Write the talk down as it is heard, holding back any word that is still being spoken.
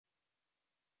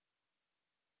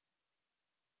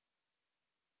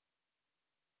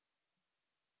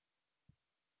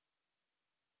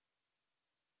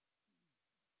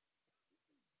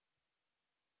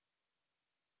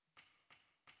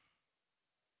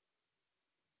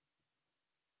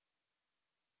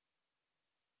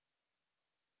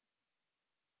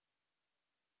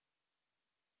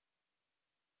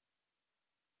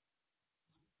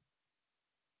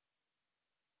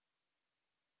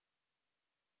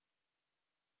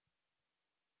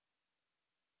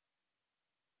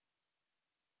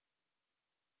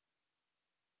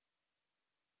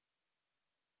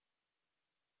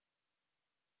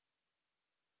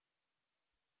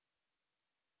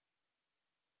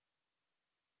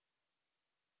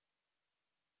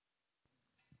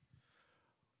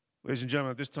Ladies and gentlemen,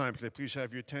 at this time, can I please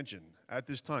have your attention? At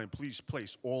this time, please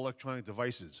place all electronic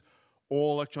devices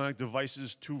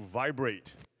to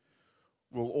vibrate.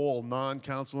 Will all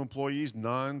non-council employees,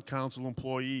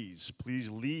 please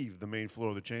leave the main floor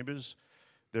of the chambers?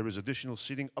 There is additional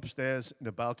seating upstairs in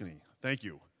the balcony. Thank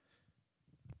you.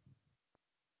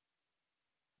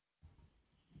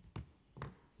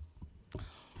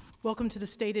 Welcome to the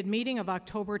stated meeting of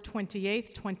October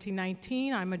 28th,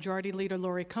 2019. I'm Majority Leader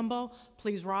Lori Cumbo.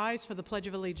 Please rise for the Pledge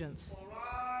of Allegiance.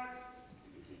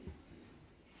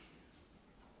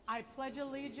 I pledge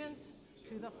allegiance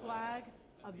to the flag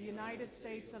of the United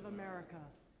States of America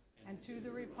and to the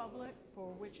republic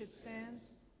for which it stands,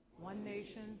 one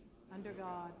nation, under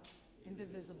God,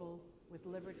 indivisible, with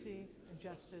liberty and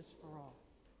justice for all.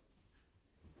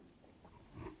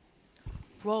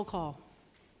 Roll call.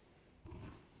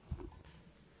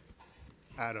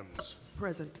 Adams.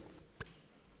 Present.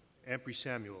 Ampry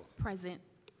Samuel. Present.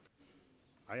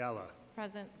 Ayala.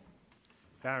 Present.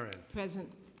 Barron.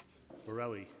 Present.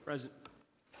 Borelli. Present.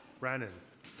 Brannan.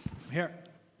 Here.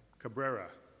 Cabrera.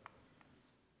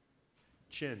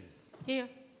 Chin. Here.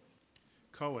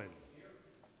 Cohen.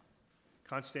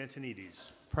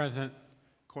 Constantinides. Present.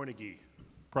 Cornegie.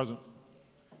 Present.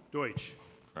 Deutsch.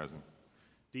 Present.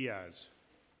 Diaz.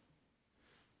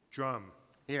 Drum.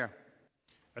 Here.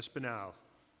 Espinal.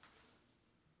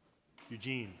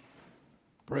 Eugene.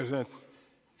 Present.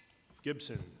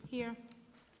 Gibson. Here.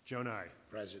 Jonai.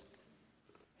 Present.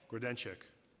 Grodenchik.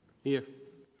 Here.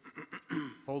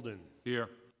 Holden. Here.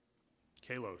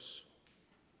 Kalos.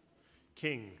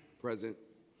 King. Present.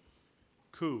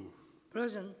 Koo.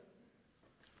 Present.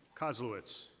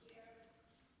 Kozlowitz.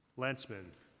 Lantzman.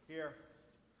 Here.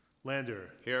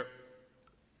 Lander. Here.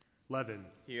 Levin.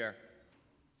 Here.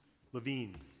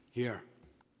 Levine. Here.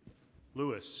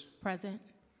 Lewis. Present.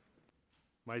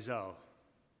 Mizell.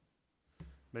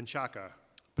 Menchaca.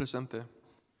 Presente.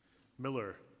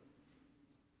 Miller.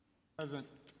 Present.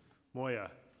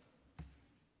 Moya.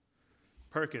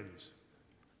 Perkins.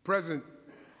 Present.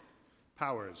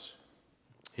 Powers.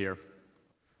 Here.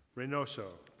 Reynoso.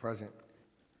 Present.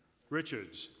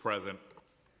 Richards. Present.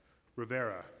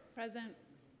 Rivera. Present.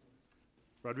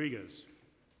 Rodriguez.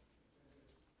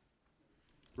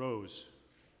 Rose.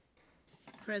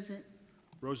 Present.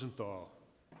 Rosenthal.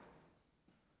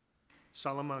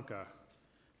 Salamanca.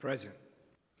 Present.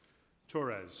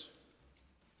 Torres.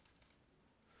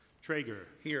 Traeger.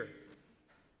 Here.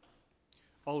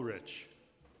 Ulrich.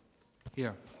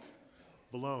 Here.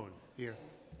 Vallone. Here.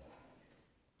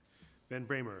 Van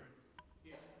Bramer.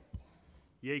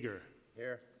 Yeager.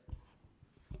 Here.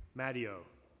 Matteo.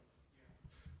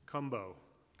 Cumbo.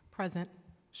 Present.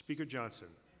 Speaker Johnson.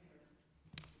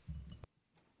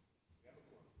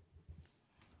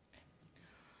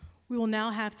 We will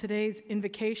now have today's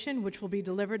invocation, which will be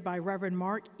delivered by Reverend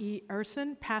Mark E.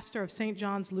 Urson, pastor of St.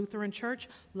 John's Lutheran Church,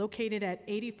 located at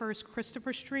 81st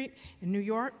Christopher Street in New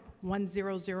York,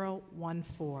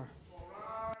 10014.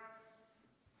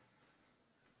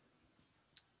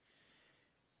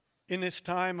 In this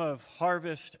time of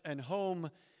harvest and home,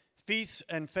 feasts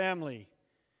and family,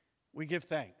 we give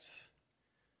thanks.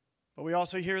 But we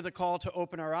also hear the call to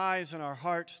open our eyes and our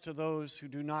hearts to those who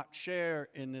do not share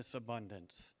in this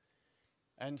abundance.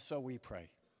 And so we pray.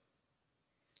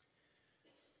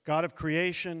 God of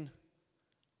creation,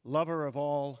 lover of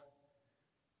all,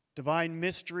 divine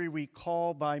mystery we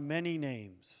call by many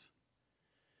names.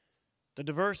 The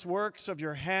diverse works of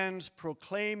your hands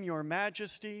proclaim your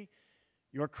majesty,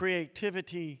 your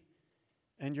creativity,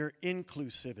 and your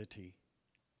inclusivity.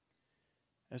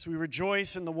 As we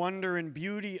rejoice in the wonder and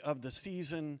beauty of the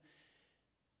season,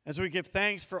 as we give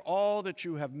thanks for all that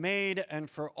you have made and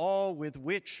for all with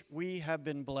which we have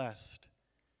been blessed,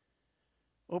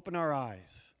 open our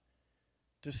eyes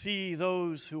to see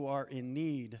those who are in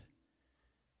need,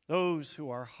 those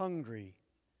who are hungry,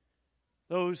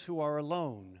 those who are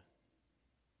alone,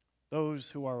 those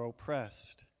who are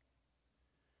oppressed.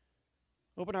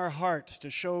 Open our hearts to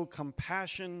show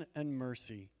compassion and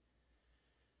mercy.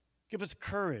 Give us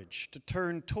courage to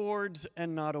turn towards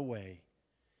and not away,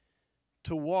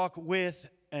 to walk with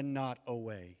and not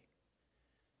away,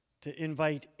 to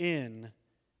invite in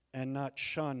and not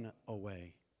shun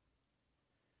away.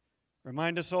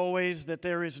 Remind us always that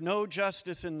there is no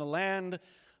justice in the land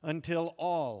until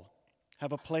all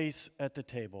have a place at the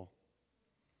table.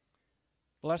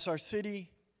 Bless our city,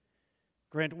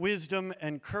 grant wisdom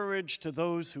and courage to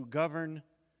those who govern,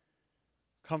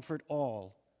 comfort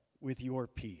all with your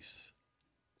peace.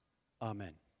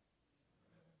 Amen.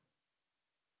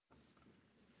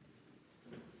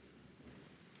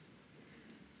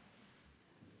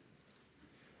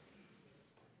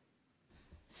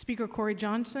 Speaker Corey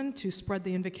Johnson to spread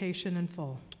the invocation in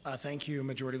full. Thank you,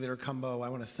 Majority Leader Cumbo. I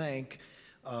want to thank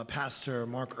Pastor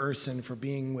Mark Urson for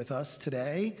being with us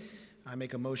today. I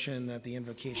make a motion that the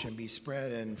invocation be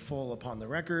spread in full upon the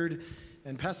record.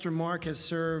 And Pastor Mark has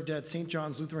served at St.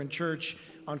 John's Lutheran Church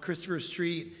on Christopher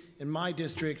Street in my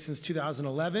district since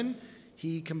 2011.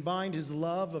 He combined his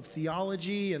love of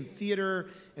theology and theater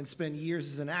and spent years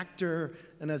as an actor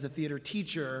and as a theater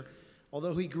teacher.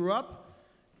 Although he grew up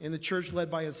in the church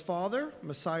led by his father,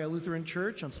 Messiah Lutheran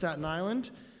Church on Staten Island,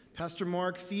 Pastor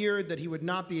Mark feared that he would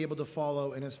not be able to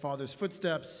follow in his father's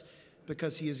footsteps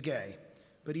because he is gay.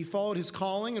 But he followed his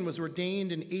calling and was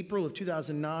ordained in April of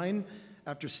 2009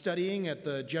 after studying at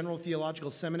the General Theological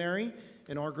Seminary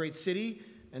in our great city,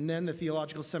 and then the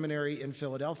Theological Seminary in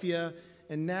Philadelphia.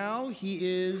 And now he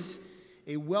is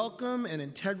a welcome and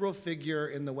integral figure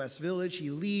in the West Village. He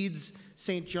leads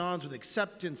St. John's with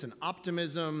acceptance and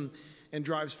optimism and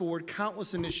drives forward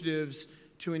countless initiatives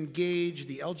to engage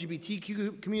the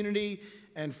LGBTQ community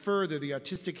and further the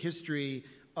artistic history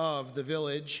of the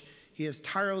village. He has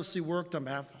tirelessly worked on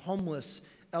behalf of homeless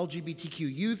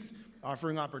LGBTQ youth,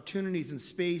 offering opportunities and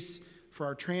space for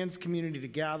our trans community to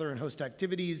gather and host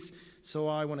activities. So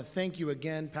I want to thank you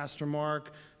again, Pastor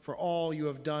Mark, for all you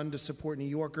have done to support New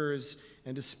Yorkers,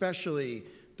 and especially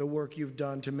the work you've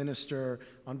done to minister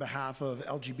on behalf of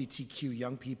LGBTQ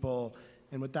young people.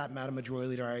 And with that, Madam Majority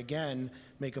Leader, I again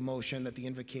make a motion that the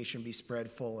invocation be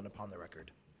spread full and upon the record.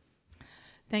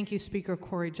 Thank you, Speaker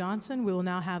Corey Johnson. We will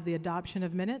now have the adoption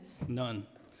of minutes. None.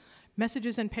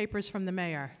 Messages and papers from the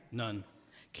mayor. None.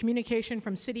 Communication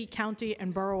from city, county,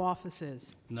 and borough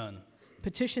offices. None.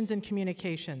 Petitions and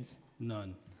communications.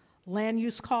 None. Land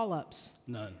use call-ups.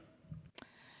 None.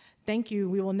 Thank you.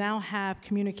 We will now have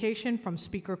communication from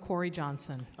Speaker Corey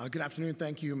Johnson. Good afternoon.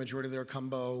 Thank you, Majority Leader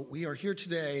Cumbo. We are here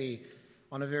today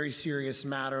on a very serious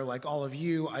matter. Like all of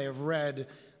you, I have read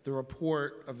the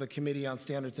report of the Committee on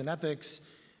Standards and Ethics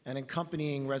and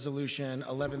accompanying Resolution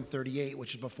 1138,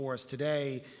 which is before us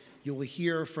today. You will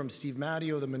hear from Steve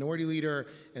Matteo, the Minority Leader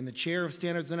and the Chair of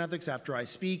Standards and Ethics, after I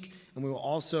speak, and we will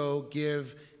also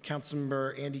give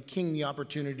Councilmember Andy King the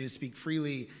opportunity to speak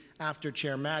freely after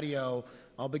Chair Matteo.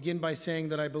 I'll begin by saying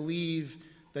that I believe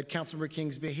that Councilmember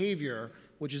King's behavior,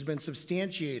 which has been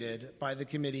substantiated by the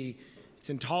committee, it's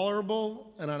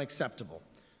intolerable and unacceptable.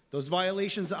 Those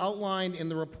violations outlined in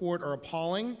the report are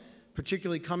appalling,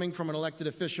 particularly coming from an elected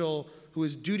official who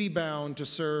is duty-bound to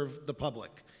serve the public.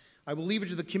 I will leave it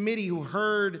to the committee who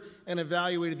heard and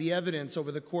evaluated the evidence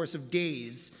over the course of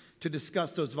days to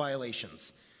discuss those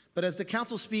violations. But as the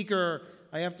council speaker,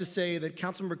 I have to say that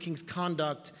Councilmember King's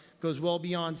conduct goes well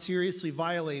beyond seriously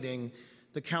violating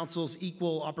the council's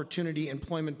equal opportunity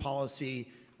employment policy,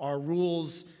 our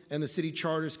rules, and the city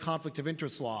charter's conflict of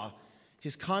interest law.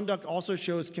 His conduct also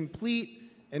shows complete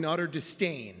and utter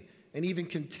disdain and even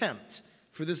contempt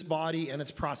for this body and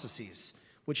its processes,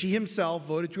 which he himself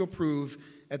voted to approve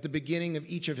at the beginning of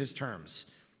each of his terms.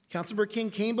 Councilmember King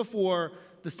came before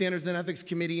the Standards and Ethics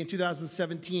Committee in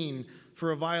 2017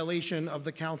 for a violation of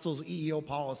the council's EEO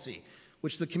policy,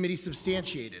 which the committee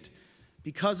substantiated.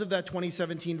 Because of that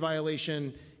 2017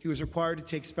 violation, he was required to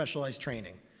take specialized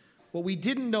training. What we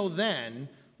didn't know then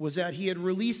was that he had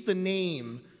released the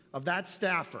name of that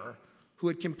staffer who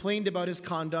had complained about his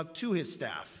conduct to his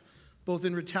staff, both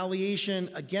in retaliation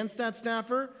against that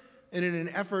staffer and in an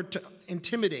effort to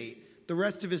intimidate the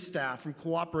rest of his staff from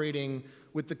cooperating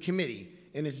with the committee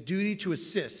in its duty to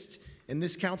assist in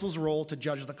this council's role to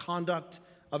judge the conduct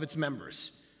of its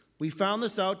members. We found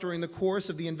this out during the course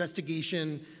of the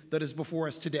investigation that is before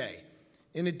us today.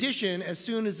 In addition, as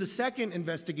soon as the second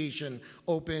investigation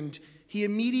opened, he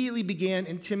immediately began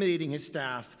intimidating his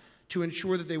staff to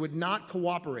ensure that they would not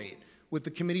cooperate with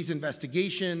the committee's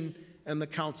investigation and the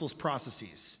council's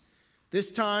processes.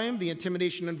 This time, the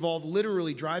intimidation involved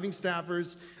literally driving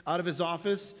staffers out of his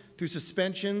office through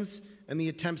suspensions and the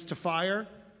attempts to fire.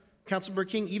 Councilmember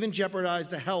King even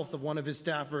jeopardized the health of one of his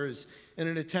staffers in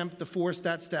an attempt to force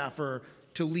that staffer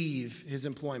to leave his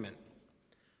employment.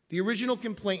 The original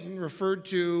complainant, referred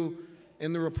to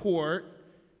in the report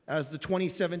as the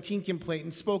 2017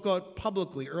 complainant, spoke out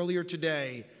publicly earlier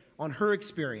today on her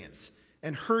experience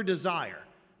and her desire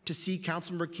to see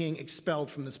Councilmember King expelled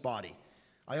from this body.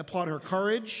 I applaud her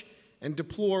courage and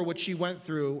deplore what she went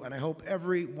through, and I hope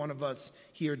every one of us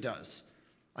here does.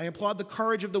 I applaud the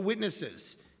courage of the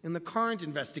witnesses in the current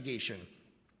investigation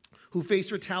who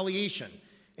faced retaliation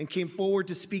and came forward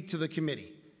to speak to the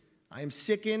committee. I am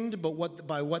sickened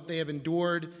by what they have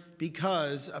endured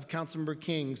because of Councilmember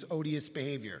King's odious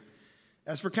behavior.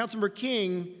 As for Councilmember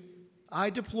King, I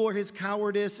deplore his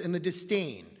cowardice and the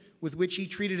disdain with which he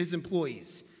treated his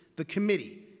employees, the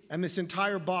committee, and this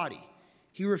entire body.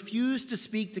 He refused to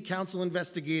speak to council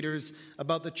investigators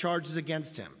about the charges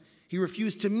against him. He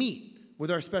refused to meet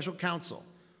with our special counsel.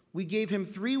 We gave him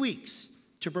 3 weeks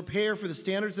to prepare for the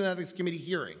Standards and Ethics Committee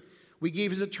hearing. We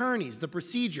gave his attorneys the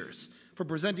procedures for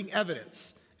presenting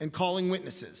evidence and calling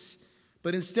witnesses.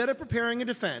 But instead of preparing a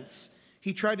defense,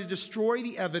 he tried to destroy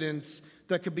the evidence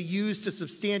that could be used to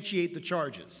substantiate the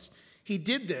charges. He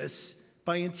did this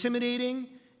by intimidating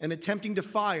and attempting to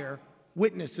fire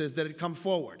witnesses that had come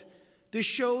forward. This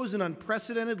shows an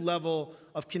unprecedented level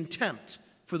of contempt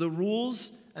for the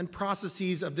rules and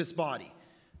processes of this body.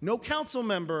 No council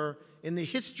member in the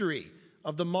history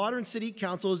of the modern city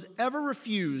council has ever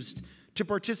refused to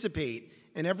participate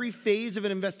in every phase of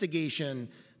an investigation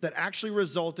that actually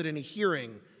resulted in a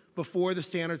hearing before the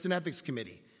Standards and Ethics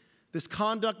Committee. This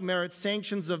conduct merits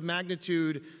sanctions of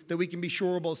magnitude that we can be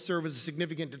sure will serve as a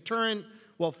significant deterrent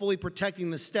while fully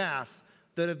protecting the staff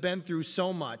that have been through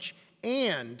so much,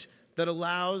 and that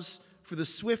allows for the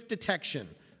swift detection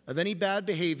of any bad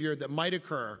behavior that might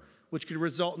occur, which could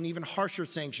result in even harsher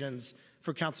sanctions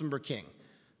for Councilmember King.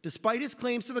 Despite his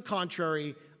claims to the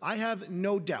contrary, I have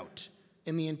no doubt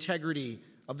in the integrity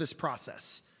of this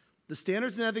process. The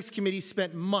Standards and Ethics Committee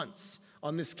spent months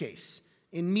on this case,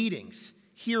 in meetings,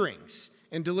 hearings,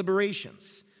 and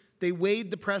deliberations. They weighed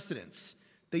the precedents.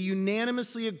 They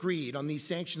unanimously agreed on these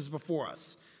sanctions before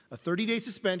us: a 30-day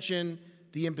suspension,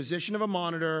 the imposition of a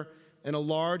monitor, and a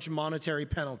large monetary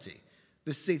penalty.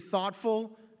 This is a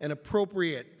thoughtful and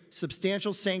appropriate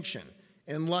substantial sanction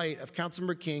in light of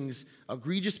Councilmember King's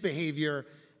egregious behavior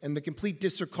and the complete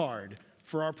disregard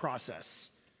for our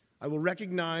process. I will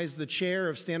recognize the chair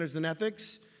of Standards and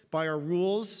Ethics by our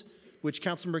rules, which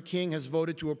Councilmember King has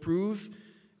voted to approve.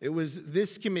 It was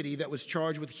this committee that was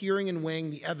charged with hearing and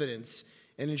weighing the evidence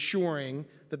and ensuring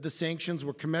that the sanctions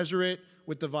were commensurate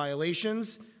with the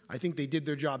violations. I think they did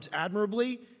their jobs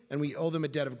admirably, and we owe them a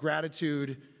debt of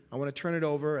gratitude. I want to turn it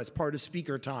over, as part of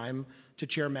speaker time, to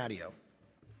Chair Matteo.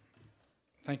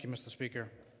 Thank you, Mr. Speaker.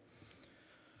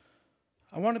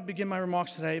 I want to begin my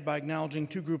remarks today by acknowledging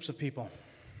two groups of people.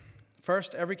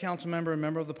 First, every council member and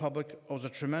member of the public owes a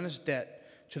tremendous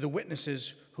debt to the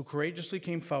witnesses who courageously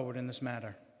came forward in this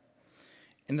matter.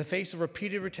 In the face of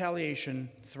repeated retaliation,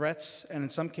 threats, and in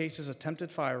some cases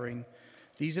attempted firing,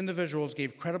 these individuals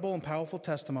gave credible and powerful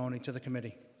testimony to the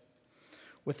committee.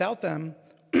 Without them,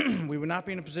 we would not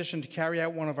be in a position to carry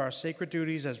out one of our sacred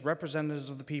duties as representatives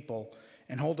of the people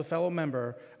and hold a fellow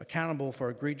member accountable for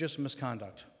egregious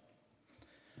misconduct.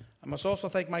 I must also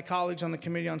thank my colleagues on the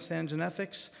Committee on Standards and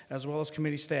Ethics, as well as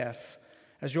committee staff.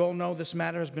 As you all know, this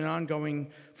matter has been ongoing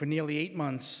for nearly 8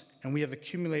 months, and we have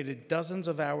accumulated dozens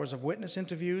of hours of witness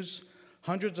interviews,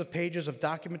 hundreds of pages of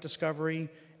document discovery,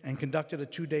 and conducted a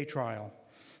 2-day trial.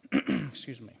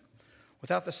 Excuse me.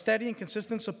 Without the steady and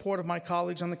consistent support of my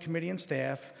colleagues on the committee and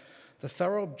staff, the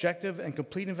thorough, objective, and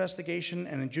complete investigation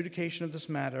and adjudication of this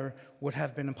matter would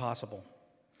have been impossible.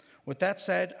 With that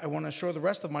said, I want to assure the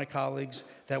rest of my colleagues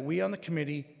that we on the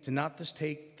committee did not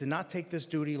take this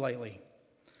duty lightly.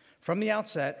 From the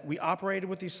outset, we operated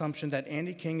with the assumption that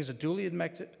Andy King is a duly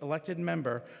elected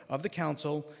member of the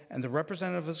council and the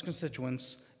representative of his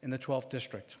constituents in the 12th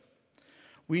District.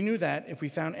 We knew that if we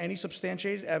found any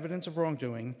substantiated evidence of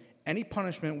wrongdoing, any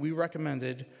punishment we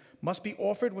recommended must be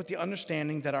offered with the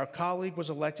understanding that our colleague was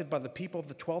elected by the people of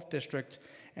the 12th District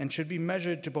and should be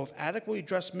measured to both adequately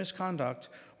address misconduct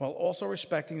while also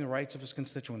respecting the rights of his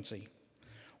constituency.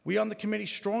 We on the committee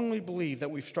strongly believe that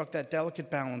we've struck that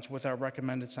delicate balance with our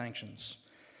recommended sanctions.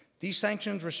 These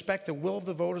sanctions respect the will of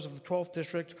the voters of the 12th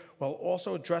District while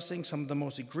also addressing some of the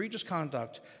most egregious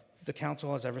conduct the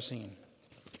council has ever seen.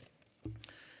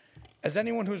 As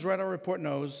anyone who's read our report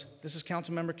knows, this is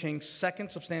Councilmember King's second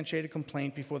substantiated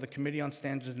complaint before the Committee on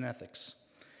Standards and Ethics.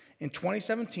 In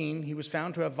 2017, he was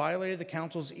found to have violated the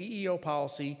council's EEO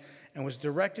policy and was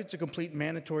directed to complete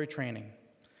mandatory training.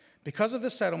 Because of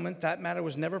this settlement, that matter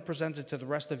was never presented to the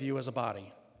rest of you as a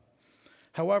body.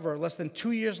 However, less than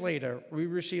 2 years later, we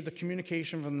received a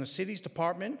communication from the city's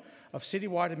Department of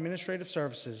Citywide Administrative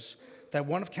Services that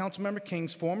one of Councilmember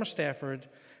King's former staffers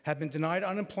had been denied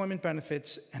unemployment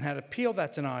benefits and had appealed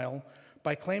that denial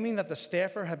by claiming that the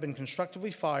staffer had been constructively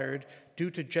fired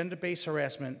due to gender-based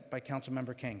harassment by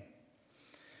Councilmember King.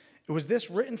 It was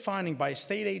this written finding by a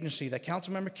state agency that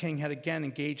Councilmember King had again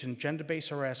engaged in gender-based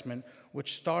harassment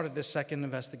which started this second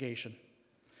investigation.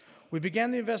 We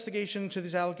began the investigation into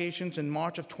these allegations in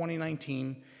March of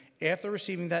 2019 after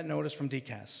receiving that notice from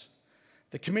DCAS.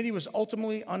 The committee was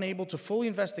ultimately unable to fully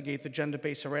investigate the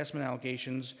gender-based harassment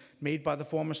allegations made by the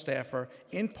former staffer,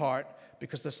 in part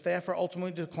because the staffer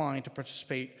ultimately declined to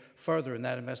participate further in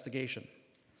that investigation.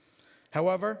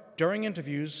 However, during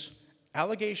interviews,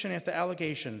 allegation after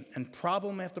allegation and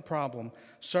problem after problem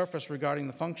surfaced regarding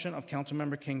the function of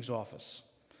Councilmember King's office.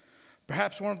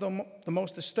 Perhaps one of the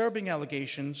most disturbing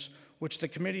allegations, which the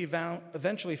committee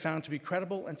eventually found to be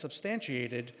credible and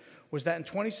substantiated, was that in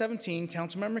 2017,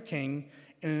 Councilmember King,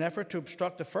 in an effort to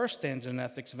obstruct the first Standards and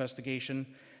Ethics investigation,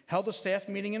 held a staff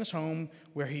meeting in his home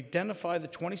where he identified the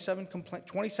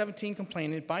 2017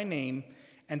 complainant by name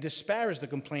and disparaged the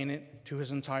complainant to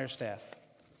his entire staff.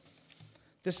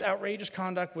 This outrageous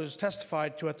conduct was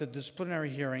testified to at the disciplinary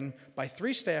hearing by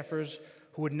 3 staffers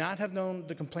who would not have known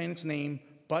the complainant's name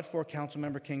but for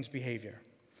Councilmember King's behavior.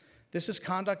 This is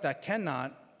conduct that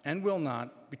cannot and will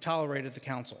not be tolerated at the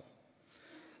council.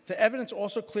 The evidence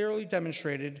also clearly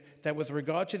demonstrated that with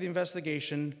regard to the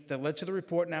investigation that led to the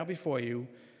report now before you,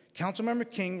 Councilmember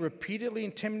King repeatedly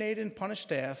intimidated and punished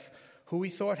staff who he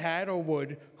thought had or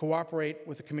would cooperate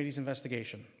with the committee's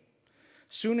investigation.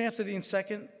 Soon after the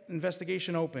second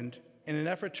investigation opened, in an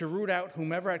effort to root out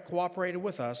whomever had cooperated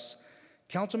with us,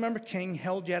 Councilmember King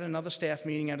held yet another staff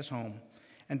meeting at his home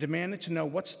and demanded to know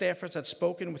what staffers had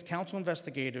spoken with council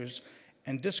investigators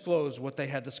and disclose what they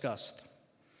had discussed.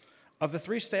 Of the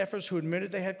 3 staffers who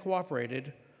admitted they had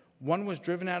cooperated, one was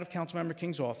driven out of Councilmember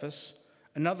King's office,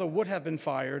 another would have been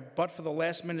fired but for the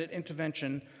last-minute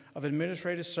intervention of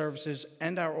Administrative Services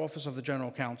and our Office of the General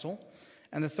Counsel,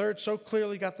 and the third so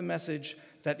clearly got the message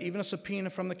that even a subpoena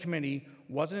from the committee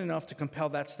wasn't enough to compel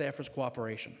that staffer's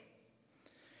cooperation.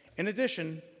 In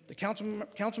addition, the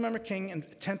Councilmember King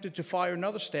attempted to fire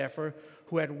another staffer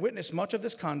who had witnessed much of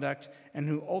this conduct and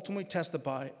who ultimately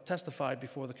testified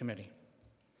before the committee.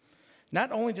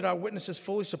 Not only did our witnesses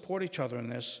fully support each other in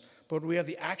this, but we have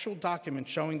the actual document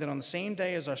showing that on the same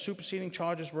day as our superseding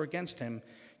charges were against him,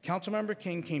 Councilmember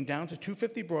King came down to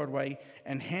 250 Broadway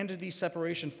and handed these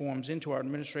separation forms into our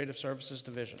Administrative Services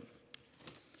Division.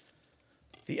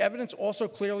 The evidence also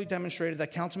clearly demonstrated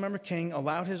that Councilmember King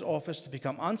allowed his office to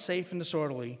become unsafe and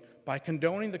disorderly by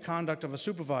condoning the conduct of a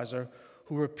supervisor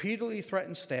who repeatedly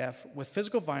threatened staff with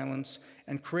physical violence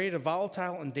and created a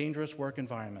volatile and dangerous work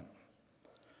environment.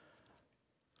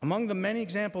 Among the many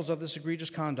examples of this egregious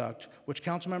conduct, which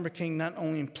Councilmember King not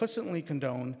only implicitly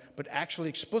condoned, but actually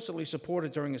explicitly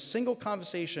supported during a single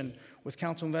conversation with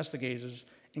council investigators,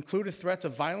 included threats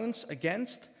of violence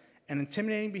against and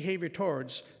intimidating behavior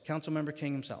towards Councilmember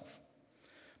King himself.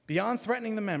 Beyond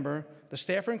threatening the member, the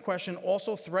staffer in question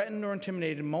also threatened or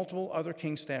intimidated multiple other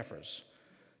King staffers.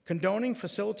 Condoning,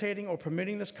 facilitating, or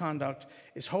permitting this conduct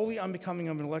is wholly unbecoming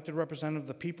of an elected representative of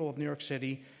the people of New York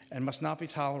City and must not be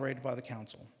tolerated by the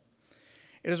council.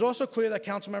 It is also clear that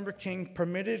Councilmember King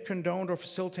permitted, condoned, or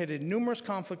facilitated numerous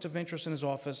conflicts of interest in his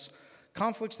office,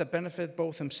 conflicts that benefit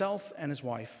both himself and his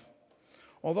wife.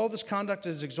 Although this conduct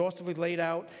is exhaustively laid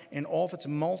out in all of its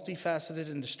multifaceted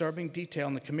and disturbing detail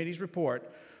in the committee's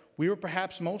report, we were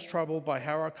perhaps most troubled by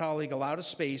how our colleague allowed his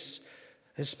spouse,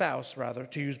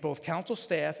 to use both council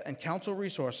staff and council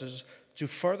resources to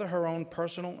further her own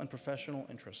personal and professional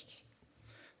interests.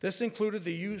 This included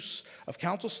the use of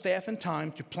council staff and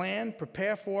time to plan,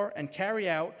 prepare for, and carry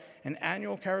out an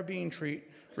annual Caribbean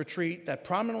retreat that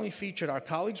prominently featured our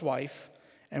colleague's wife,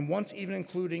 and once even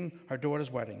including her daughter's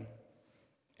wedding.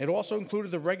 It also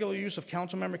included the regular use of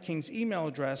Councilmember King's email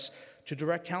address to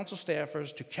direct council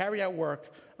staffers to carry out work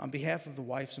on behalf of the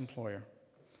wife's employer.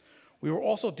 We were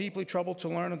also deeply troubled to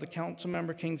learn of the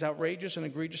Councilmember King's outrageous and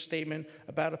egregious statement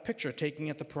about a picture taken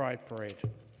at the Pride Parade.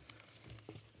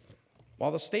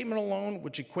 While the statement alone,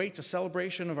 which equates a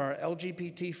celebration of our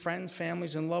LGBT friends,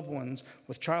 families, and loved ones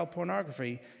with child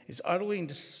pornography, is utterly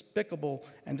despicable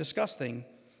and disgusting,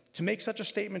 to make such a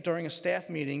statement during a staff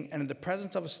meeting and in the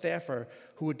presence of a staffer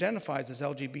who identifies as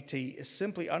LGBT is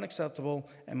simply unacceptable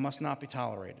and must not be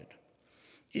tolerated.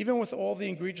 Even with all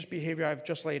the egregious behavior I've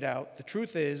just laid out, the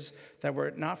truth is that were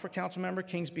it not for Councilmember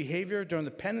King's behavior during the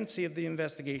pendency of the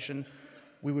investigation,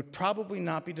 we would probably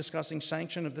not be discussing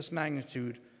sanction of this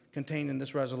magnitude contained in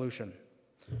this resolution.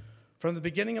 From the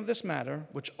beginning of this matter,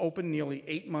 which opened nearly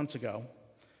 8 months ago,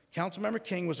 Councilmember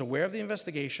King was aware of the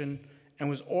investigation and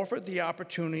was offered the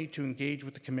opportunity to engage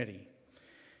with the committee.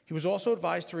 He was also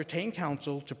advised to retain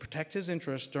counsel to protect his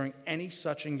interests during any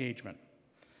such engagement.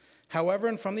 However,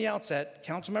 and from the outset,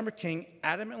 Councilmember King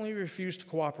adamantly refused to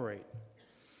cooperate.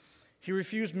 He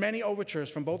refused many overtures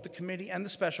from both the committee and the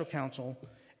special counsel,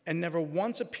 and never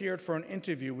once appeared for an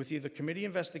interview with either committee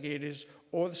investigators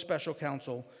or the special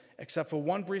counsel, except for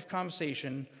one brief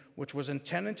conversation, which was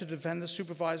intended to defend the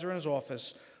supervisor in his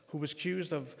office who was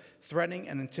accused of threatening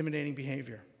and intimidating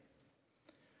behavior.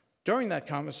 During that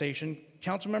conversation,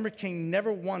 Councilmember King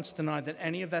never once denied that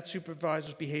any of that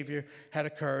supervisor's behavior had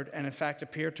occurred and in fact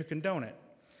appeared to condone it.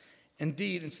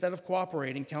 Indeed, instead of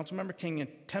cooperating, Councilmember King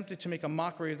attempted to make a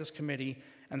mockery of this committee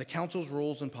and the council's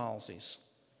rules and policies.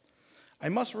 I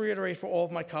must reiterate for all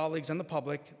of my colleagues and the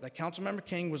public that Councilmember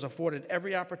King was afforded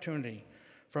every opportunity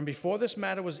from before this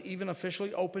matter was even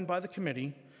officially opened by the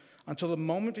committee until the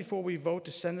moment before we vote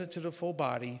to send it to the full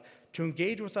body to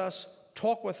engage with us,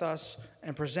 talk with us,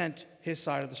 and present his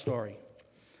side of the story.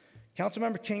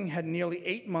 Councilmember King had nearly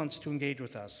 8 months to engage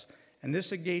with us, and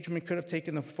this engagement could have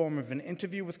taken the form of an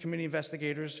interview with committee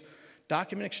investigators,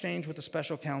 document exchange with the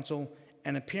special counsel,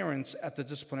 and appearance at the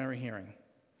disciplinary hearing.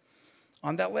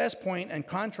 On that last point, and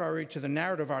contrary to the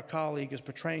narrative our colleague is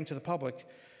portraying to the public,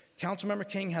 Councilmember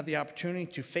King had the opportunity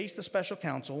to face the special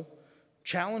counsel,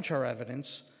 challenge her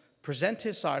evidence, present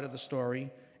his side of the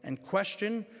story, and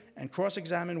question and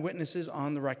cross-examine witnesses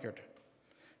on the record.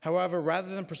 However,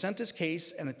 rather than present his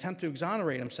case and attempt to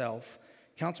exonerate himself,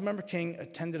 Councilmember King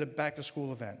attended a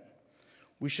back-to-school event.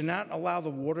 We should not allow the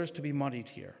waters to be muddied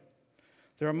here.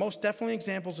 There are most definitely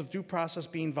examples of due process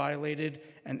being violated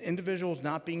and individuals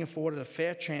not being afforded a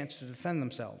fair chance to defend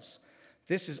themselves.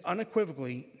 This is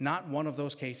unequivocally not one of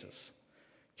those cases.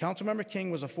 Councilmember King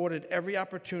was afforded every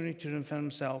opportunity to defend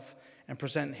himself and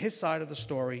present his side of the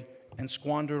story and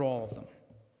squandered all of them.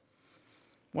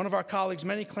 One of our colleagues'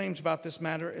 many claims about this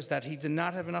matter is that he did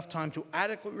not have enough time to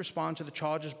adequately respond to the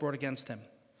charges brought against him.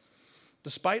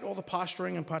 Despite all the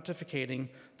posturing and pontificating,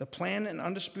 the plain and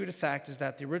undisputed fact is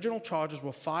that the original charges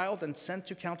were filed and sent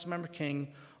to Councilmember King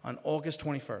on August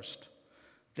 21st.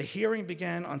 The hearing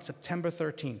began on September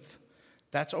 13th.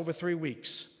 That's over 3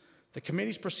 weeks. The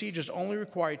committee's procedures only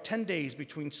required 10 days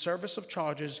between service of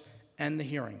charges and the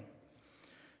hearing.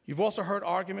 You've also heard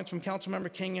arguments from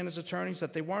Councilmember King and his attorneys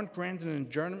that they weren't granted an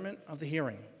adjournment of the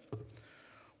hearing.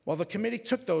 While the committee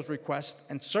took those requests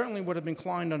and certainly would have been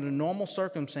inclined under normal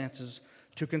circumstances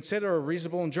to consider a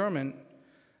reasonable adjournment,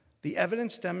 the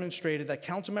evidence demonstrated that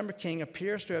Councilmember King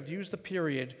appears to have used the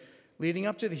period leading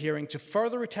up to the hearing to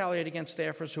further retaliate against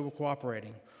staffers who were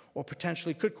cooperating or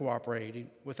potentially could cooperate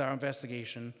with our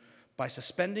investigation by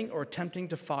suspending or attempting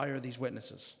to fire these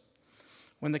witnesses.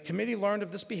 When the committee learned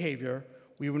of this behavior,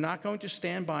 we were not going to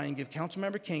stand by and give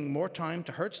Councilmember King more time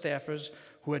to hurt staffers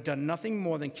who had done nothing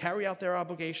more than carry out their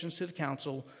obligations to the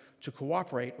council to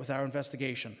cooperate with our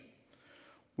investigation.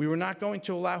 We were not going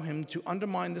to allow him to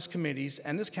undermine this committee's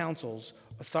and this council's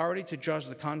authority to judge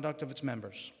the conduct of its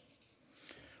members.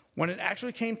 When it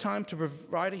actually came time to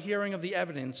provide a hearing of the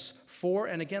evidence for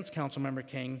and against Councilmember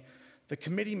King, the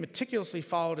committee meticulously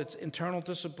followed its internal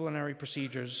disciplinary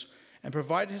procedures and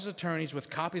provided his attorneys with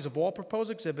copies of all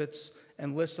proposed exhibits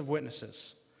and lists of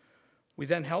witnesses. We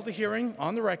then held a hearing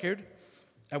on the record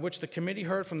at which the committee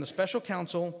heard from the special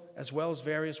counsel as well as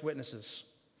various witnesses.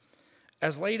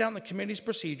 As laid out in the committee's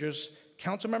procedures,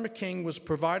 Councilmember King was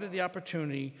provided the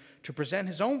opportunity to present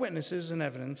his own witnesses and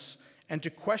evidence and to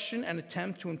question and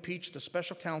attempt to impeach the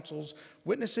special counsel's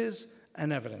witnesses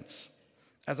and evidence.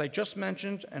 As I just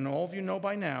mentioned, and all of you know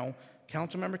by now,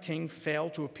 Councilmember King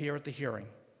failed to appear at the hearing.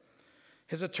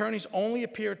 His attorneys only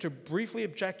appeared to briefly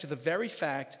object to the very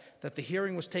fact that the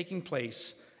hearing was taking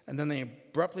place, and then they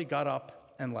abruptly got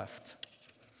up and left.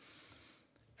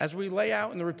 As we lay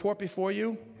out in the report before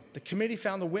you, the committee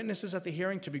found the witnesses at the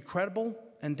hearing to be credible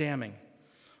and damning.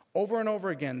 Over and over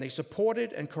again, they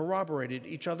supported and corroborated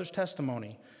each other's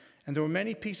testimony, and there were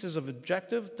many pieces of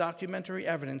objective documentary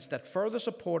evidence that further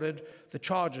supported the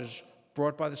charges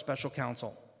brought by the special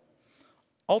counsel.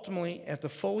 Ultimately, after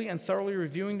fully and thoroughly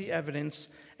reviewing the evidence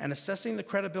and assessing the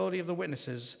credibility of the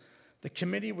witnesses, the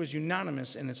committee was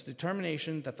unanimous in its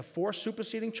determination that the 4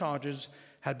 superseding charges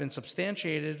had been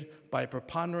substantiated by a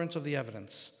preponderance of the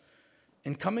evidence.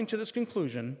 In coming to this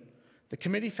conclusion, the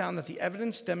committee found that the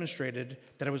evidence demonstrated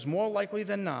that it was more likely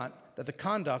than not that the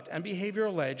conduct and behavior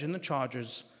alleged in the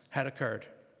charges had occurred.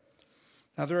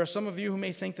 Now, there are some of you who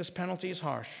may think this penalty is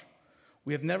harsh.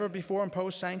 We have never before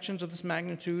imposed sanctions of this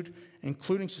magnitude,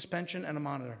 including suspension and a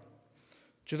monitor.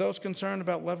 To those concerned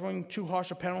about leveling too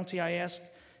harsh a penalty, I ask,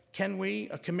 can we,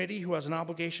 a committee who has an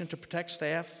obligation to protect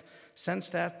staff, send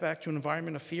staff back to an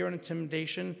environment of fear and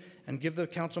intimidation and give the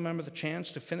council member the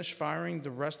chance to finish firing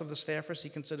the rest of the staffers he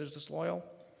considers disloyal?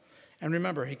 And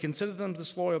remember, he considered them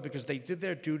disloyal because they did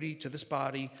their duty to this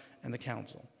body and the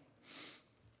council.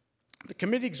 The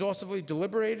committee exhaustively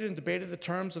deliberated and debated the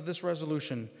terms of this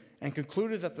resolution and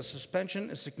concluded that the suspension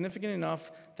is significant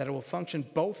enough that it will function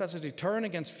both as a deterrent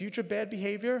against future bad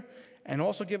behavior and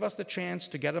also give us the chance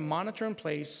to get a monitor in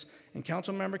place in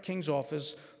Councilmember King's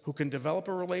office who can develop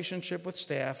a relationship with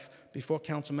staff before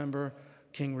Councilmember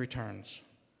King returns.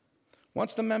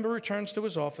 Once the member returns to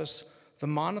his office, the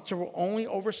monitor will only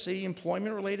oversee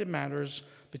employment-related matters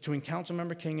between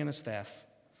Councilmember King and his staff.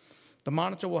 The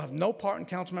monitor will have no part in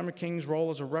Councilmember King's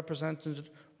role as a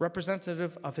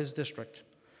representative of his district.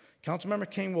 Councilmember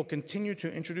King will continue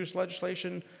to introduce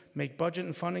legislation, make budget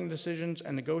and funding decisions,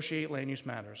 and negotiate land use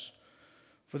matters.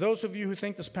 For those of you who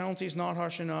think this penalty is not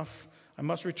harsh enough, I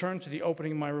must return to the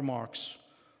opening of my remarks.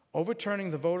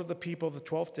 Overturning the vote of the people of the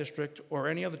 12th District or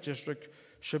any other district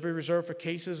should be reserved for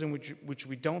cases in which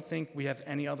we don't think we have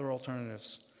any other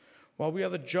alternatives. While we are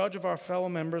the judge of our fellow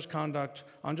members' conduct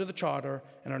under the Charter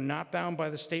and are not bound by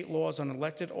the state laws on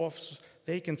elected office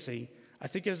vacancy, I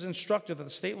think it is instructive that the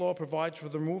state law provides for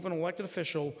the removal of an elected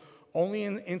official only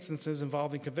in instances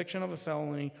involving conviction of a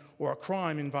felony or a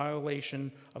crime in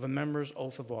violation of a member's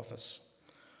oath of office.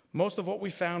 Most of what we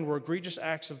found were egregious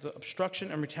acts of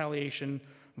obstruction and retaliation,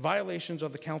 violations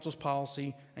of the council's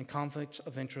policy, and conflicts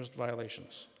of interest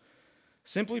violations.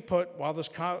 Simply put, while this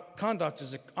conduct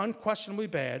is unquestionably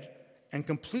bad and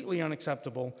completely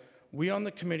unacceptable, we on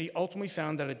the committee ultimately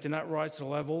found that it did not rise to the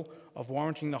level of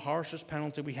warranting the harshest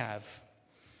penalty we have.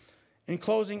 In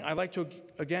closing, I'd like to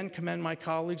again commend my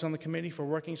colleagues on the committee for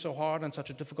working so hard on such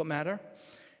a difficult matter.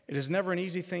 It is never an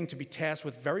easy thing to be tasked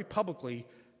with very publicly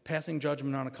passing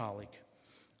judgment on a colleague.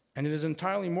 And it is an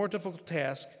entirely more difficult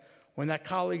task when that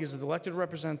colleague is the elected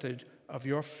representative of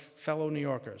your fellow New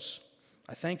Yorkers.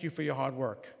 I thank you for your hard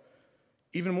work.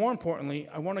 Even more importantly,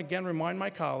 I want to again remind my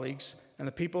colleagues and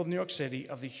the people of New York City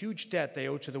of the huge debt they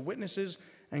owe to the witnesses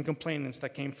and complainants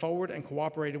that came forward and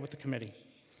cooperated with the committee.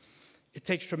 It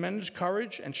takes tremendous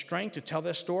courage and strength to tell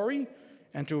their story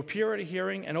and to appear at a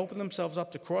hearing and open themselves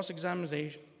up to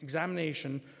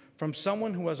cross-examination from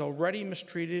someone who has already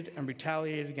mistreated and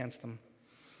retaliated against them.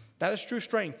 That is true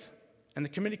strength, and the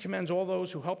committee commends all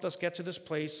those who helped us get to this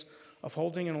place of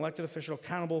holding an elected official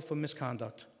accountable for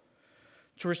misconduct.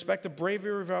 To respect the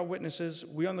bravery of our witnesses,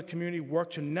 we on the community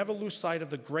work to never lose sight of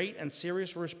the great and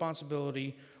serious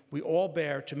responsibility we all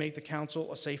bear to make the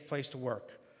council a safe place to work.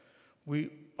 We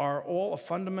are all a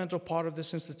fundamental part of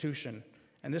this institution,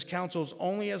 and this council is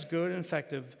only as good and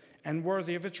effective and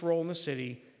worthy of its role in the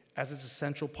city as its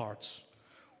essential parts.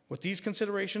 With these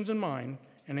considerations in mind,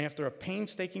 and after a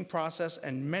painstaking process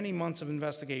and many months of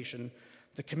investigation,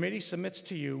 the committee submits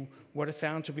to you what it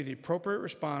found to be the appropriate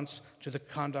response to the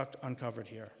conduct uncovered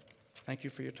here. Thank you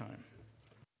for your time.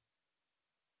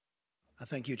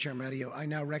 Thank you, Chair Mario. I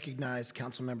now recognize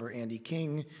Councilmember Andy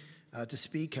King to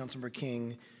speak. Councilmember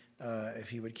King, if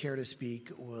he would care to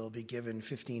speak, will be given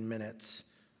 15 minutes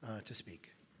to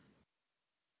speak.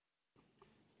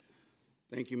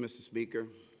 Thank you, Mr. Speaker,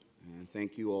 and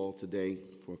thank you all today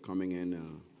for coming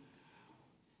in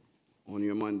on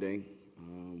your Monday,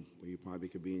 where you probably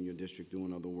could be in your district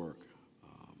doing other work.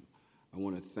 I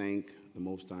want to thank the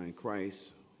Most High in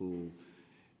Christ, who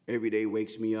every day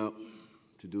wakes me up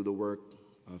to do the work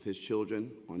of his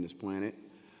children on this planet.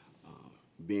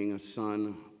 Being a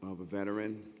son of a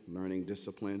veteran, learning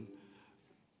discipline,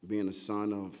 being a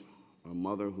son of a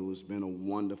mother who's been a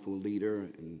wonderful leader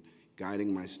and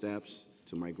guiding my steps,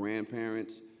 to my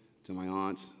grandparents, to my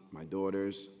aunts, my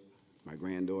daughters, my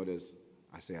granddaughters,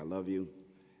 I say I love you,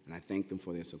 and I thank them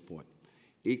for their support.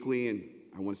 Equally, and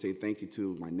I want to say thank you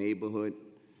to my neighborhood,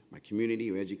 my community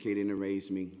who educated and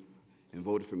raised me and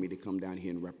voted for me to come down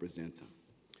here and represent them.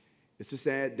 It's a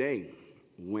sad day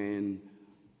when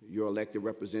your elected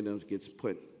representative gets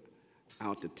put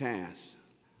out to task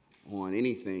on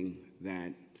anything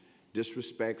that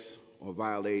disrespects or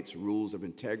violates rules of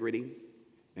integrity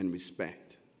and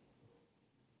respect.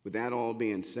 With that all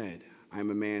being said,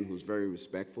 I'm a man who's very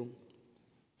respectful,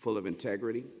 full of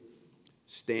integrity,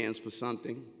 stands for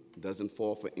something, doesn't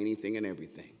fall for anything and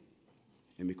everything.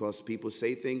 And because people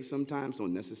say things sometimes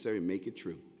don't necessarily make it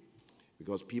true.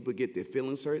 Because people get their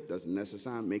feelings hurt doesn't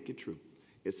necessarily make it true.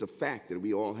 It's a fact that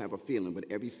we all have a feeling, but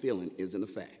every feeling isn't a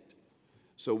fact.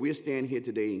 So we're standing here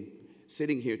today,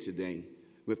 sitting here today,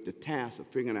 with the task of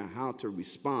figuring out how to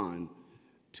respond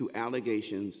to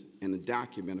allegations in a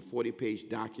document, a 40-page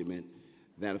document,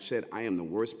 that have said I am the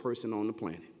worst person on the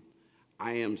planet.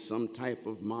 I am some type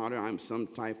of martyr, I'm some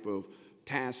type of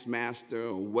taskmaster,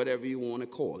 or whatever you want to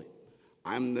call it.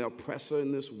 I'm the oppressor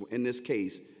in this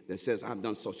case that says I've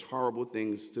done such horrible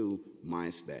things to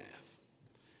my staff.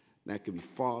 That could be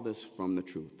farthest from the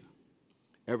truth.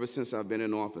 Ever since I've been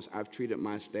in office, I've treated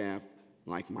my staff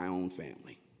like my own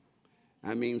family.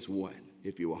 That means what?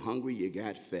 If you were hungry, you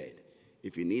got fed.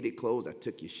 If you needed clothes, I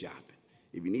took you shopping.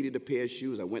 If you needed a pair of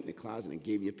shoes, I went in the closet and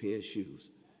gave you a pair of shoes.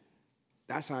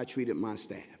 That's how I treated my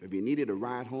staff. If you needed a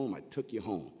ride home, I took you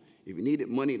home. If you needed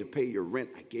money to pay your rent,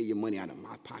 I gave you money out of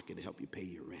my pocket to help you pay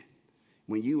your rent.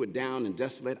 When you were down and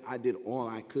desolate, I did all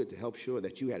I could to help sure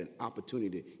that you had an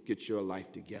opportunity to get your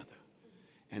life together.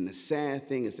 And the sad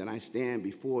thing is that I stand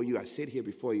before you, I sit here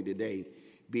before you today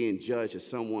being judged as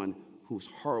someone who's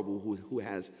horrible, who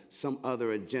has some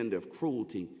other agenda of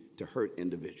cruelty to hurt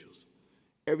individuals.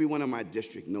 Everyone in my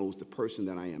district knows the person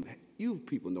that I am. You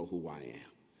people know who I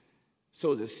am.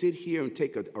 So to sit here and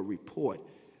take a report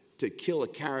to kill a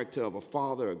character of a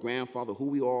father, a grandfather, who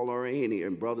we all are in here,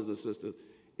 and brothers and sisters,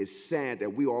 it's sad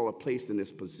that we all are placed in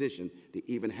this position to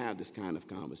even have this kind of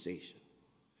conversation.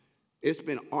 It's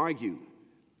been argued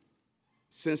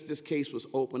since this case was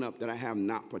opened up that I have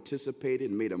not participated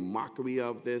and made a mockery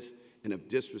of this and have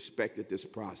disrespected this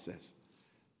process.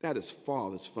 That is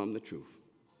farthest from the truth.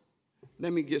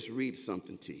 Let me just read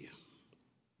something to you.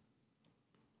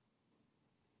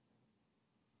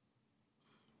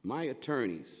 My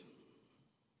attorneys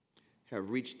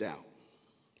have reached out,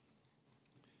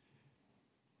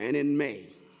 and in May,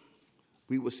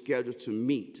 we were scheduled to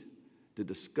meet to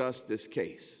discuss this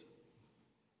case.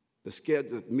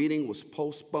 The meeting was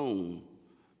postponed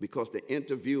because the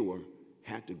interviewer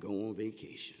had to go on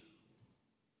vacation.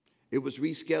 It was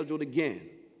rescheduled again.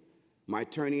 My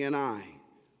attorney and I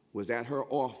was at her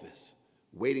office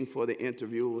waiting for the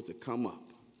interviewer to come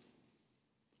up.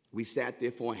 We sat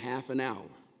there for half an hour,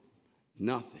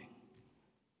 nothing.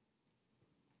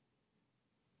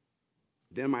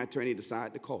 Then my attorney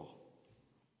decided to call.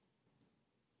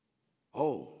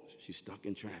 Oh, she's stuck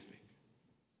in traffic.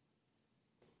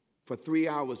 For 3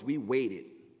 hours, we waited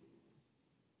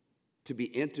to be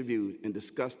interviewed and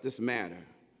discuss this matter,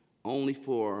 only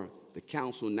for the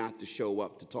counsel not to show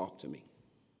up to talk to me,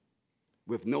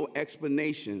 with no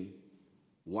explanation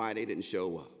why they didn't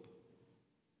show up.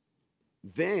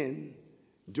 Then,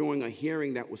 during a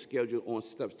hearing that was scheduled on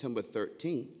September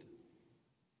 13th,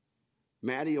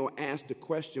 Matteo asked a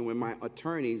question when my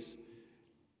attorneys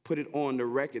put it on the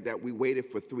record that we waited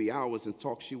for 3 hours and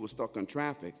talked she was stuck on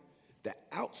traffic. The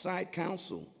outside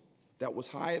counsel that was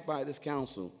hired by this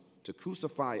counsel to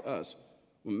crucify us,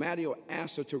 when Matteo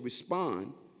asked her to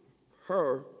respond,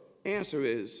 her answer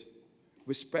is,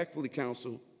 respectfully,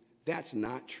 counsel, that's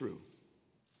not true.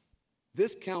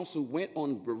 This counsel went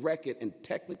on the record and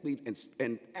technically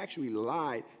and actually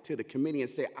lied to the committee and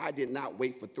said, I did not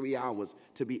wait for 3 hours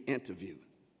to be interviewed.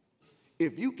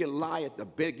 If you can lie at the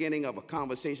beginning of a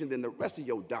conversation, then the rest of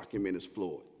your document is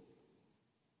flawed.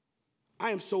 I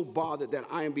am so bothered that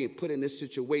I am being put in this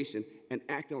situation and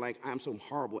acting like I'm some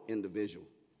horrible individual.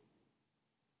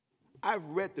 I've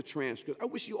read the transcript. I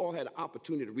wish you all had an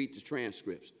opportunity to read the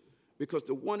transcripts, because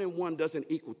the 1 and 1 doesn't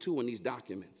equal 2 in these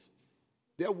documents.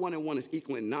 Their 1 and 1 is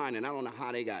equaling 9, and I don't know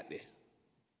how they got there.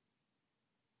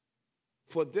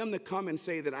 For them to come and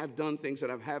say that I've done things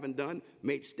that I haven't done,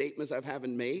 made statements I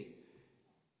haven't made,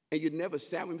 and you never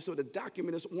sat with me, so the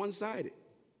document is one-sided.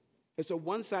 It's a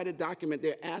one-sided document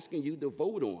they're asking you to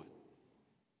vote on.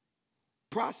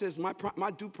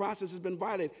 My due process has been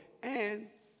violated, and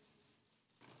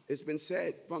it's been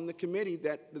said from the committee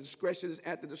that the discretion is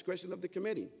at the discretion of the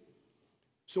committee.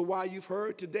 So while you've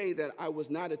heard today that I was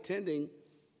not attending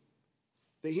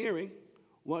the hearing,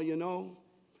 well, you know,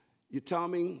 you tell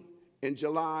me in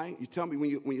July, you tell me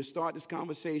when you start this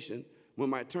conversation, when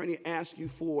my attorney asks you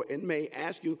for, and may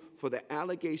ask you for the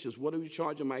allegations, what are you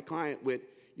charging my client with?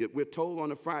 We're told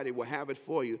on a Friday we'll have it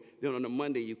for you, then on a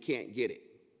Monday you can't get it.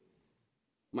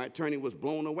 My attorney was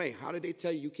blown away. How did they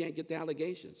tell you can't get the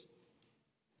allegations?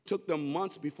 Took them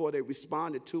months before they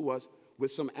responded to us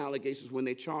with some allegations when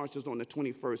they charged us on the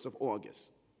 21st of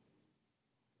August.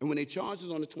 And when they charged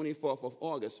us on the 24th of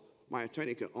August, my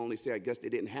attorney could only say, I guess they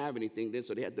didn't have anything then,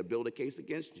 so they had to build a case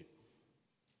against you.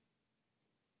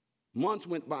 Months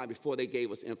went by before they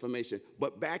gave us information.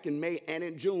 But back in May and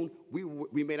in June,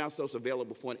 we made ourselves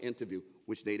available for an interview,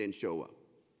 which they didn't show up.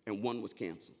 And one was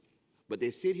canceled. But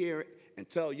they sit here and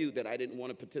tell you that I didn't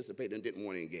want to participate and didn't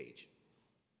want to engage.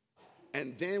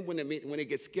 And then when it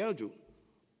gets scheduled,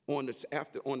 on the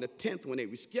 10th, when they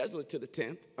reschedule it to the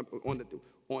 10th,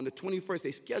 on the 21st,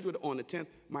 they scheduled it on the 10th,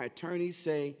 my attorneys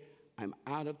say, I'm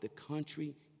out of the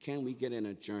country, can we get an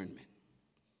adjournment?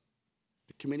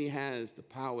 The committee has the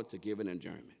power to give an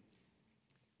adjournment.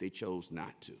 They chose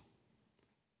not to.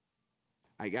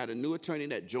 I got a new attorney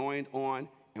that joined on,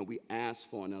 and we asked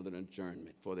for another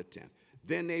adjournment for the 10th.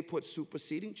 Then they put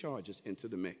superseding charges into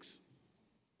the mix.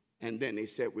 And then they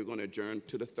said we're going to adjourn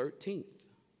to the 13th.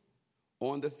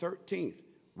 On the 13th,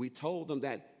 we told them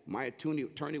that my attorney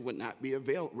would not be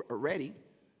ready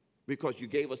because you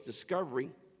gave us discovery,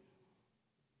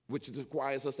 which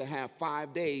requires us to have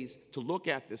 5 days to look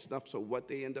at this stuff. So what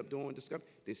they end up doing, discovery,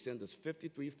 they send us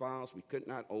 53 files we could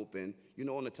not open. You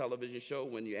know, on the television show,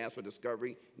 when you ask for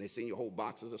discovery, and they send you whole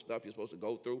boxes of stuff you're supposed to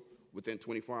go through within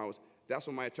 24 hours, that's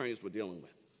what my attorneys were dealing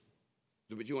with.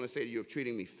 But you want to say that you're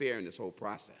treating me fair in this whole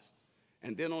process.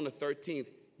 And then on the 13th,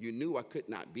 you knew I could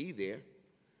not be there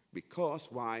because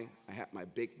why? I had my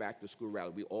big back-to-school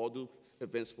rally. We all do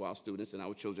events for our students and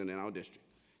our children in our district.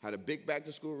 Had a big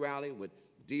back-to-school rally with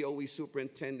DOE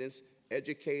superintendents,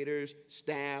 educators,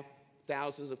 staff,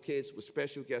 thousands of kids with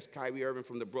special guests, Kyrie Irving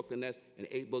from the Brooklyn Nets and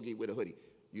A Boogie with a hoodie.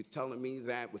 You telling me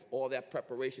that with all that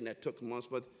preparation that took months,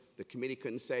 but the committee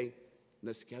couldn't say,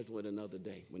 let's schedule it another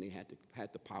day when they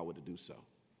had the power to do so?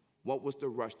 What was the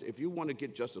rush? If you want to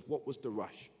get justice, what was the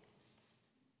rush?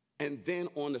 And then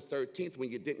on the 13th,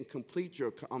 when you didn't complete your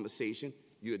conversation,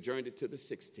 you adjourned it to the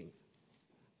 16th.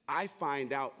 I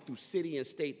find out through city and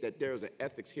state that there's an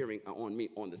ethics hearing on me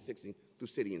on the 16th through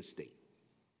city and state.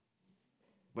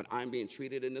 But I'm being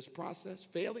treated in this process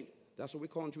fairly? That's what we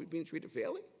call being treated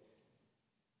fairly?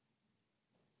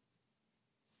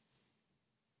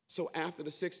 So after the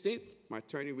 16th, my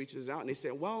attorney reaches out and they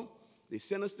said, well, they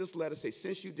sent us this letter, say,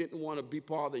 since you didn't want to be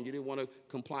part and you didn't want to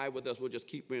comply with us, we'll just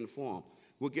keep you informed.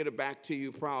 We'll get it back to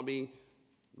you probably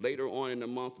later on in the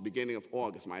month, beginning of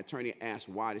August. My attorney asked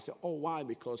why. They said, oh, why?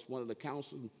 Because one of the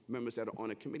council members that are on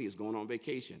the committee is going on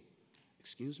vacation.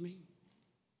 Excuse me?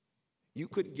 You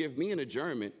couldn't give me an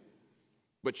adjournment,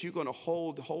 but you're going to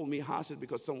hold me hostage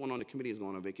because someone on the committee is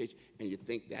going on vacation, and you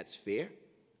think that's fair?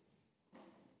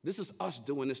 This is us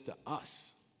doing this to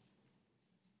us.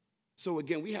 So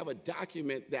again, we have a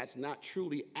document that's not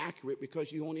truly accurate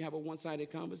because you only have a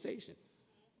one-sided conversation.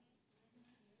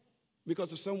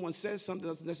 Because if someone says something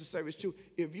that's necessarily true,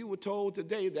 if you were told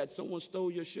today that someone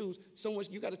stole your shoes,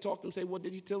 you got to talk to them and say, well,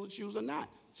 did you steal the shoes or not?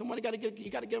 You got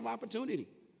to give them opportunity.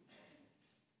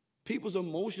 People's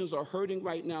emotions are hurting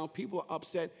right now. People are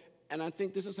upset, and I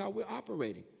think this is how we're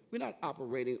operating. We're not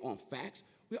operating on facts.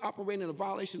 We're operating in a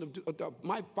violation of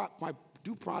my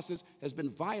due process has been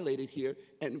violated here,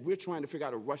 and we're trying to figure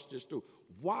out how to rush this through.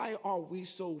 Why are we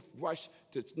so rushed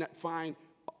to not find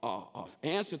an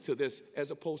answer to this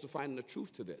as opposed to finding the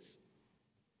truth to this?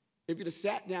 If you'd have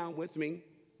sat down with me,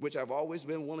 which I've always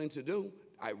been willing to do,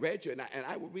 I read you, and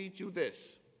I will read you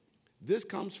this. This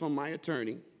comes from my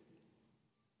attorney.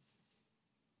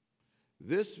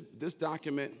 This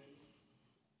document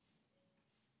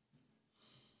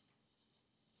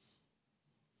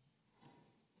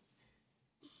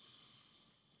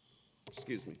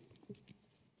excuse me.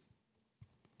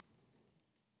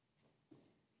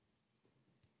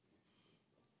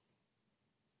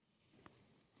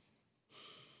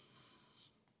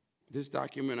 This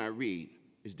document I read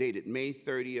is dated May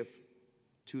 30th,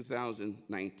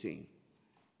 2019,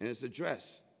 and it's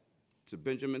addressed to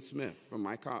Benjamin Smith from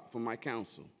my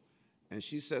counsel. And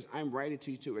she says, I'm writing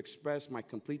to you to express my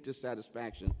complete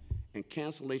dissatisfaction and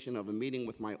cancellation of a meeting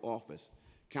with my office.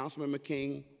 Councilman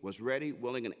McKing was ready,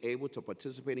 willing, and able to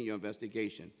participate in your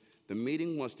investigation. The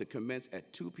meeting was to commence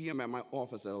at 2 p.m. at my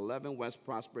office at 11 West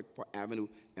Prospect Avenue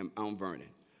in Mount Vernon.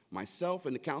 Myself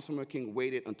and the Councilman McKing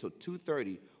waited until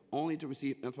 2:30 only to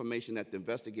receive information that the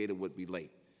investigator would be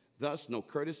late. Thus, no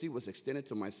courtesy was extended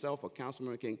to myself or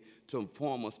Councilman McKing to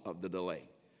inform us of the delay.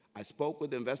 I spoke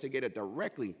with the investigator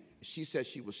directly. She said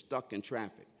she was stuck in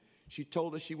traffic. She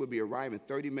told us she would be arriving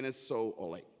 30 minutes so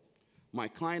or late. My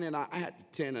client and I had to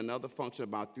attend another function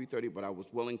about 3:30, but I was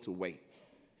willing to wait.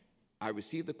 I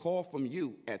received a call from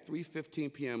you at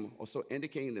 3:15 p.m. or so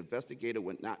indicating the investigator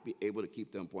would not be able to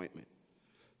keep the appointment.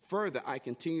 Further, I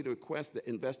continue to request the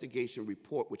investigation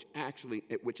report, which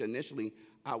initially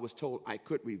I was told I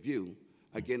could review.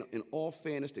 Again, in all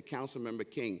fairness to Councilmember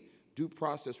King, due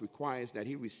process requires that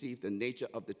he receive the nature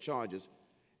of the charges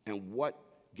and what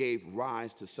gave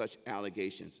rise to such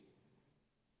allegations.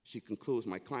 She concludes,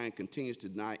 my client continues to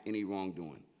deny any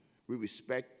wrongdoing. We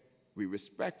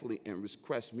respectfully and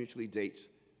request mutually dates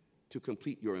to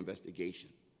complete your investigation.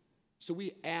 So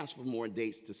we asked for more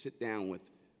dates to sit down with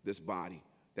this body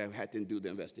that had to do the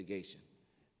investigation.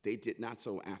 They did not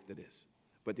so after this.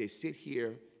 But they sit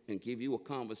here and give you a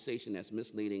conversation that's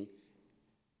misleading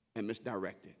and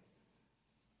misdirected.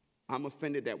 I'm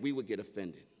offended that we would get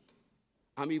offended.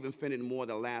 I'm even offended more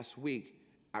than last week.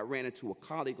 I ran into a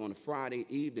colleague on a Friday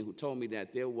evening who told me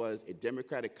that there was a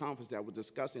Democratic conference that was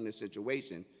discussing this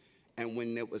situation, and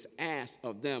when it was asked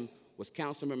of them, was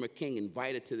Councilmember King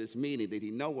invited to this meeting? Did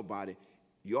he know about it?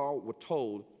 Y'all were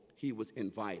told he was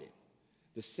invited.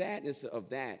 The sadness of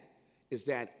that is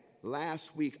that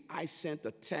last week I sent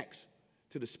a text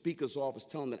to the Speaker's office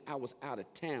telling them that I was out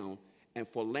of town, and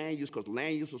for land use, because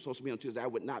land use was supposed to be on Tuesday, I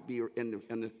would not be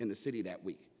in the city that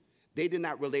week. They did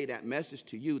not relay that message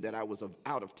to you that I was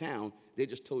out of town. They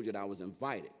just told you that I was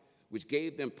invited, which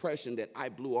gave the impression that I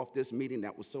blew off this meeting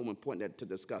that was so important to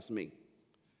discuss me.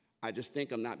 I just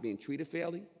think I'm not being treated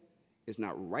fairly, It's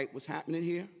not right what's happening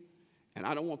here, and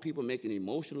I don't want people making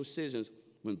emotional decisions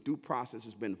when due process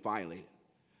has been violated.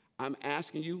 I'm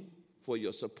asking you for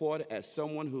your support as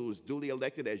someone who is duly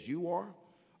elected as you are,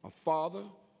 a father,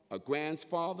 a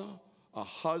grandfather, a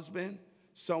husband,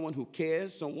 someone who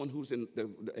cares, someone who's in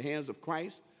the hands of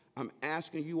Christ. I'm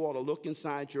asking you all to look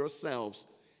inside yourselves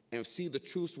and see the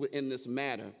truth within this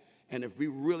matter. And if we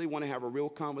really want to have a real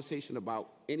conversation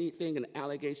about anything and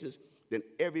allegations, then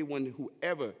everyone,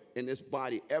 whoever in this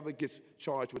body ever gets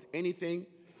charged with anything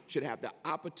should have the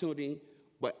opportunity,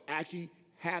 but actually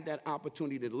have that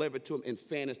opportunity to deliver to them in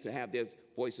fairness to have their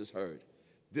voices heard.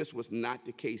 This was not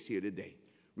the case here today.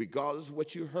 Regardless of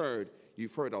what you heard,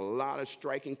 you've heard a lot of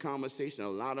striking conversation, a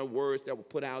lot of words that were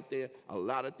put out there, a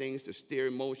lot of things to stir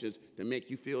emotions to make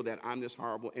you feel that I'm this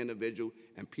horrible individual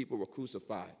and people were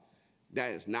crucified.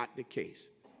 That is not the case.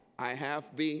 I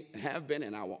have been,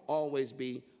 and I will always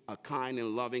be a kind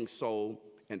and loving soul,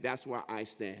 and that's where I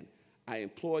stand. I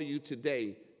implore you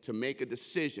today to make a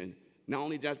decision, not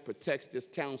only that protects this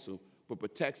council, but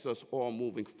protects us all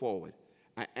moving forward.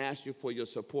 I ask you for your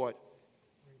support,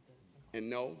 and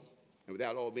know, and with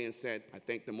that all being said, I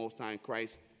thank the Most High in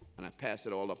Christ, and I pass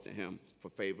it all up to him for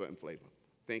favor and flavor.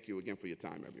 Thank you again for your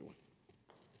time, everyone.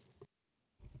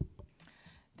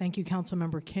 Thank you,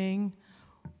 Councilmember King.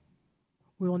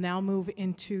 We will now move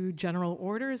into general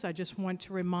orders. I just want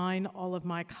to remind all of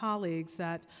my colleagues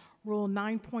that Rule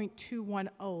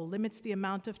 9.210 limits the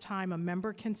amount of time a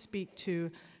member can speak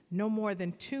to no more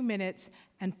than 2 minutes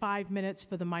and 5 minutes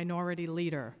for the minority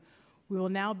leader. We will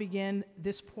now begin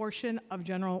this portion of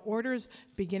general orders,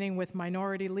 beginning with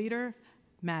Minority Leader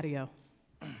Matteo.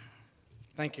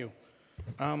 Thank you.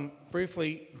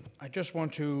 Briefly, I just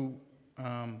want to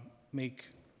make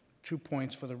 2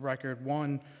 points for the record.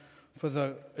 One, for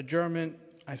the adjournment,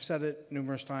 I've said it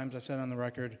numerous times, I've said it on the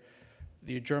record,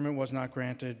 the adjournment was not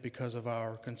granted because of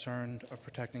our concern of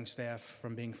protecting staff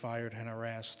from being fired and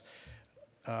harassed,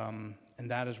 and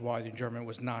that is why the adjournment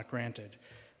was not granted.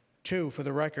 Two, for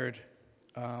the record,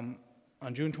 on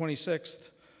June 26th,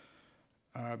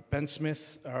 Ben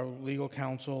Smith, our legal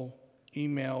counsel,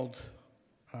 emailed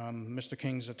Mr.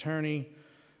 King's attorney.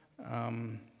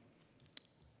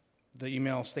 The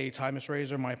email states, "Hi, Ms.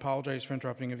 Razor, my apologies for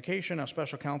interrupting your vacation. Our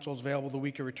special counsel is available the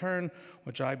week of return,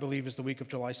 which I believe is the week of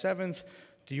July 7th.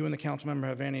 Do you and the council member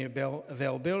have any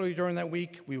availability during that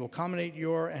week? We will accommodate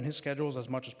your and his schedules as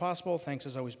much as possible. Thanks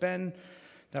as always, Ben."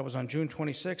 That was on June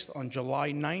 26th. On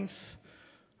July 9th,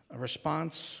 a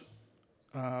response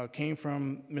came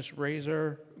from Ms.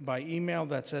 Razor by email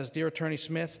that says, "Dear Attorney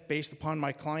Smith, based upon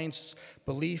my client's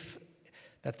belief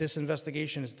that this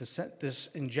investigation is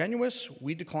disingenuous,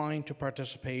 we decline to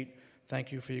participate.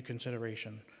 Thank you for your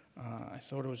consideration." I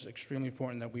thought it was extremely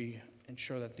important that we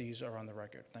ensure that these are on the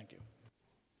record. Thank you.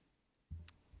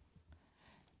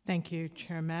 Thank you,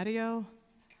 Chair Matteo.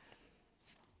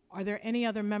 Are there any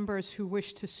other members who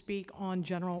wish to speak on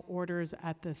general orders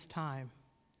at this time?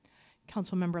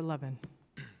 Councilmember Levin.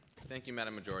 Thank you,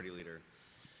 Madam Majority Leader.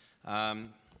 I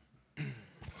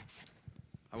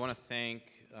want to thank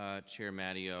Chair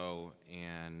Matteo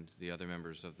and the other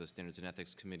members of the Standards and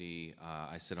Ethics Committee.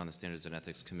 I sit on the Standards and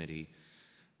Ethics Committee,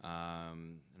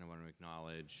 and I want to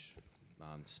acknowledge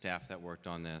staff that worked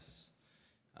on this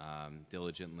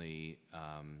diligently,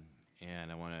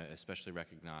 and I want to especially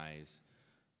recognize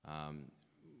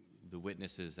the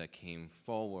witnesses that came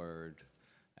forward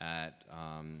at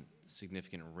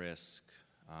significant risk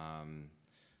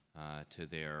to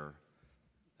their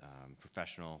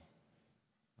professional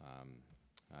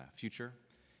future,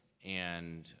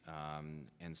 and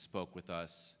spoke with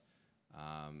us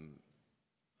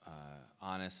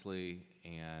honestly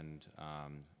and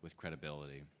with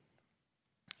credibility.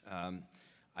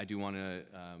 I do want to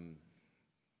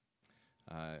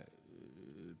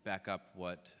back up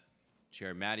what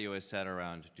Chair Matteo has said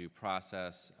around due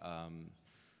process.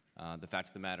 The fact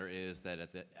of the matter is that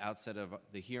at the outset of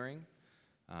the hearing,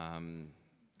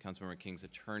 Councilmember King's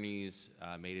attorneys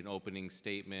made an opening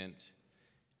statement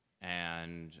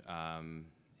and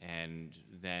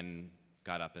then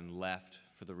got up and left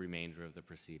for the remainder of the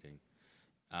proceeding.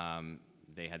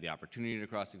 They had the opportunity to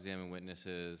cross-examine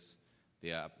witnesses,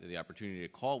 the opportunity to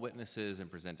call witnesses and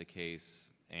present a case,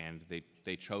 and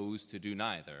they chose to do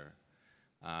neither.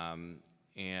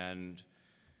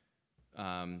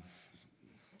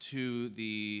 To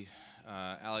the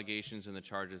allegations and the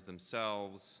charges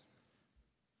themselves,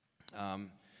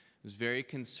 it was very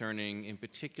concerning, in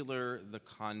particular the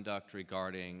conduct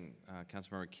regarding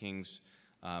Councilmember King's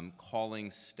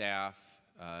calling staff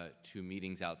to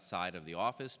meetings outside of the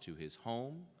office, to his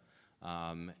home,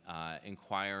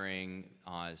 inquiring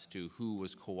as to who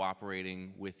was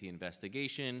cooperating with the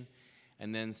investigation,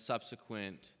 and then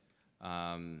subsequent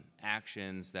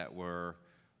actions that were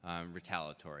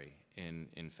retaliatory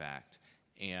in fact.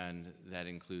 And that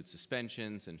includes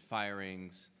suspensions and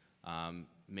firings,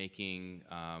 making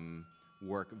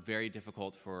work very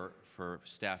difficult for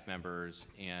staff members.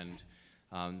 And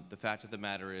the fact of the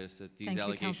matter is that these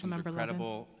allegations are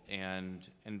credible and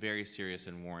very serious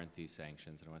and warrant these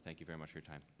sanctions. And I want to thank you very much for your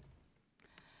time.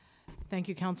 Thank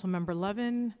you, Councilmember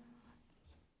Levin.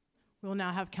 We will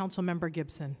now have Councilmember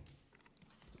Gibson.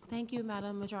 Thank you,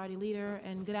 Madam Majority Leader,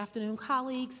 and good afternoon,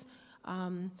 colleagues.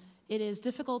 It is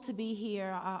difficult to be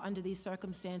here under these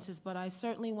circumstances, but I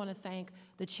certainly want to thank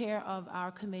the chair of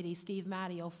our committee, Steve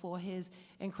Matteo, for his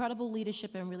incredible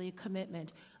leadership and really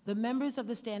commitment. The members of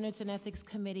the Standards and Ethics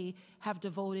Committee have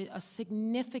devoted a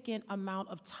significant amount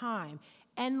of time,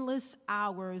 endless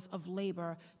hours of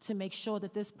labor to make sure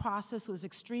that this process was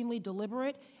extremely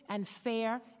deliberate and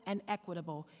fair and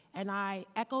equitable. And I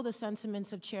echo the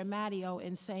sentiments of Chair Matteo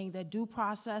in saying that due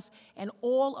process and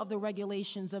all of the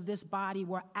regulations of this body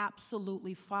were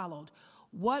absolutely followed.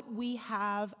 What we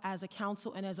have as a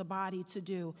council and as a body to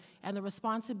do, and the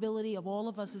responsibility of all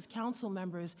of us as council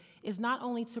members, is not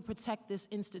only to protect this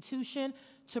institution,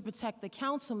 to protect the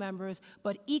council members,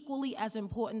 but equally as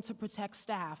important to protect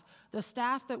staff. The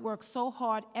staff that work so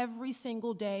hard every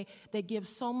single day, that give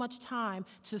so much time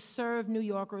to serve New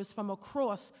Yorkers from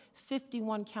across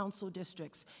 51 council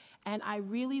districts. And I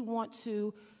really want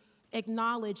to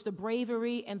acknowledge the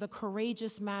bravery and the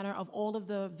courageous manner of all of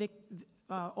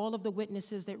the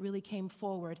witnesses that really came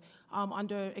forward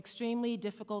under extremely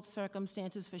difficult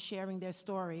circumstances for sharing their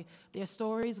story. Their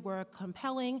stories were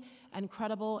compelling and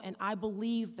credible, and I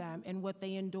believe them in what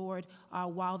they endured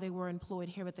while they were employed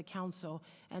here at the council.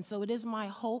 And so it is my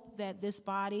hope that this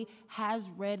body has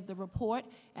read the report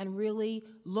and really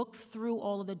looked through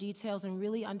all of the details and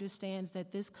really understands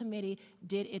that this committee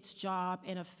did its job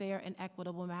in a fair and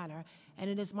equitable manner. And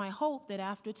it is my hope that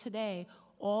after today,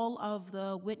 all of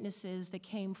the witnesses that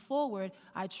came forward,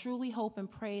 I truly hope and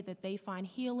pray that they find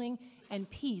healing and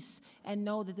peace and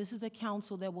know that this is a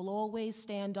council that will always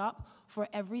stand up for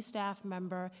every staff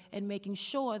member and making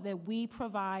sure that we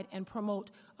provide and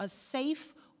promote a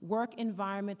safe work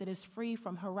environment that is free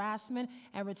from harassment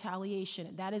and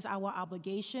retaliation. That is our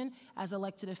obligation as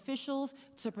elected officials,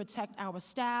 to protect our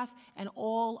staff and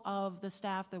all of the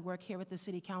staff that work here at the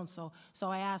City Council. So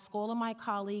I ask all of my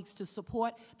colleagues to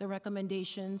support the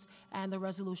recommendations and the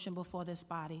resolution before this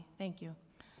body. Thank you.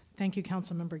 Thank you,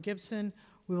 Councilmember Gibson.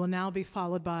 We will now be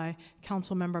followed by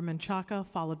Councilmember Menchaca,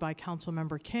 followed by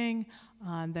Councilmember King,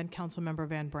 and then Councilmember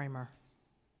Van Bramer.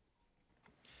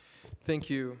 Thank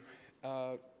you.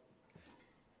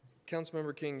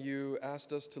 Councilmember King, you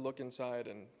asked us to look inside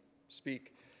and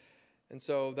speak. And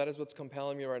so that is what's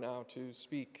compelling me right now to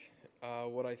speak,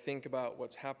 what I think about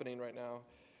what's happening right now.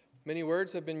 Many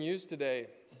words have been used today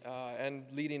and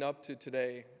leading up to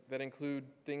today that include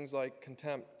things like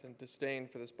contempt and disdain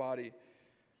for this body,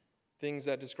 things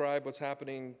that describe what's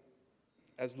happening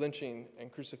as lynching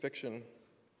and crucifixion.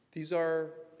 These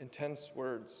are intense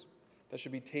words that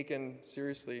should be taken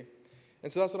seriously.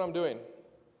 And so that's what I'm doing.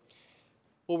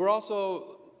 What we're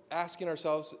also asking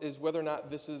ourselves is whether or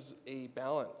not this is a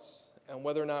balance and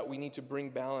whether or not we need to bring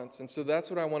balance. And so that's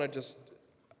what I want to just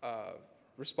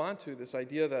respond to, this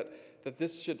idea that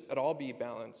this should at all be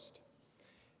balanced,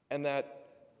 and that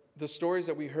the stories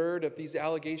that we heard, if these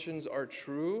allegations are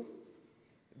true,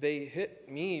 they hit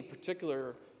me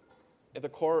particular at the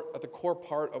core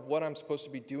part of what I'm supposed to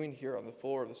be doing here on the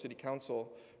floor of the City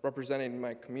Council, representing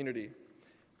my community.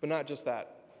 But not just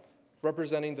that,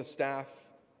 representing the staff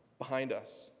behind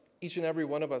us. Each and every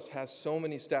one of us has so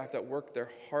many staff that work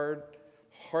their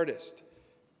hardest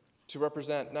to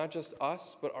represent not just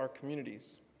us, but our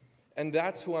communities. And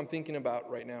that's who I'm thinking about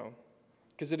right now,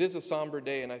 because it is a somber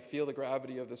day and I feel the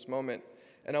gravity of this moment.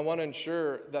 And I want to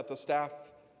ensure that the staff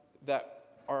that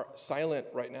are silent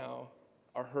right now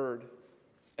are heard.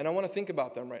 And I want to think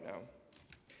about them right now.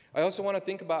 I also want to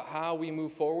think about how we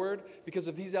move forward, because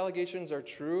if these allegations are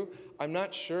true, I'm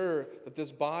not sure that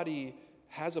this body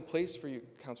has a place for you,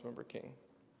 Councilmember King.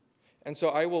 And so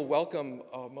I will welcome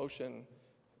a motion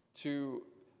to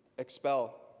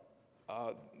expel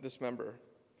this member.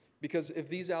 Because if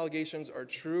these allegations are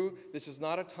true, this is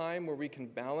not a time where we can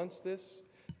balance this.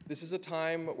 This is a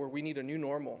time where we need a new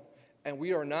normal. And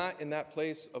we are not in that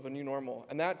place of a new normal.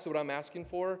 And that's what I'm asking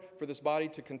for this body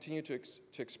to continue to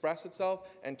express itself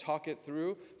and talk it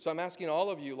through. So I'm asking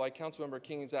all of you, like Councilmember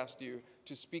King has asked you,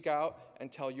 to speak out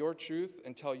and tell your truth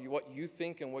and tell you what you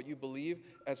think and what you believe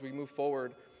as we move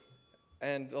forward.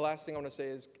 And the last thing I want to say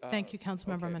is... Thank you,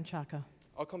 Councilmember okay. Menchaca.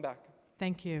 I'll come back.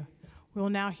 Thank you. We will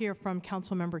now hear from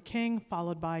Councilmember King,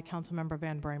 followed by Councilmember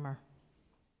Van Bramer.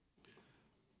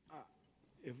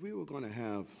 If we were going to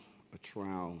have a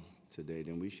trial today,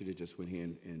 then we should have just went here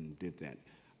and did that.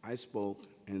 I spoke,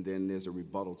 and then there's a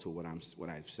rebuttal to what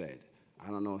I've said. I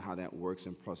don't know how that works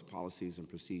in policies and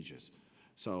procedures.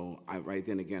 So right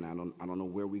then again, I don't know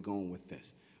where we're going with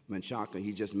this. Menchaca,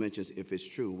 he just mentions if it's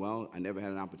true. Well, I never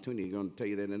had an opportunity. He's going to tell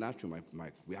you that it's not true.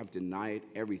 We have denied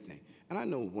everything. And I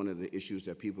know one of the issues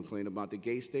that people claim about the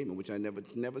gay statement, which I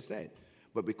never said.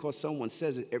 But because someone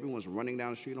says it, everyone's running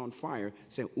down the street on fire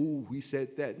saying, ooh, we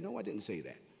said that. No, I didn't say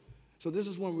that. So this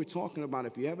is what we're talking about.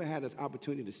 If you ever had an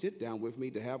opportunity to sit down with me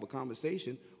to have a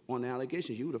conversation on the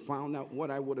allegations, you would have found out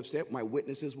what I would have said. My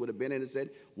witnesses would have been in and said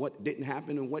what didn't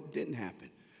happen and what didn't happen.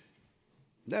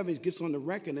 Levins gets on the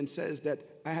record and says that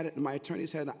my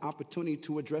attorneys had an opportunity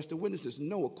to address the witnesses.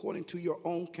 No, according to your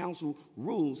own counsel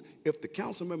rules, if the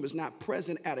council member is not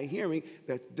present at a hearing,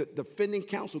 that the defending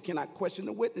counsel cannot question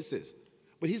the witnesses.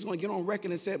 But he's going to get on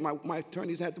record and say my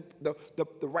attorneys had the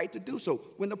right to do so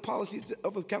when the policies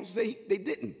of the council say they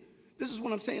didn't. This is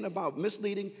what I'm saying about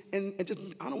misleading and just,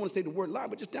 I don't want to say the word lie,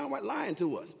 but just downright lying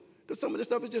to us. Because some of this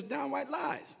stuff is just downright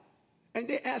lies. And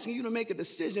they're asking you to make a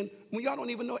decision when y'all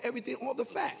don't even know everything, all the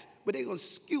facts. But they're going to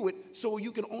skew it so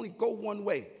you can only go one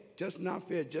way. Just not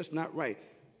fair, just not right.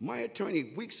 My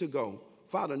attorney, weeks ago,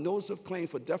 filed a notice of claim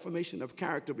for defamation of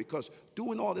character because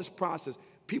doing all this process,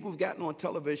 people have gotten on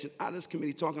television out of this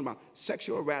committee talking about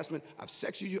sexual harassment. I've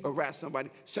sexually harassed somebody,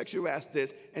 sexually harassed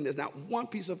this, and there's not one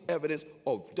piece of evidence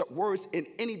or words in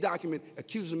any document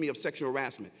accusing me of sexual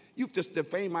harassment. You've just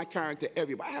defamed my character,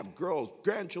 everybody. I have girls,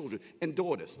 grandchildren, and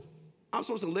daughters. I'm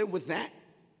supposed to live with that?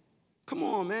 Come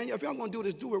on, man. If y'all going to do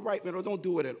this, do it right, man, or don't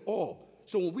do it at all.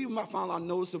 So when we filed our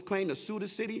notice of claim to sue the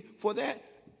city for that,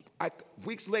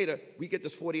 weeks later, we get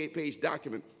this 48-page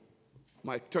document.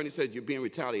 My attorney said you're being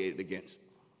retaliated against,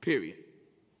 period.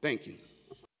 Thank you.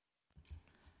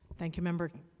 Thank you,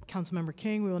 Councilmember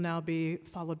King. We will now be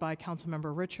followed by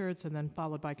Councilmember Richards and then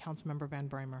followed by Councilmember Van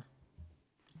Bramer.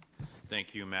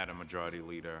 Thank you, Madam Majority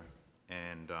Leader.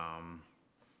 And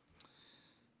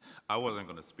I wasn't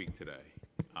going to speak today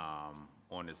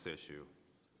on this issue.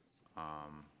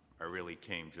 I really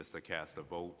came just to cast a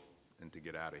vote and to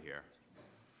get out of here.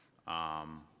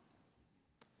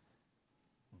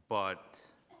 But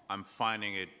I'm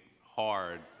finding it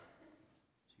hard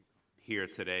here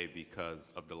today because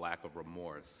of the lack of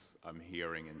remorse I'm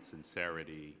hearing and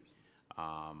sincerity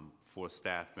for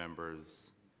staff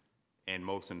members, and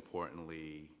most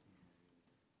importantly,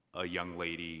 a young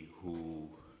lady who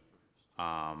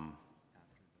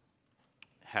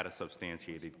had a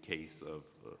substantiated case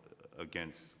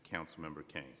against Councilmember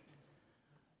King.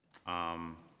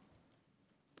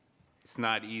 It's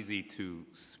not easy to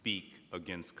speak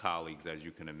against colleagues, as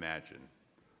you can imagine,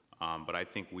 but I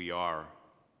think we are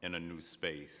in a new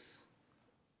space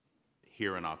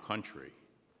here in our country.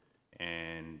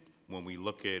 And when we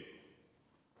look at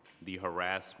the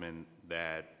harassment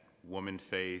that women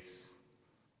face,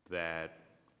 that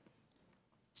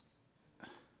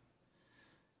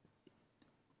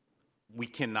we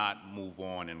cannot move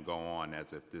on and go on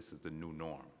as if this is the new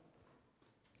norm.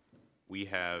 We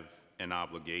have an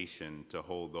obligation to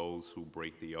hold those who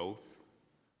break the oath,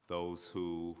 those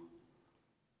who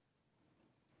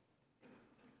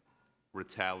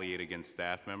retaliate against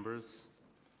staff members,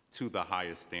 to the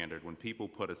highest standard. When people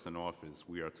put us in office,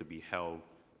 we are to be held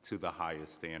to the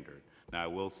highest standard. Now, I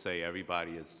will say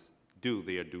everybody is due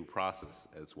their due process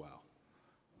as well.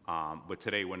 But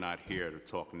today we're not here to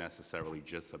talk necessarily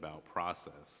just about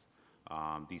process.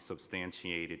 These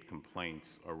substantiated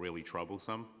complaints are really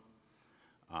troublesome.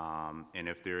 And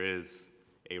if there is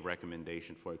a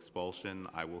recommendation for expulsion,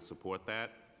 I will support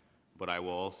that. But I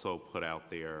will also put out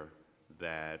there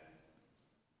that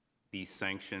these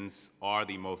sanctions are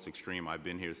the most extreme. I've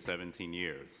been here 17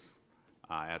 years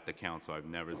at the council. I've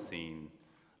never seen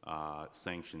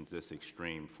sanctions this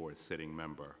extreme for a sitting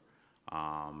member.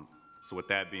 So with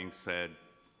that being said,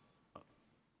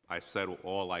 I've said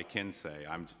all I can say.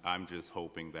 I'm just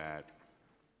hoping that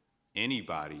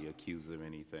anybody accused of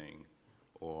anything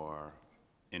or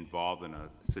involved in a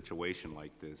situation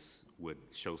like this would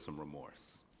show some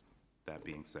remorse. That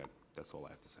being said, that's all I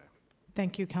have to say.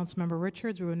 Thank you, Councilmember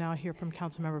Richards. We will now hear from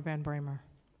Councilmember Van Bramer.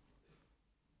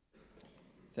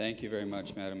 Thank you very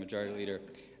much, Madam Majority Leader.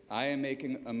 I am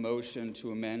making a motion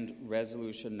to amend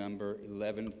resolution number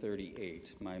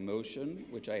 1138. My motion,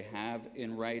 which I have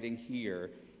in writing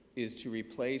here, is to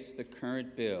replace the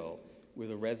current bill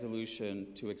with a resolution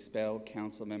to expel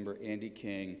Councilmember Andy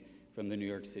King from the New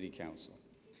York City Council.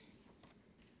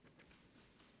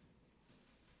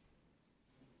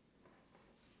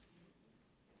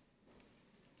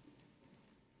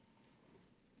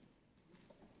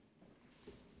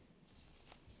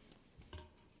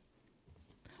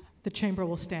 The chamber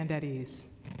will stand at ease.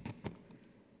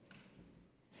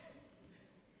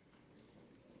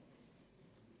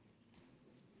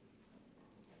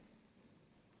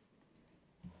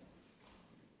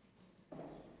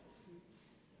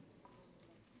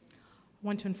 I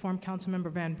want to inform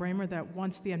Councilmember Van Bramer that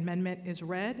once the amendment is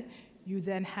read, you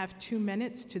then have 2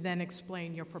 minutes to then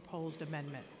explain your proposed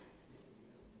amendment.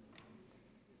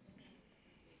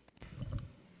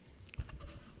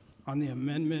 On the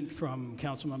amendment from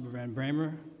Councilmember Van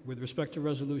Bramer, with respect to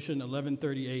Resolution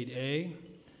 1138A,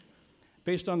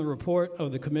 based on the report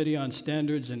of the Committee on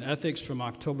Standards and Ethics from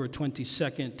October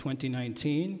 22nd,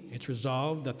 2019, it's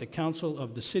resolved that the Council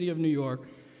of the City of New York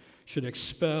should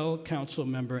expel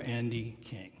Councilmember Andy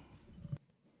King.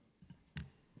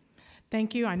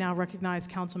 Thank you. I now recognize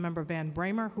Councilmember Van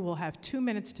Bramer, who will have 2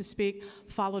 minutes to speak,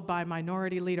 followed by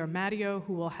Minority Leader Matteo,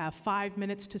 who will have 5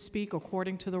 minutes to speak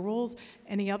according to the rules.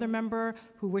 Any other member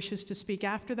who wishes to speak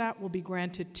after that will be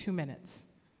granted 2 minutes.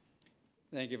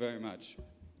 Thank you very much.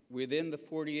 Within the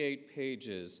 48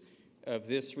 pages of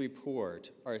this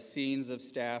report are scenes of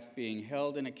staff being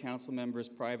held in a council member's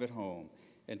private home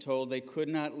and told they could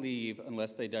not leave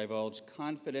unless they divulged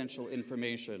confidential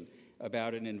information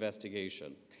about an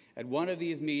investigation. At one of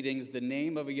these meetings, the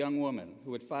name of a young woman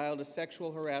who had filed a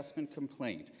sexual harassment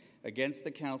complaint against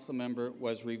the council member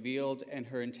was revealed and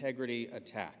her integrity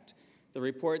attacked. The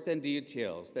report then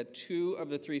details that 2 of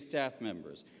the 3 staff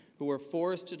members who were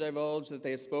forced to divulge that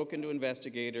they had spoken to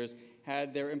investigators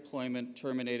had their employment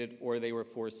terminated or they were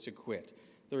forced to quit.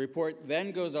 The report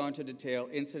then goes on to detail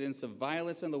incidents of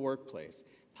violence in the workplace,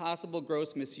 possible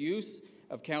gross misuse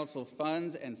of council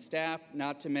funds and staff,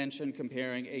 not to mention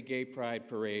comparing a gay pride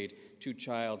parade to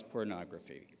child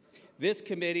pornography. This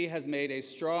committee has made a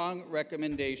strong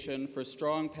recommendation for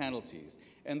strong penalties,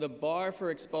 and the bar for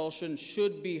expulsion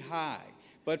should be high.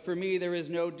 But for me, there is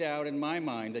no doubt in my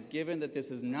mind that given that this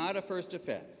is not a first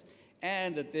offense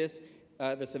and that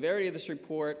the severity of this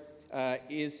report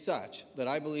is such that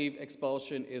I believe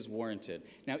expulsion is warranted.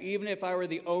 Now, even if I were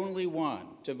the only one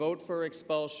to vote for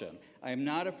expulsion, I am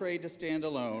not afraid to stand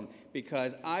alone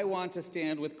because I want to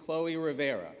stand with Chloe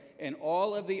Rivera and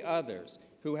all of the others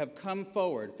who have come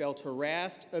forward, felt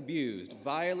harassed, abused,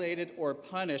 violated, or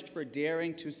punished for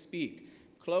daring to speak.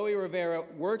 Chloe Rivera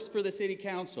works for the City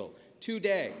Council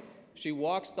today. She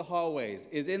walks the hallways,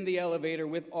 is in the elevator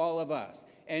with all of us,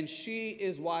 and she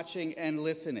is watching and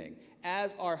listening,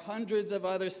 as are hundreds of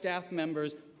other staff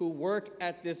members who work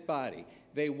at this body.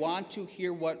 They want to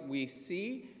hear what we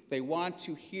see. They want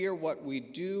to hear what we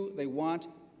do. They want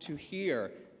to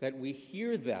hear that we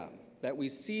hear them, that we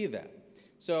see them.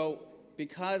 So,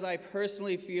 because I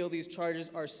personally feel these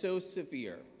charges are so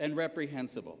severe and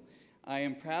reprehensible, I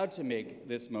am proud to make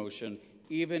this motion,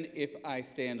 even if I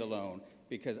stand alone,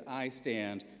 because I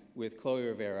stand with Chloe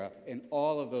Rivera and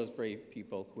all of those brave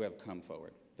people who have come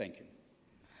forward. Thank you.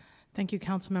 Thank you,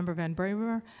 Councilmember Van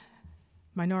Bramer.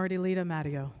 Minority Leader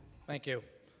Matteo. Thank you.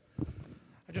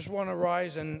 I just want to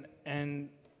rise and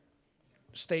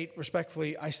state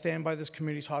respectfully, I stand by this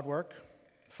committee's hard work,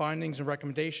 findings, and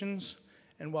recommendations.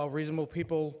 And while reasonable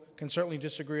people can certainly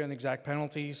disagree on the exact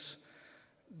penalties,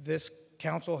 this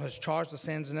council has charged the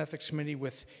Standards and Ethics Committee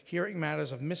with hearing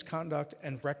matters of misconduct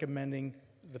and recommending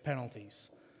the penalties.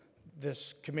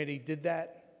 This committee did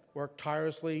that, worked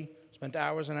tirelessly, spent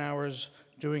hours and hours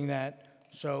doing that.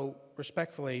 So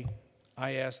respectfully,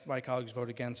 I ask my colleagues vote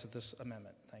against this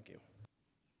amendment. Thank you.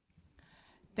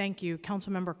 Thank you.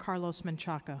 Councilmember Carlos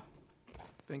Menchaca.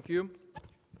 Thank you.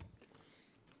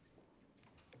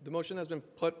 The motion has been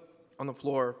put on the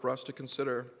floor for us to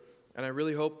consider, and I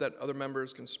really hope that other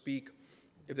members can speak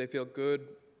if they feel good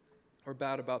or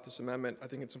bad about this amendment. I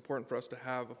think it's important for us to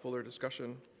have a fuller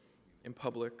discussion in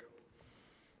public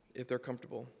if they're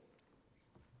comfortable.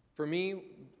 For me,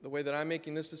 the way that I'm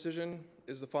making this decision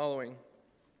is the following.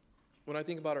 When I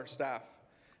think about our staff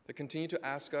that continue to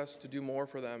ask us to do more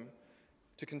for them,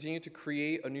 to continue to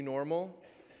create a new normal,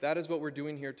 that is what we're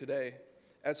doing here today.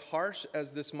 As harsh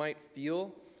as this might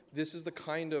feel, this is the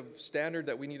kind of standard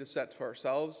that we need to set for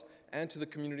ourselves and to the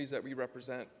communities that we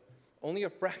represent. Only a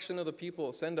fraction of the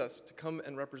people send us to come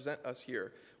and represent us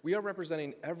here. We are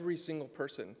representing every single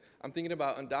person. I'm thinking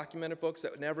about undocumented folks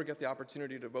that never get the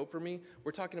opportunity to vote for me.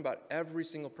 We're talking about every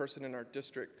single person in our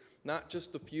district, not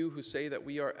just the few who say that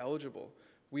we are eligible.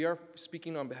 We are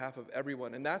speaking on behalf of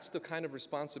everyone, and that's the kind of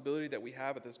responsibility that we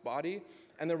have at this body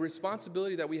and the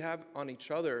responsibility that we have on each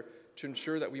other to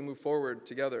ensure that we move forward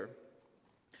together.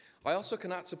 I also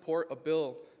cannot support a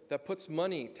bill that puts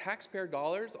money, taxpayer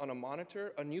dollars, on a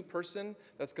monitor, a new person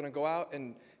that's going to go out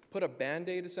and put a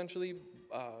Band-Aid, essentially,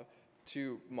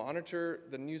 to monitor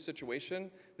the new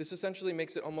situation, this essentially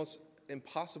makes it almost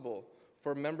impossible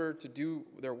for a member to do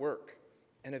their work.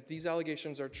 And if these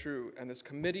allegations are true, and this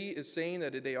committee is saying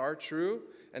that they are true,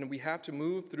 and we have to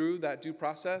move through that due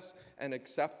process and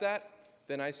accept that,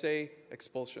 then I say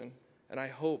expulsion. And I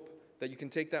hope that you can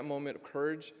take that moment of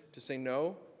courage to say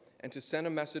no and to send a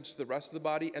message to the rest of the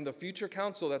body and the future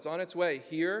council that's on its way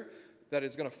here that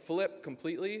is going to flip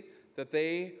completely, that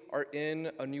they are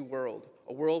in a new world,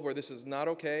 a world where this is not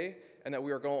okay, and that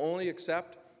we are going to only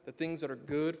accept the things that are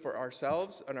good for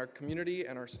ourselves and our community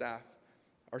and our staff.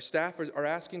 Our staff are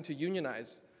asking to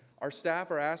unionize. Our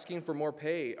staff are asking for more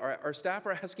pay. Our staff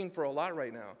are asking for a lot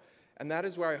right now. And that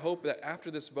is where I hope that after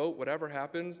this vote, whatever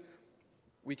happens,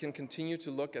 we can continue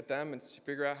to look at them and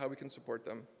figure out how we can support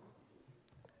them.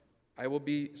 I will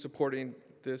be supporting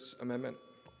this amendment.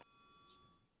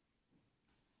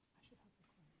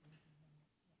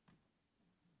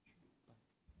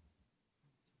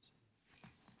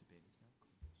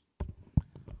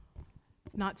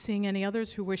 Not seeing any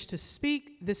others who wish to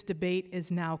speak, this debate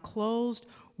is now closed.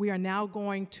 We are now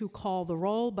going to call the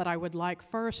roll, but I would like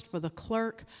first for the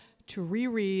clerk to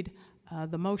reread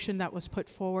the motion that was put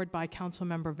forward by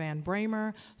Councilmember Van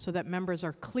Bramer so that members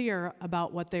are clear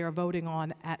about what they are voting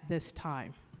on at this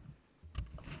time.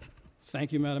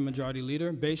 Thank you, Madam Majority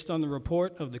Leader. Based on the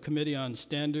report of the Committee on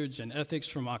Standards and Ethics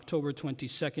from October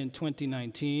 22nd,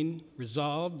 2019,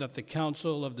 resolved that the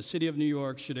Council of the City of New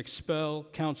York should expel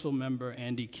Council Member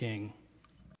Andy King.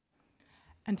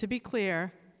 And to be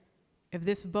clear, if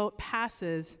this vote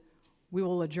passes, we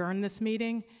will adjourn this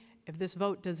meeting. If this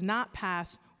vote does not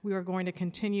pass, we are going to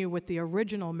continue with the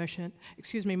original motion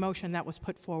that was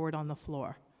put forward on the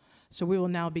floor. So we will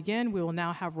now begin. We will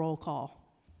now have roll call.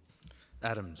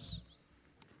 Adams.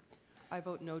 I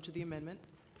vote no to the amendment.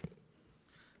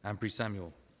 Ampry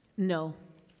Samuel. No.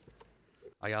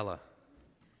 Ayala.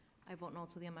 I vote no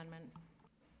to the amendment.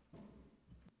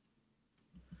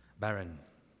 Barron.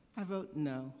 I vote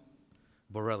no.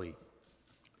 Borelli.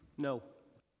 No.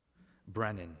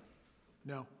 Brannan.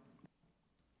 No.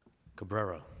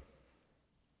 Cabrera.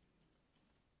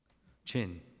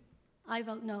 Chin. I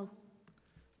vote no.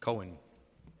 Cohen.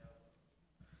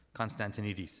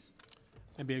 Constantinidis.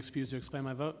 And be excused to explain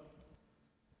my vote.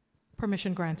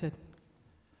 Permission granted.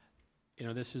 You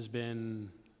know, this has been,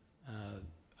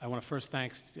 I want to first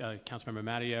thank Councilmember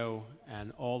Matteo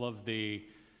and all of the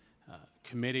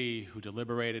committee who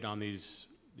deliberated on these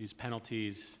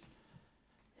penalties,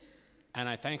 and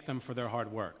I thank them for their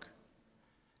hard work.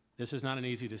 This is not an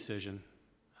easy decision.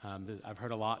 I've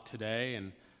heard a lot today,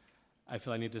 and I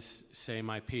feel I need to say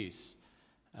my piece.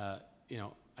 You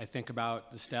know, I think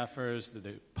about the staffers,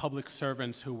 the public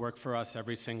servants who work for us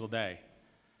every single day,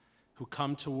 who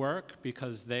come to work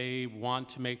because they want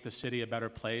to make the city a better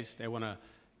place. They want to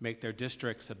make their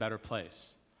districts a better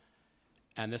place.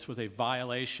 And this was a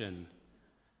violation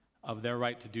of their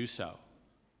right to do so.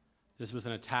 This was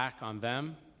an attack on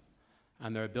them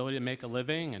and their ability to make a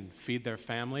living and feed their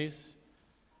families,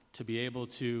 to be able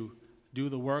to do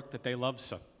the work that they love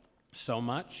so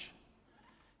much.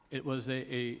 It was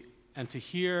and to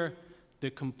hear the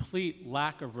complete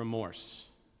lack of remorse,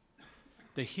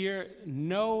 to hear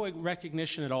no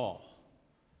recognition at all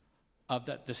of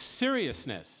the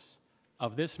seriousness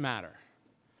of this matter,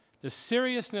 the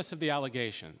seriousness of the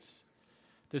allegations,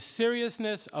 the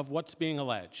seriousness of what's being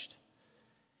alleged.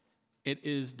 It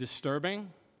is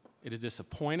disturbing, it is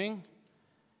disappointing,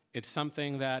 it's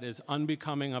something that is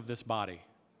unbecoming of this body.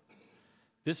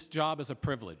 This job is a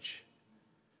privilege.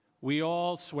 We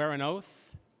all swear an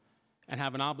oath and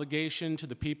have an obligation to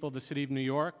the people of the City of New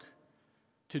York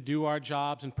to do our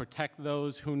jobs and protect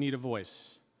those who need a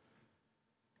voice.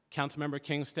 Councilmember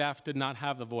King's staff did not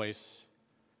have the voice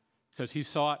because he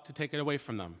sought to take it away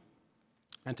from them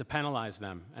and to penalize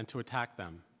them and to attack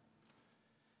them.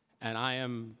 And I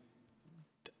am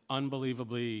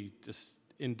unbelievably just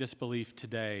in disbelief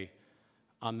today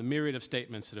on the myriad of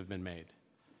statements that have been made.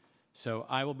 So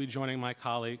I will be joining my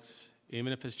colleagues,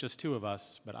 even if it's just two of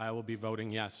us, but I will be voting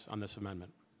yes on this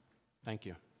amendment. Thank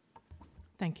you.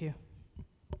 Thank you.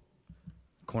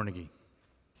 Cornegie.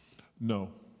 No.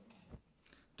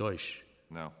 Deutsch.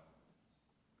 No.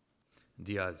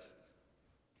 Diaz.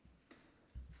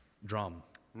 Drum.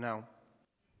 No.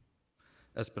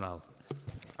 Espinal.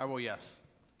 I will yes.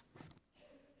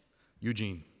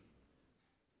 Eugene.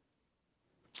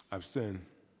 Abstain.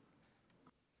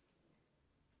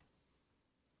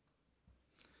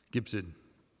 Gibson.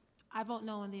 I vote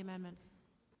no on the amendment.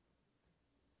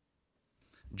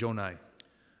 Jonai.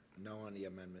 No on the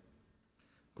amendment.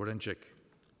 Gordenchik.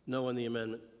 No on the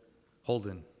amendment.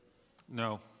 Holden.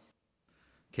 No.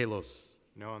 Kalos.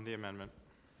 No on the amendment.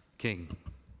 King.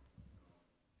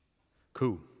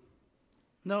 Koo.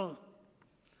 No.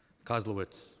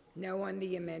 Kozlowitz. No on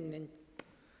the amendment.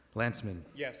 Landsman.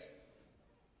 Yes.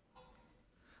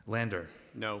 Lander.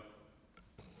 No.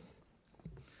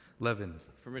 Levin.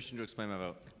 Permission to explain my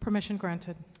vote. Permission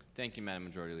granted. Thank you, Madam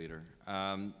Majority Leader.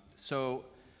 So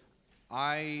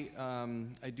I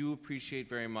do appreciate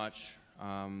very much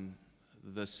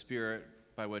the spirit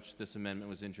by which this amendment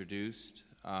was introduced.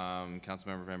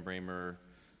 Councilmember Van Bramer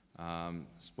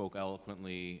spoke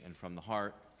eloquently and from the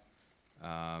heart,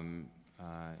 and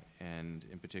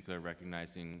in particular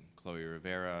recognizing Chloe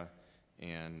Rivera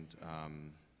and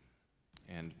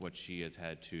what she has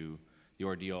had to, the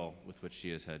ordeal with which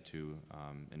she has had to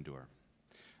endure.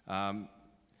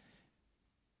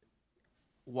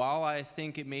 While I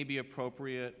think it may be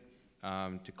appropriate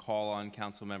to call on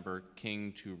Councilmember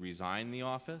King to resign the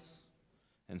office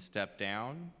and step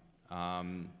down,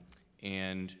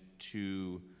 and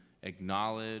to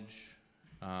acknowledge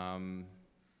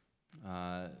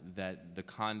that the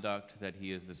conduct that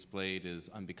he has displayed is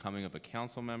unbecoming of a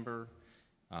council member.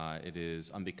 It is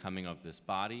unbecoming of this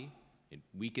body. It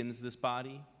weakens this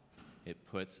body. It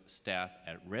puts staff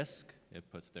at risk. It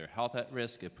puts their health at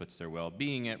risk. It puts their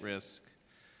well-being at risk.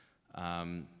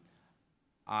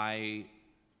 I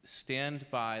stand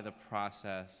by the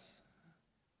process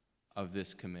of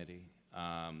this committee,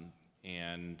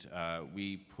 and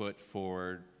we put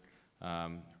forward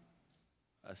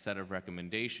a set of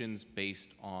recommendations based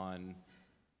on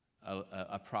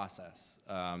a process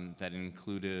that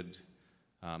included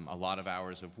a lot of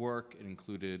hours of work. It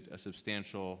included a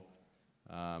substantial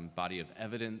body of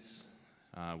evidence,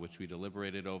 which we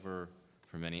deliberated over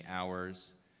for many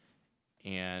hours.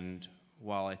 And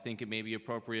while I think it may be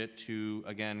appropriate to,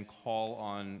 again, call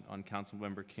on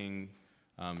Councilmember King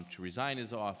to resign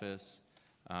his office,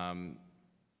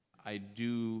 I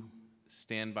do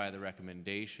stand by the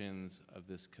recommendations of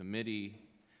this committee,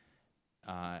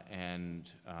 and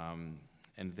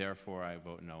therefore I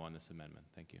vote no on this amendment.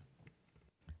 Thank you.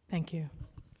 Thank you.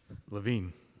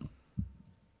 Levine.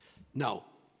 No.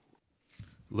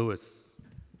 Lewis.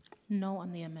 No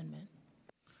on the amendment.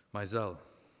 Mizell.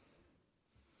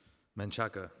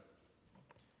 Menchaca.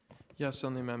 Yes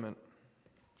on the amendment.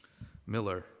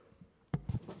 Miller.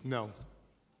 No.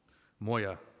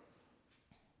 Moya.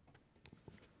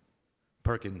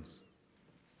 Perkins.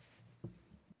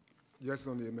 Yes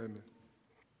on the amendment.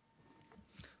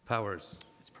 Powers.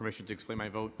 It's permission to explain my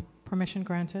vote. Permission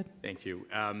granted. Thank you.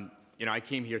 You know, I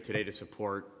came here today to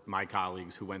support my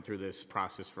colleagues who went through this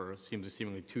process for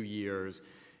seemingly 2 years,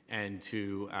 and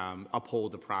to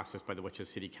uphold the process by which the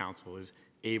City Council is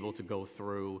able to go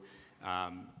through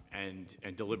and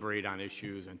deliberate on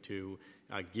issues, and to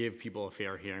give people a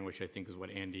fair hearing, which I think is what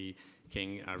Andy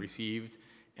King received.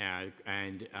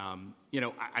 You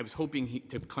know, I was hoping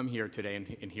to come here today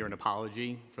and hear an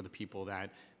apology for the people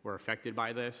that were affected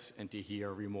by this, and to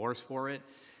hear remorse for it.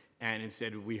 And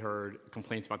instead, we heard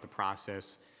complaints about the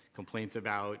process, complaints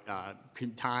about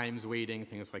times waiting,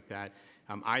 things like that.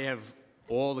 I have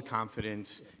all the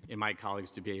confidence in my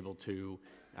colleagues to be able to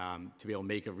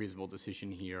make a reasonable decision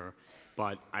here.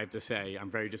 But I have to say, I'm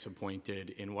very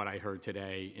disappointed in what I heard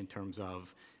today in terms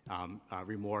of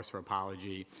remorse or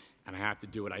apology. And I have to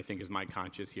do what I think is my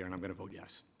conscience here, and I'm going to vote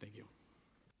yes. Thank you.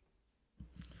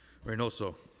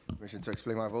 Reynoso. Permission to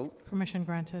explain my vote. Permission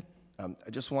granted. I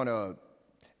just want to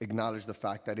acknowledge the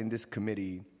fact that in this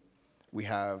committee, we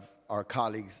have our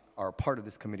colleagues are part of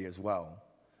this committee as well.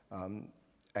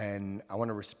 And I want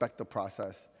to respect the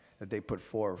process that they put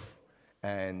forth,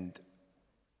 and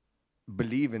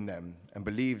believe in them, and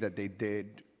believe that they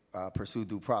did pursue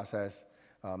due process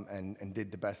and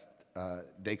did the best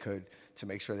they could to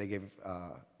make sure they gave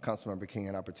Councilmember King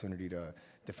an opportunity to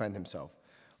defend himself.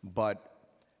 But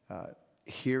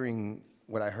hearing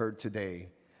what I heard today,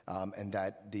 and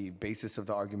that the basis of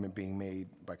the argument being made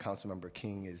by Councilmember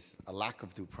King is a lack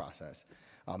of due process,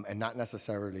 and not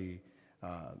necessarily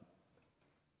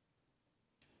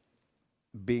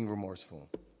being remorseful.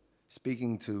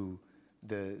 Speaking to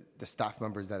the staff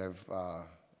members that have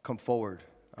come forward,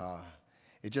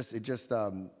 it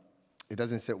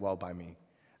doesn't sit well by me.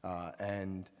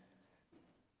 And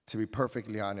to be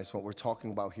perfectly honest, what we're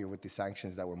talking about here with the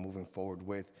sanctions that we're moving forward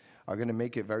with are going to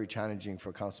make it very challenging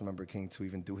for Councilmember King to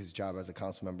even do his job as a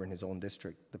council member in his own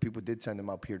district. The people did send him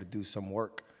up here to do some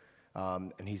work,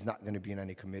 and he's not going to be in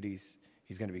any committees.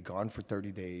 He's going to be gone for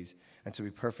 30 days. And to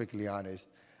be perfectly honest,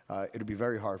 it'll be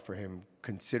very hard for him,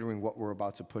 considering what we're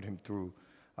about to put him through,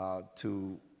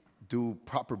 to do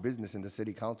proper business in the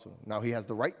City Council. Now, he has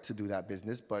the right to do that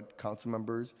business, but council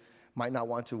members might not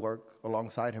want to work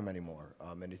alongside him anymore.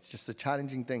 And it's just a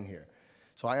challenging thing here.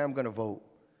 So I am going to vote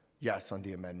yes on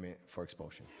the amendment for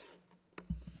expulsion.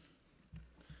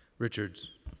 Richards.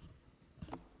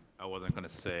 I wasn't going to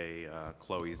say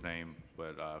Chloe's name,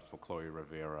 but for Chloe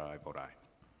Rivera, I vote aye.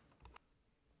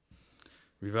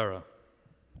 Rivera.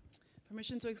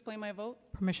 Permission to explain my vote?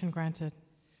 Permission granted.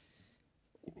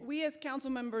 We as council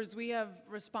members, we have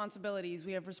responsibilities.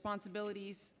 We have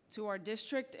responsibilities to our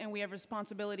district, and we have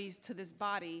responsibilities to this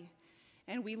body.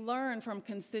 And we learn from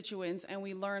constituents, and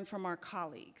we learn from our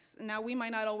colleagues. Now, we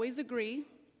might not always agree.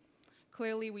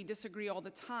 Clearly, we disagree all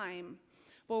the time.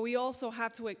 But we also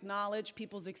have to acknowledge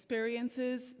people's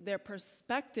experiences, their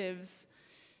perspectives,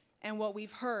 and what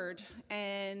we've heard.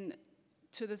 And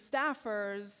to the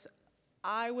staffers,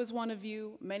 I was one of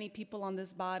you. Many people on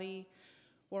this body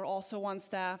were also on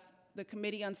staff. The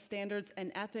Committee on Standards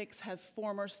and Ethics has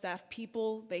former staff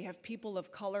people. They have people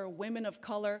of color, women of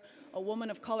color, a woman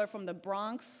of color from the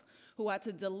Bronx who had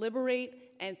to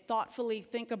deliberate and thoughtfully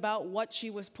think about what she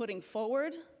was putting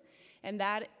forward. And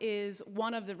that is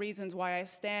one of the reasons why I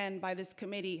stand by this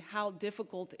committee, how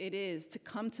difficult it is to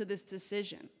come to this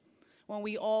decision when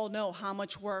we all know how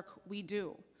much work we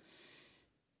do.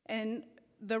 And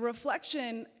the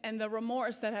reflection and the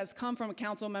remorse that has come from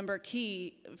Councilmember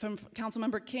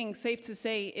King, safe to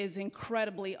say, is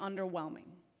incredibly underwhelming.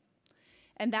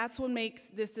 And that's what makes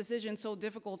this decision so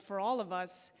difficult for all of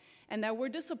us, and that we're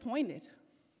disappointed.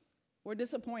 We're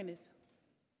disappointed.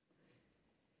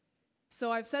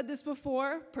 So I've said this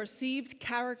before, perceived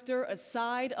character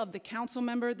aside of the council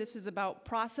member, this is about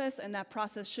process, and that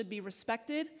process should be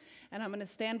respected. And I'm going to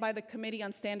stand by the Committee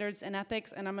on Standards and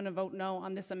Ethics, and I'm going to vote no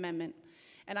on this amendment.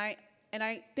 And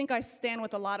I think I stand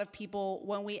with a lot of people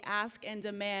when we ask and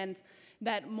demand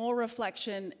that more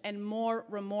reflection and more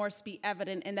remorse be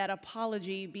evident, and that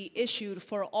apology be issued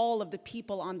for all of the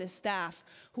people on this staff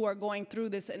who are going through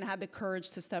this and had the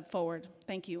courage to step forward.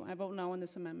 Thank you. I vote no on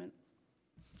this amendment.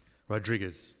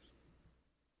 Rodriguez.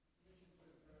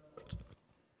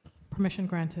 Permission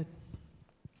granted.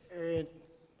 And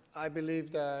I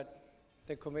believe that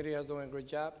the committee has done a great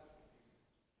job.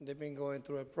 They've been going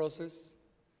through a process.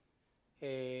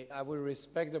 I will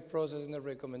respect the process and the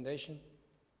recommendation.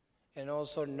 And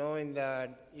also knowing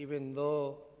that even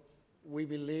though we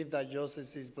believe that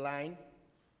justice is blind,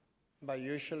 but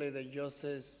usually the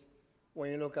justice,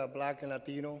 when you look at Black and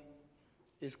Latino,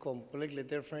 is completely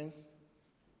different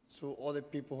to other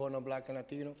people who are not Black and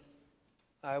Latino.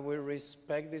 I will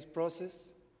respect this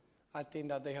process. I think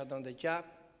that they have done the job.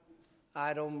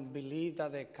 I don't believe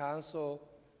that the council,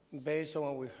 based on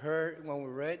what we heard, when we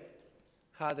read,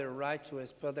 had the right to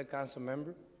expel the council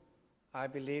member. I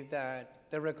believe that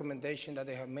the recommendation that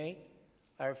they have made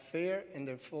are fair, and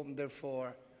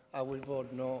therefore I will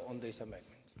vote no on this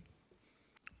amendment.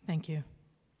 Thank you.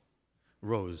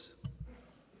 Rose.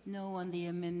 No on the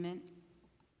amendment.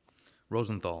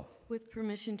 Rosenthal. With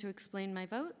permission to explain my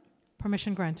vote,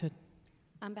 Permission granted.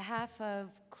 on behalf of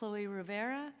Chloe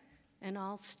Rivera and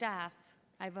all staff,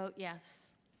 I vote yes.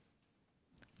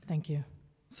 Thank you.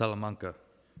 Salamanca.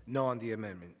 No on the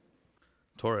amendment.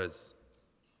 Torres.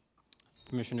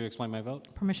 Permission to explain my vote?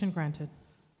 Permission granted.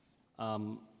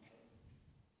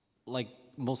 Like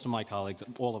most of my colleagues,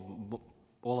 all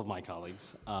of my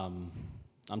colleagues, I'm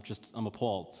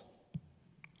appalled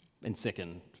and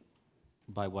sickened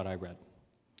by what I read.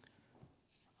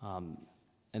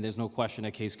 And there's no question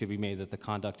a case could be made that the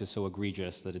conduct is so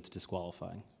egregious that it's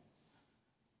disqualifying.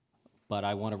 But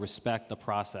I want to respect the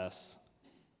process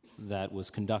that was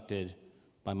conducted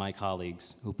by my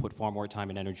colleagues who put far more time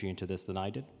and energy into this than I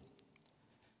did.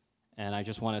 And I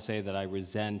just want to say that I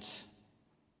resent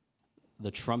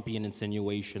the Trumpian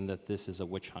insinuation that this is a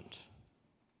witch hunt.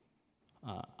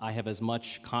 I have as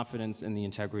much confidence in the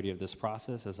integrity of this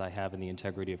process as I have in the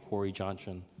integrity of Corey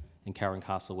Johnson and Karen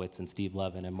Koslowitz and Steve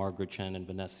Levin and Margaret Chen and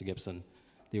Vanessa Gibson.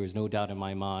 There is no doubt in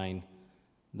my mind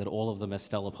that all of them as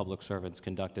stellar public servants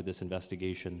conducted this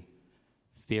investigation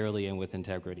fairly and with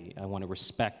integrity. I want to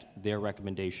respect their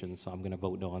recommendations, so I'm going to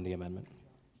vote no on the amendment.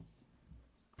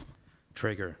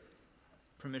 Traeger.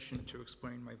 Permission to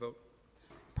explain my vote.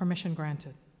 Permission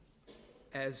granted.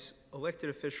 As elected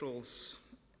officials,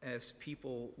 as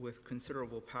people with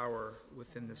considerable power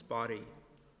within this body,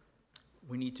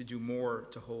 we need to do more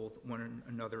to hold one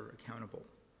another accountable.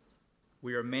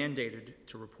 We are mandated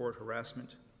to report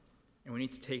harassment, and we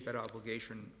need to take that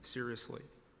obligation seriously.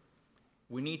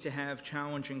 We need to have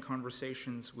challenging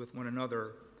conversations with one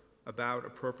another about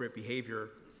appropriate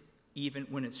behavior, even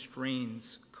when it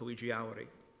strains collegiality.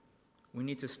 We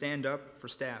need to stand up for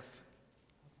staff.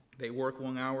 They work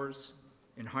long hours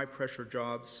in high-pressure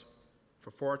jobs.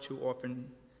 For far too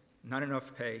often, not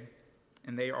enough pay,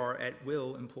 and they are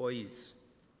at-will employees.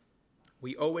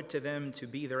 We owe it to them to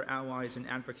be their allies and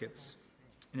advocates,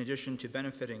 in addition to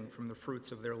benefiting from the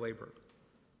fruits of their labor.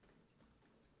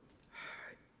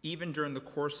 Even during the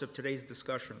course of today's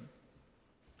discussion,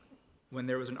 when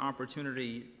there was an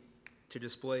opportunity to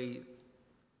display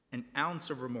an ounce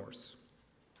of remorse,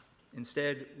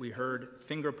 instead we heard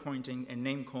finger-pointing and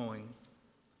name-calling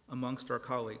amongst our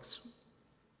colleagues.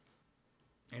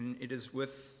 And it is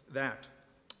with that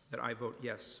I vote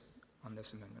yes on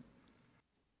this amendment.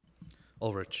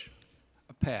 Ulrich.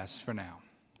 A pass for now.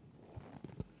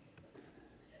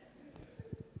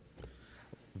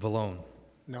 Vallone.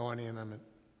 No on the amendment.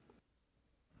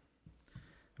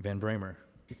 Van Bramer.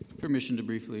 Permission to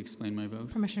briefly explain my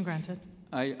vote? Permission granted.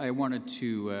 I wanted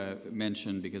to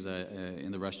mention, because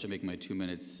in the rush to make my 2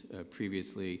 minutes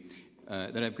previously,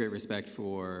 that I have great respect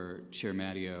for Chair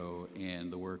Matteo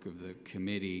and the work of the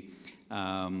committee.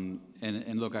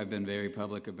 And look, I've been very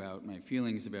public about my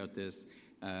feelings about this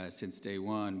since day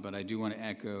one, but I do want to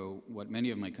echo what many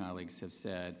of my colleagues have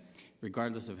said,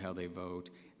 regardless of how they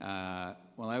vote.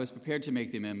 While I was prepared to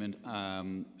make the amendment,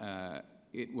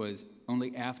 it was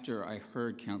only after I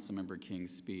heard Councilmember King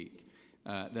speak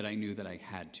that I knew that I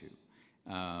had to.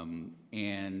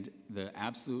 And the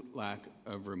absolute lack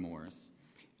of remorse,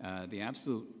 the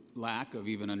absolute lack of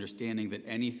even understanding that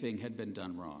anything had been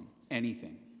done wrong,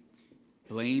 anything,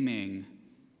 blaming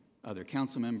other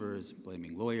council members,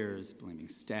 blaming lawyers, blaming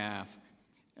staff,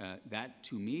 that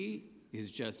to me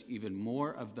is just even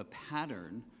more of the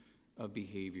pattern of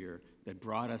behavior that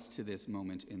brought us to this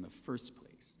moment in the first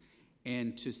place.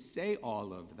 And to say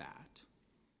all of that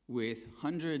with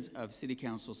hundreds of city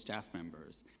council staff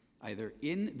members, either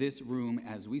in this room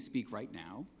as we speak right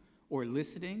now, or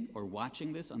listening or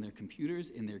watching this on their computers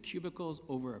in their cubicles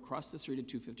over across the street at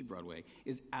 250 Broadway,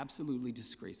 is absolutely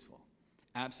disgraceful.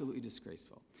 Absolutely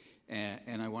disgraceful.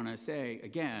 And I want to say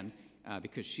again,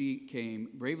 because she came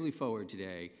bravely forward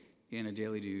today in a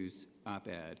Daily News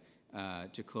op-ed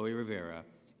to Chloe Rivera,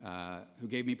 who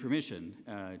gave me permission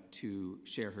to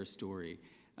share her story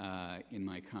in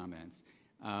my comments.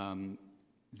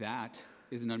 That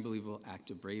is an unbelievable act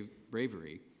of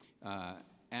bravery,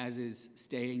 as is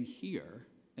staying here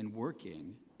and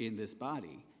working in this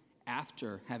body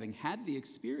after having had the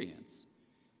experience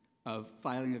of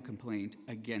filing a complaint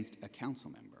against a council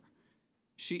member.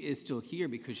 She is still here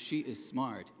because she is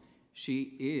smart.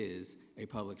 She is a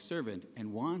public servant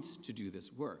and wants to do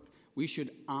this work. We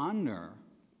should honor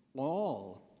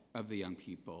all of the young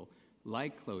people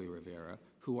like Chloe Rivera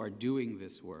who are doing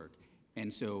this work.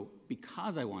 And so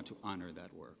because I want to honor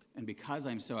that work and because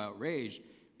I'm so outraged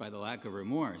by the lack of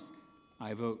remorse,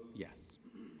 I vote yes.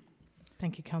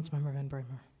 Thank you, Councilmember Van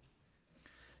Bramer.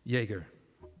 Yeager.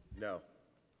 No.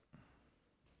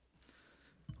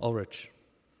 Ulrich.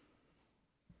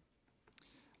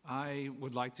 I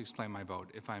would like to explain my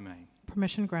vote, if I may.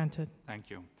 Permission granted. Thank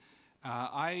you.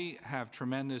 I have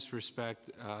tremendous respect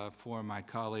for my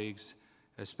colleagues,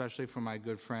 especially for my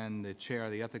good friend, the chair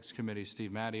of the Ethics Committee,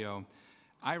 Steve Matteo.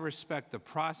 I respect the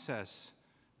process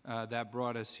that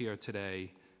brought us here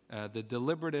today, the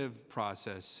deliberative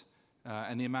process,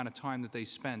 and the amount of time that they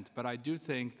spent. But I do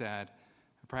think that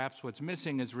perhaps what's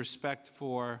missing is respect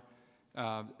for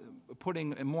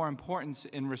putting more importance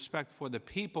in respect for the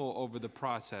people over the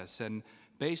process. And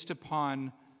based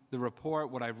upon the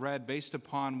report, what I've read, based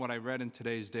upon what I read in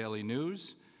today's Daily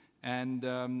News, and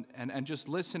just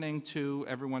listening to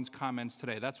everyone's comments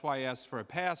today. That's why I asked for a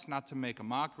pass, not to make a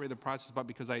mockery of the process, but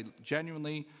because I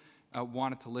genuinely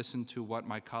wanted to listen to what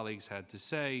my colleagues had to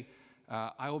say.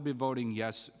 I will be voting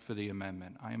yes for the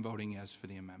amendment. I am voting yes for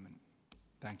the amendment.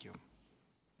 Thank you.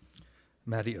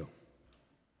 Matteo.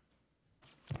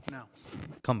 No.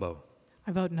 Cumbo.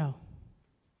 I vote no.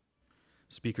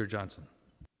 Speaker Johnson.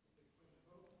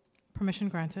 Permission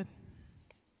granted.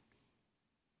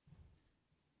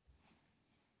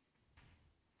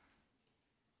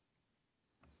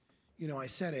 You know, I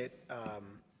said it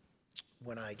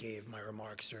when I gave my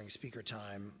remarks during speaker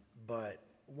time, but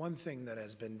one thing that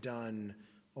has been done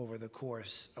over the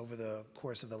course of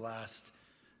the last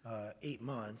 8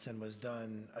 months and was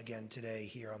done again today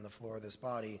here on the floor of this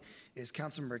body is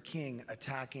Councilmember King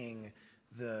attacking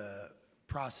the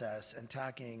process,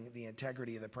 attacking the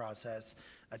integrity of the process,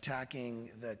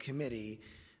 attacking the committee,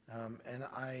 and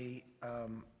I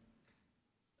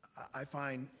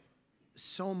find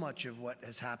so much of what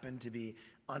has happened to be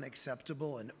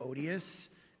unacceptable and odious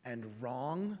and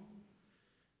wrong.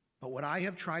 But what I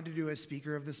have tried to do as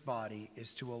Speaker of this body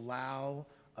is to allow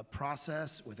a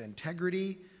process with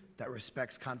integrity that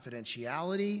respects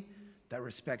confidentiality, that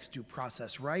respects due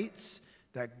process rights,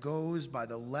 that goes by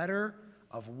the letter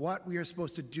of what we are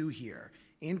supposed to do here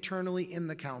internally in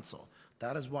the council.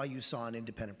 That is why you saw an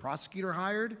independent prosecutor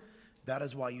hired. That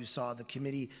is why you saw the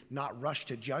committee not rush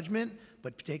to judgment,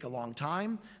 but take a long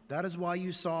time. That is why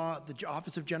you saw the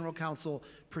Office of General Counsel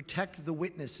protect the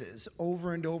witnesses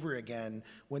over and over again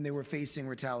when they were facing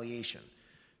retaliation.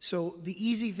 So the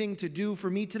easy thing to do for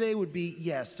me today would be,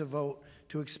 yes, to vote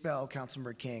to expel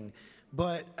Councilmember King.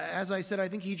 But as I said, I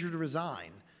think he should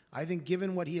resign. I think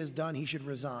given what he has done, he should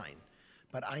resign.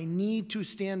 But I need to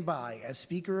stand by, as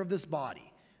Speaker of this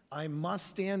body, I must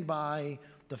stand by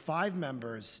the 5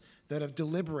 members that have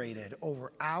deliberated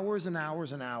over hours and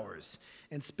hours and hours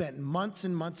and spent months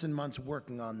and months and months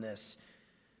working on this.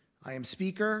 I am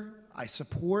Speaker. I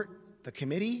support the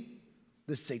committee.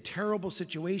 This is a terrible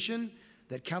situation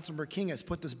that Councilmember King has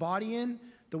put this body in.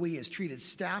 The way he has treated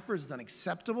staffers is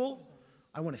unacceptable.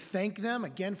 I want to thank them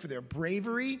again for their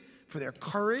bravery, for their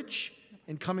courage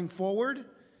in coming forward.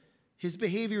 His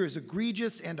behavior is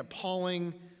egregious and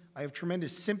appalling. I have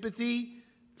tremendous sympathy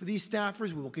for these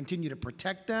staffers. We will continue to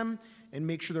protect them and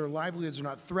make sure their livelihoods are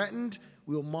not threatened.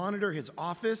 We will monitor his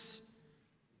office.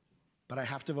 But I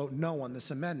have to vote no on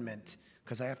this amendment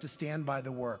because I have to stand by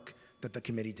the work that the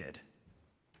committee did.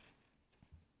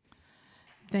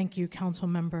 Thank you,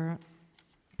 Councilmember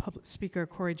Public Speaker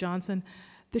Corey Johnson.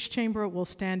 This chamber will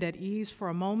stand at ease for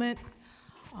a moment.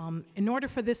 In order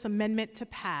for this amendment to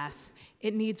pass,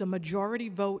 it needs a majority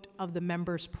vote of the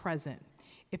members present.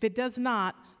 If it does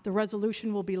not, the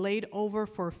resolution will be laid over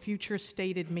for a future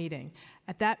stated meeting.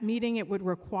 At that meeting, it would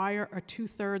require a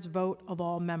 2/3 vote of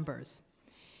all members.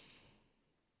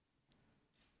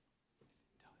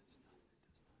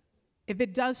 If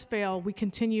it does fail, we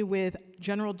continue with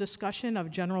general discussion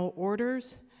of general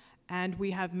orders, and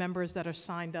we have members that are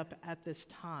signed up at this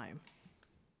time.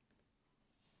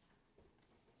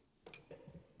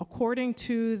 According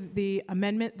to the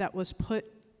amendment that was put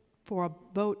for a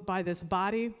vote by this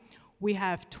body, we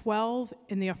have 12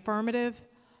 in the affirmative,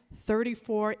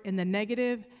 34 in the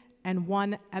negative, and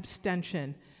 1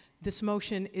 abstention. This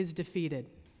motion is defeated.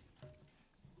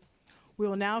 We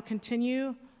will now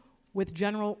continue with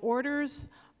general orders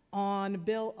on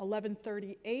Bill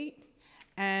 1138.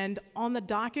 And on the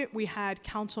docket, we had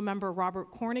Councilmember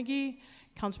Robert Cornegy.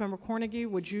 Councilmember Cornegy,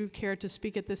 would you care to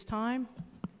speak at this time?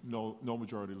 No,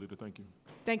 Majority Leader, thank you.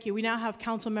 Thank you. We now have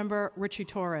Councilmember Richie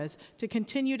Torres to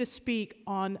continue to speak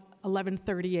on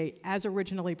 1138 as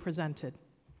originally presented.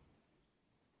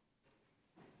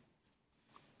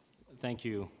 Thank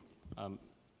you,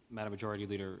 Madam Majority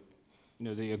Leader. You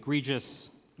know, the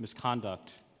egregious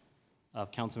misconduct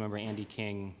of Councilmember Andy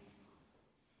King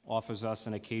offers us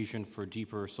an occasion for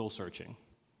deeper soul searching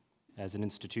as an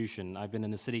institution. I've been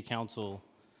in the City Council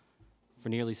for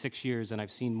nearly 6 years, and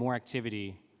I've seen more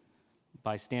activity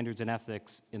by standards and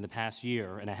ethics in the past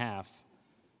year and a half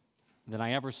than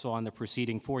I ever saw in the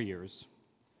preceding 4 years.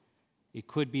 It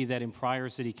could be that in prior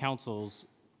city councils,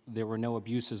 there were no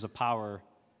abuses of power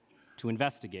to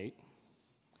investigate,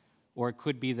 or it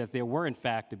could be that there were in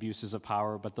fact abuses of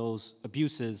power, but those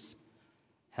abuses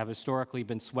have historically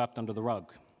been swept under the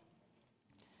rug.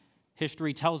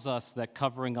 History tells us that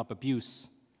covering up abuse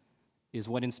is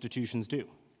what institutions do.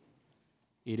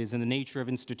 It is in the nature of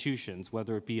institutions,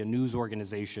 whether it be a news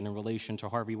organization in relation to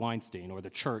Harvey Weinstein, or the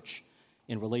church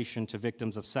in relation to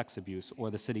victims of sex abuse,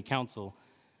 or the city council.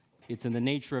 It's in the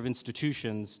nature of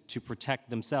institutions to protect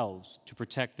themselves, to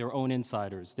protect their own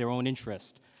insiders, their own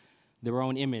interest, their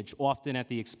own image, often at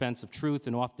the expense of truth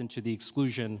and often to the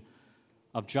exclusion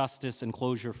of justice and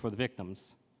closure for the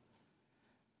victims.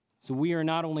 So we are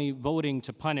not only voting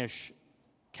to punish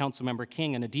Councilmember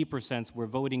King in a deeper sense, we're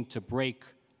voting to break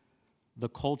the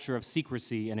culture of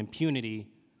secrecy and impunity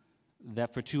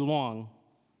that for too long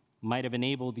might have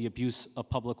enabled the abuse of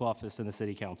public office in the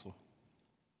City Council.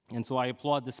 And so I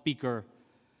applaud the Speaker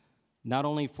not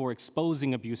only for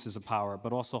exposing abuses of power,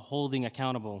 but also holding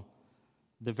accountable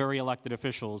the very elected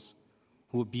officials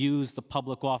who abuse the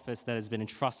public office that has been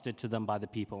entrusted to them by the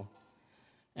people.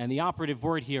 And the operative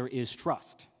word here is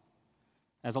trust.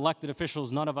 As elected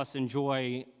officials, none of us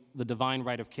enjoy the divine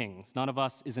right of kings. None of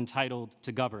us is entitled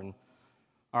to govern.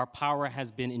 Our power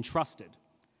has been entrusted.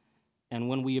 And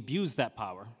when we abuse that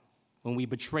power, when we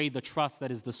betray the trust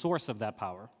that is the source of that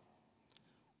power,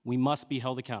 we must be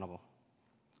held accountable.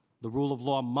 The rule of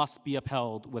law must be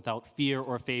upheld without fear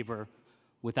or favor,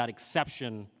 without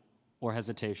exception or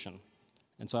hesitation.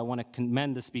 And so I want to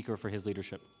commend the Speaker for his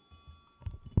leadership.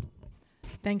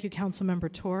 Thank you,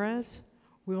 Councilmember Torres.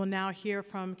 We will now hear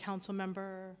from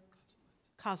Councilmember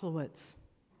Koslowitz.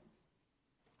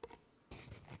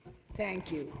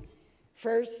 Thank you.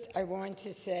 First, I want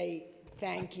to say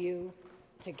thank you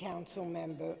to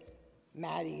Councilmember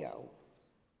Matteo,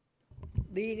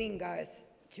 leading us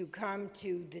to come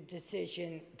to the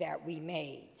decision that we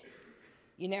made.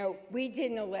 You know, we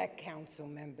didn't elect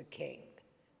Councilmember King.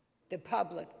 The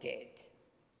public did.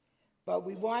 But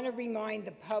we want to remind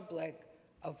the public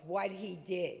of what he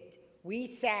did. We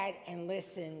sat and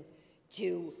listened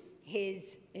to his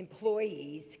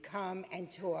employees come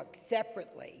and talk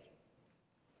separately.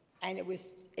 And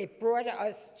it brought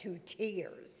us to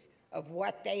tears of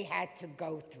what they had to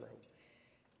go through.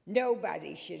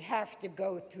 Nobody should have to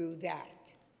go through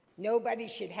that. Nobody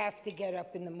should have to get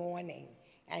up in the morning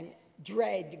and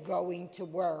dread going to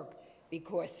work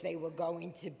because they were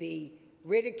going to be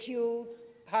ridiculed,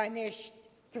 punished,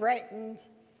 threatened,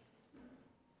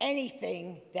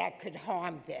 anything that could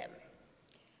harm them.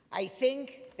 I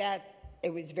think that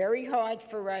it was very hard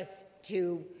for us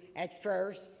to, at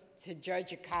first, to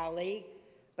judge a colleague,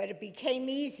 but it became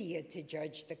easier to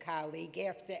judge the colleague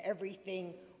after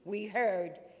everything we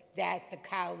heard that the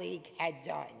colleague had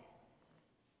done.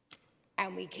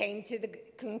 And we came to the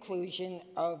conclusion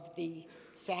of the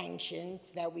sanctions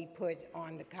that we put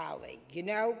on the colleague. You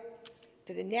know,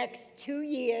 for the next 2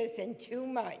 years and 2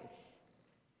 months,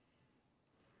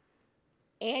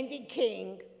 Andy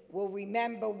King will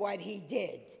remember what he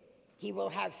did. He will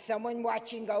have someone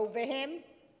watching over him.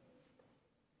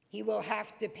 He will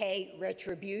have to pay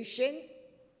retribution.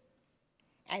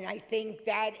 And I think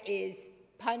that is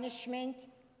punishment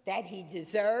that he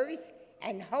deserves,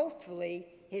 and hopefully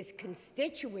his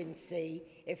constituency,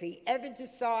 if he ever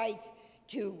decides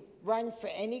to run for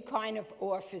any kind of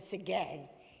office again,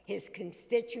 his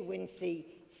constituency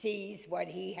sees what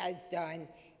he has done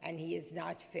and he is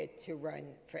not fit to run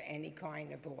for any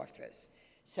kind of office.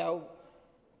 So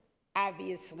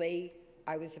obviously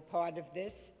I was a part of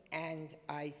this and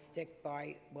I stick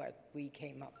by what we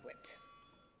came up with.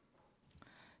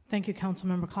 Thank you,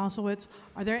 Councilmember Koslowitz.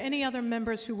 Are there any other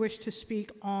members who wish to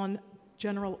speak on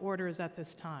general orders at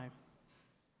this time?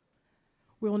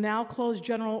 We will now close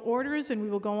general orders and we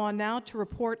will go on now to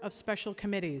report of special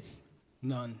committees.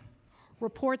 None.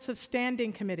 Reports of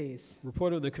standing committees.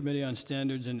 Report of the Committee on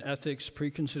Standards and Ethics,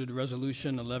 Preconsidered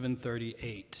Resolution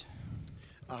 1138.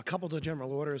 Coupled to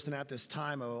general orders, and at this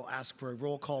time I will ask for a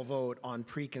roll call vote on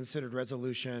Preconsidered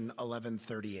Resolution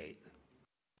 1138.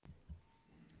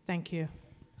 Thank you.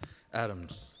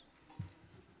 Adams.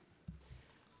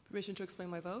 Permission to explain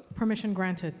my vote? Permission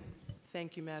granted.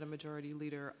 Thank you, Madam Majority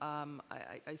Leader.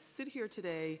 I sit here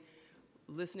today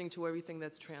listening to everything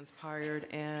that's transpired,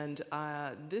 and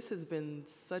this has been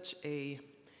such a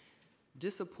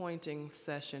disappointing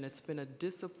session. It's been a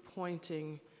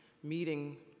disappointing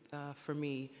meeting for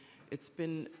me. It's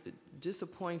been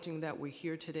disappointing that we're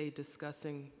here today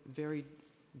discussing very,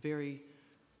 very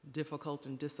difficult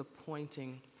and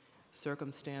disappointing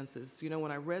circumstances. You know,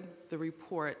 when I read the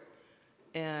report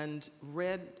and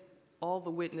read all the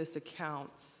witness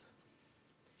accounts,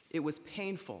 it was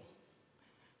painful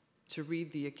to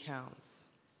read the accounts.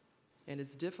 And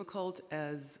as difficult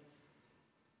as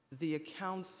the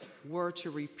accounts were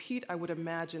to repeat, I would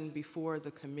imagine, before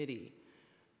the committee,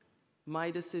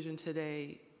 my decision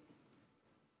today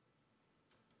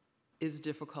is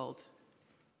difficult.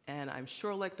 And I'm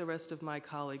sure, like the rest of my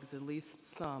colleagues, at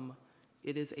least some,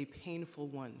 it is a painful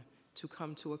one to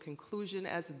come to a conclusion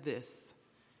as this,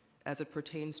 as it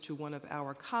pertains to one of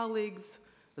our colleagues.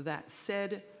 That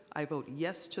said, I vote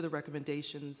yes to the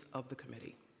recommendations of the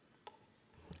committee.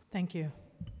 Thank you.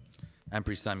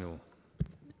 Ampry Samuel.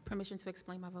 Permission to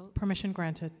explain my vote? Permission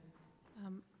granted.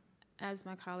 As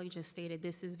my colleague just stated,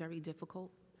 this is very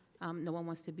difficult. No one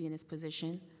wants to be in this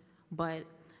position, but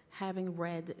having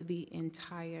read the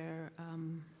entire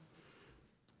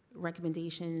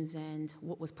recommendations and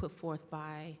what was put forth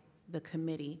by the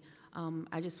committee,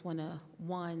 I just want to,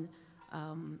 one,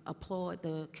 applaud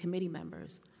the committee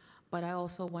members, but I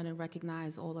also want to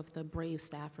recognize all of the brave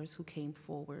staffers who came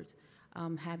forward.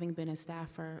 Having been a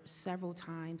staffer several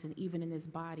times, and even in this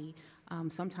body,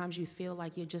 sometimes you feel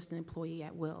like you're just an employee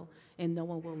at will and no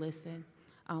one will listen.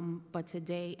 But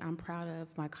today, I'm proud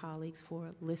of my colleagues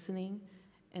for listening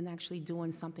and actually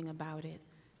doing something about it.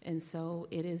 And so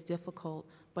it is difficult,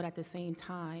 but at the same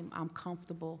time, I'm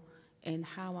comfortable in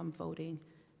how I'm voting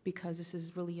because this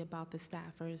is really about the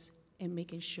staffers and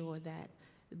making sure that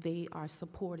they are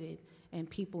supported and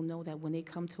people know that when they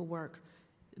come to work,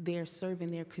 they're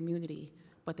serving their community,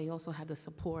 but they also have the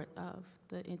support of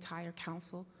the entire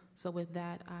council. So with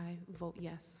that, I vote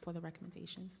yes for the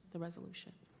recommendations, the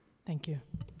resolution. Thank you.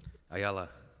 Ayala.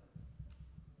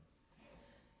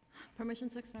 Permission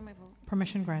to explain my vote?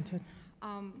 Permission granted.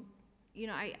 You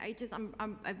know,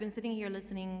 I've been sitting here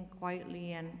listening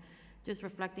quietly, and just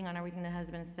reflecting on everything that has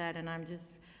been said, and I'm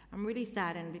really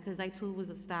saddened because I too was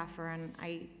a staffer, and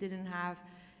I didn't have,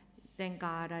 thank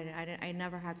God, I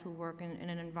never had to work in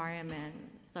an environment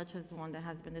such as one that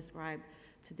has been described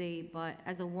today. But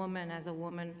as a woman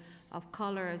of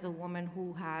color, as a woman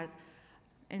who has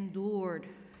endured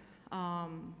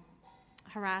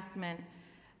harassment,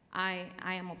 I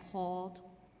am appalled.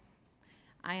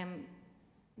 I am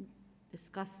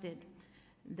disgusted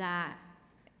that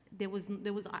there was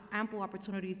ample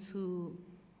opportunity to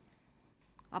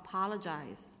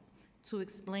apologize, to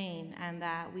explain, and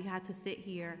that we had to sit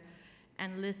here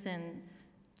and listen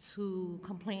to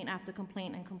complaint after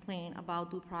complaint and complaint about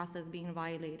due process being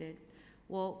violated.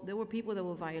 Well, there were people that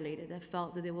were violated, that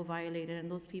felt that they were violated,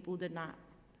 and those people did not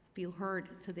feel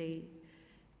heard today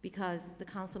because the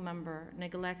council member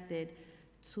neglected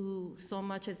to so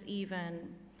much as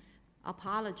even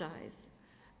apologize.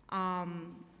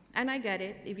 And I get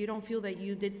it. If you don't feel that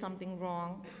you did something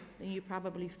wrong, then you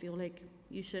probably feel like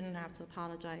you shouldn't have to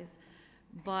apologize.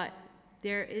 But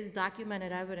there is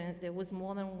documented evidence there was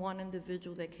more than one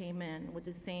individual that came in with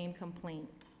the same complaint.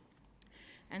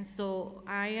 And so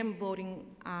I am voting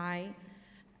aye,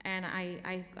 and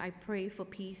I pray for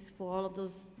peace for all of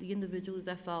the individuals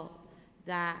that felt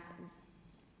that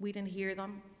we didn't hear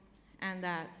them and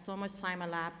that so much time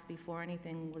elapsed before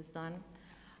anything was done.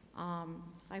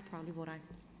 I probably vote aye.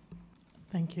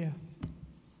 Thank you.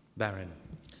 Barron.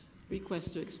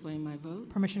 Request to explain my vote.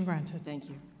 Permission granted. Thank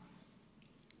you.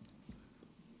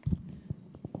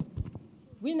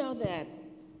 We know that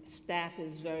staff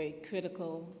is very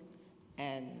critical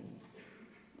and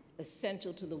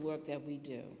essential to the work that we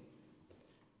do.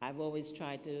 I've always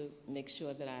tried to make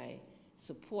sure that I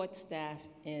support staff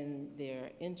in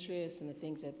their interests and the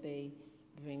things that they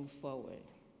bring forward.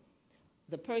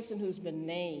 The person who's been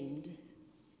named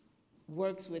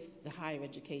works with the Higher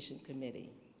Education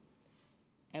Committee.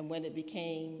 And when it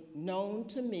became known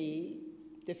to me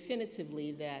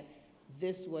definitively that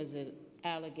this was an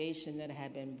allegation that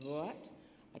had been brought,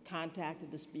 I contacted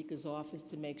the Speaker's office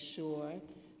to make sure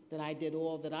that I did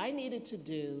all that I needed to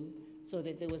do so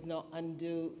that there was no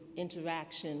undue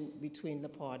interaction between the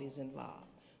parties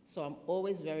involved. So I'm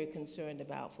always very concerned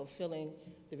about fulfilling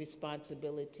the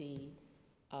responsibility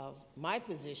of my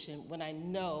position when I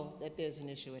know that there's an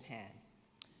issue at hand.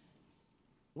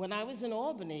 When I was in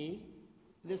Albany,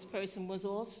 this person was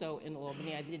also in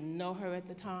Albany. I didn't know her at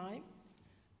the time,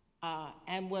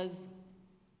 and was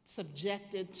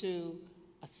subjected to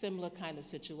a similar kind of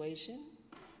situation.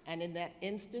 And in that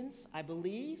instance, I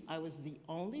believe I was the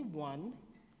only one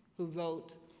who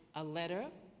wrote a letter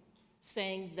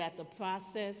saying that the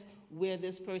process where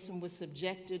this person was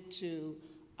subjected to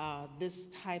this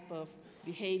type of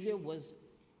behavior was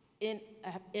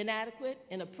inadequate,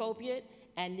 inappropriate,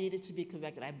 and needed to be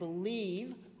corrected. I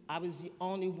believe I was the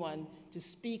only one to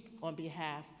speak on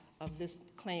behalf of this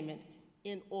claimant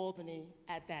in Albany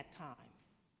at that time.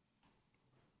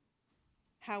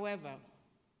 However,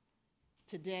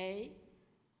 today,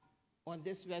 on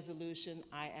this resolution,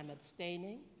 I am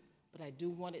abstaining, but I do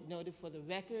want it noted for the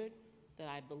record that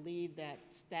I believe that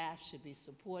staff should be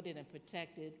supported and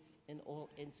protected in all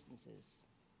instances.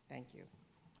 Thank you.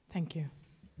 Thank you.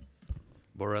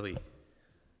 Borelli.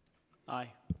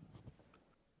 Aye.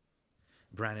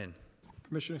 Brannan.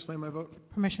 Permission to explain my vote?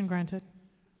 Permission granted.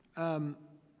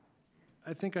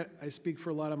 I think I speak for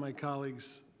a lot of my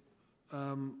colleagues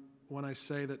when I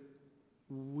say that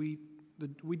we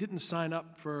didn't sign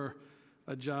up for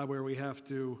a job where we have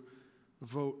to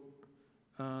vote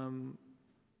on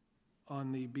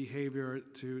the behavior,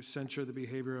 to censure the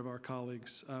behavior of our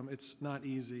colleagues. It's not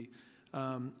easy.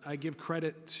 I give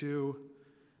credit to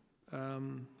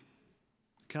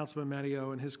Councilman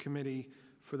Matteo and his committee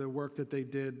for the work that they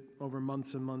did over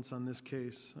months and months on this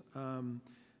case.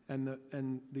 And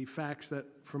the facts that,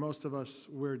 for most of us,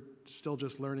 we're still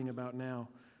just learning about now.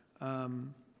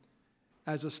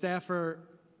 As a staffer,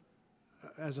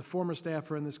 as a former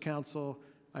staffer in this council,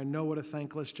 I know what a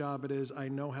thankless job it is. I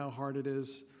know how hard it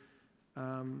is.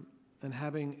 And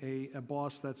having a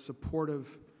boss that's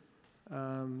supportive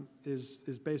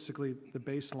is basically the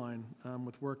baseline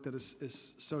with work that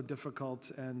is so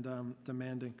difficult and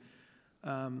demanding.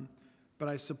 But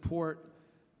I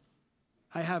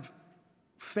have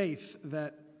faith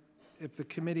that if the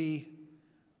committee,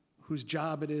 whose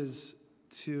job it is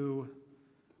to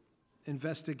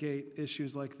investigate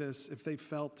issues like this, if they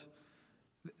felt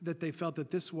that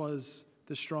this was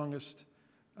the strongest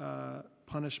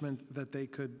punishment that they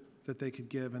could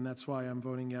give, and that's why I'm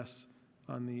voting yes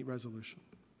on the resolution.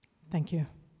 Thank you.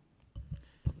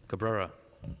 Cabrera.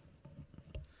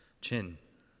 Chin.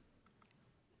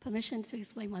 Permission to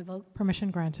explain my vote. Permission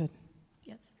granted.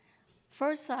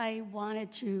 First, I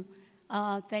wanted to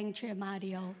thank Chair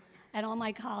Mario and all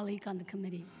my colleagues on the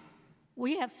committee.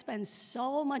 We have spent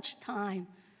so much time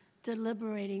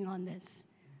deliberating on this,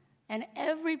 and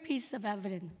every piece of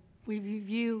evidence we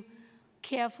review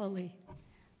carefully.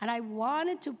 And I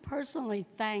wanted to personally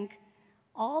thank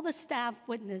all the staff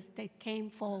witnesses that came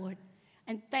forward,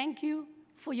 and thank you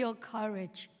for your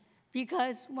courage,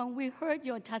 because when we heard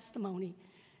your testimony,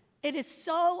 it is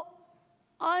so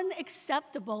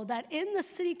unacceptable that in the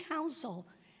city council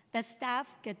that staff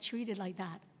get treated like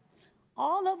that.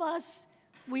 All of us,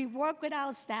 we work with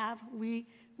our staff, we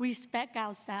respect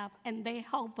our staff, and they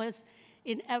help us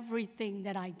in everything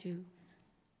that I do.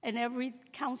 And every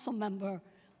council member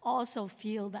also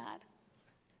feel that.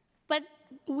 But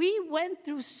we went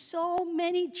through so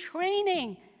many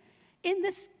training in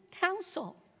this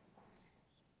council.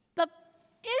 The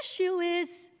issue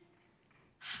is,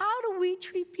 how do we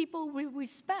treat people with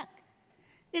respect?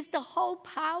 Is the whole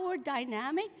power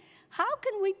dynamic? How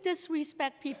can we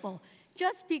disrespect people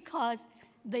just because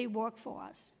they work for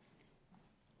us?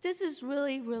 This is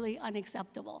really, really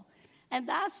unacceptable. And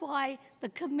that's why the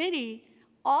committee,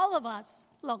 all of us,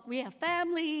 look, we have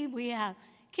family, we have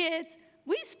kids,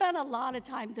 we spent a lot of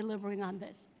time deliberating on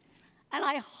this. And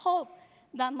I hope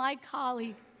that my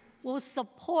colleague will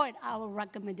support our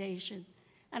recommendation.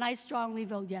 And I strongly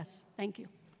vote yes. Thank you.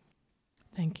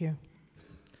 Thank you.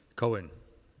 Cohen.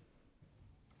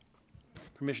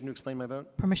 Permission to explain my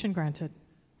vote? Permission granted.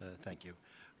 Thank you.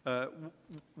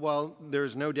 While there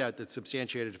is no doubt that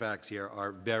substantiated facts here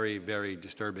are very, very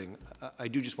disturbing, I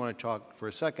do just want to talk for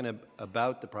a second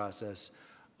about the process.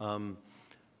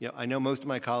 I know most of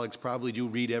my colleagues probably do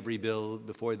read every bill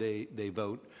before they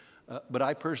vote, but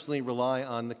I personally rely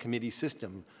on the committee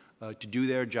system to do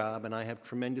their job, and I have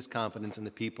tremendous confidence in the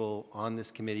people on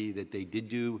this committee that they did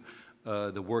do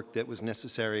the work that was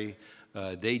necessary.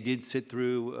 They did sit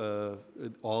through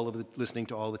listening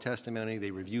to all the testimony.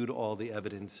 They reviewed all the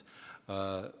evidence.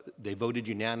 They voted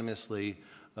unanimously.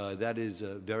 That is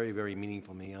very, very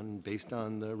meaningful to me. And based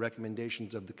on the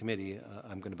recommendations of the committee,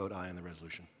 I'm going to vote aye on the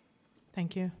resolution.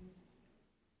 Thank you.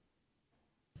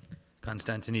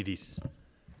 Konstantinidis.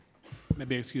 May I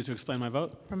be excused to explain my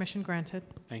vote? Permission granted.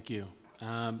 Thank you.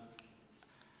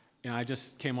 I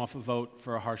just came off a vote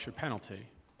for a harsher penalty.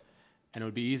 And it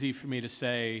would be easy for me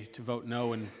to vote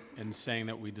no in saying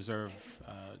that we deserve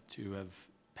to have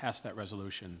passed that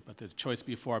resolution. But the choice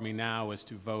before me now is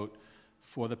to vote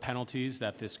for the penalties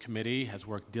that this committee has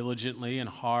worked diligently and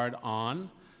hard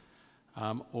on,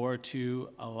 or to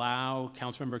allow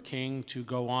Councilmember King to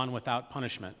go on without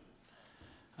punishment.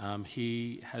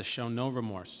 He has shown no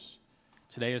remorse.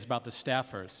 Today is about the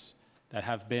staffers that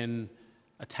have been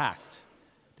attacked.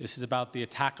 This is about the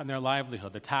attack on their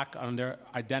livelihood, the attack on their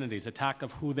identities, attack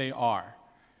of who they are.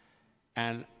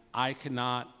 And I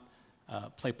cannot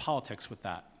play politics with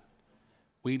that.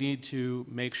 We need to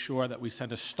make sure that we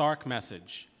send a stark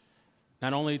message,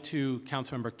 not only to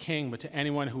Councilmember King, but to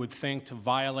anyone who would think to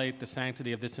violate the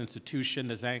sanctity of this institution,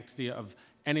 the sanctity of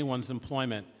anyone's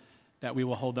employment, that we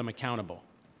will hold them accountable.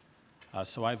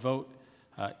 So I vote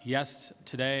yes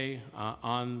today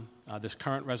on this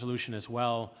current resolution as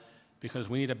well, because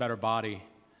we need a better body.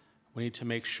 We need to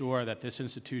make sure that this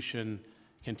institution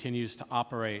continues to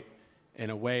operate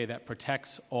in a way that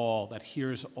protects all, that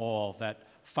hears all, that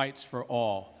fights for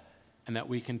all, and that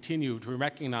we continue to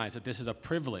recognize that this is a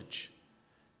privilege,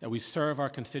 that we serve our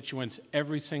constituents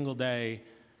every single day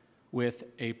with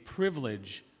a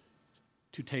privilege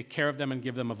to take care of them and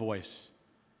give them a voice.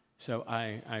 So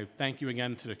I thank you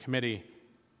again to the committee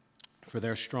for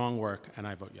their strong work, and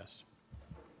I vote yes.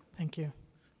 Thank you.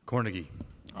 Cornegie.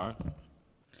 Aye.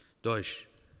 Deutsch.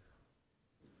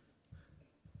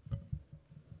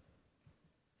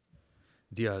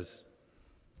 Diaz.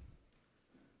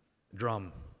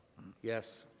 Drum.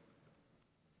 Yes.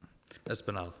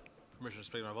 Espinal. Permission to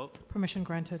speak my vote? Permission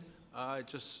granted.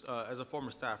 As a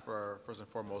former staffer, first and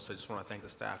foremost, I just want to thank the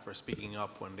staff for speaking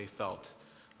up when they felt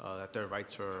that their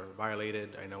rights were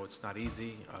violated. I know it's not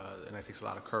easy, and it takes a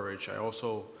lot of courage. I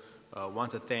also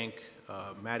want to thank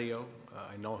Mario.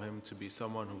 I know him to be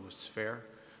someone who is fair,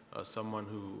 someone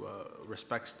who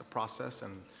respects the process,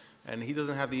 and he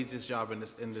doesn't have the easiest job in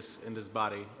this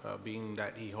body, being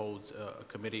that he holds a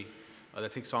committee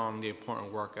that takes on the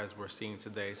important work as we're seeing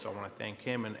today. So I want to thank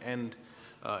him and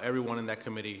everyone in that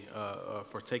committee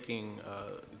for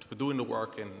doing the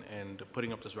work and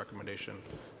putting up this recommendation.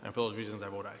 And for those reasons, I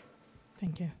vote aye.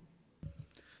 Thank you.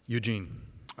 Eugene.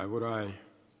 I vote aye.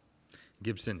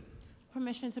 Gibson.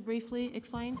 Permission to briefly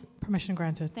explain? Permission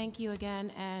granted. Thank you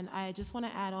again, and I just want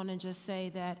to add on and just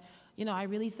say that, you know, I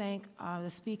really thank the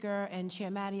Speaker and Chair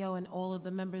Matteo and all of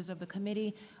the members of the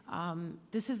committee.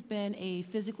 This has been a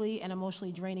physically and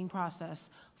emotionally draining process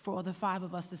for the 5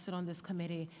 of us to sit on this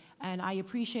committee, and I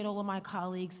appreciate all of my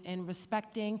colleagues in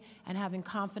respecting and having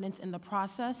confidence in the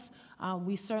process.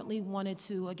 We certainly wanted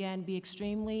to, again, be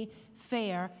extremely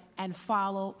fair and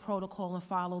follow protocol and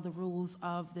follow the rules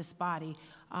of this body.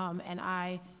 And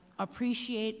I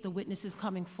appreciate the witnesses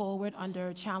coming forward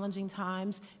under challenging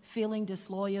times, feeling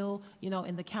disloyal, you know,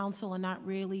 in the council and not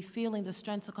really feeling the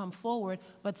strength to come forward,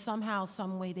 but somehow,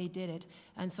 some way they did it.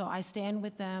 And so I stand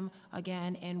with them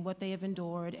again in what they have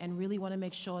endured and really want to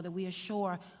make sure that we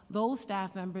assure those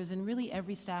staff members and really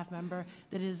every staff member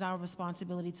that it is our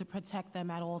responsibility to protect them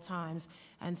at all times.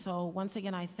 And so once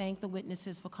again, I thank the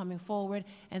witnesses for coming forward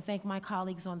and thank my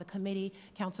colleagues on the committee,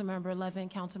 Councilmember Levin,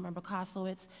 Councilmember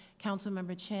Koslowitz,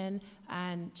 Councilmember Chin,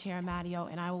 and Chair Matteo,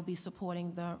 and I will be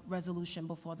supporting the resolution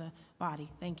before the body.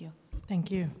 Thank you.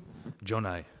 Thank you.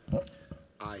 Jonai.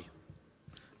 Aye.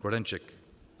 Grodenchik.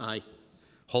 Aye.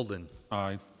 Holden.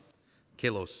 Aye.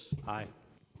 Kalos. Aye.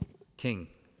 King.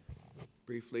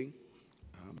 Briefly,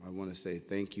 I want to say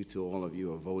thank you to all of you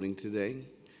who are voting today.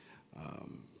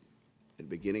 At the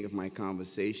beginning of my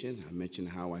conversation, I mentioned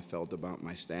how I felt about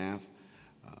my staff.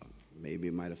 Maybe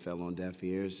it might have fell on deaf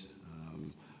ears,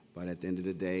 but at the end of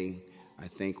the day, I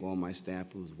thank all my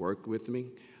staff who's worked with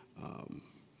me, and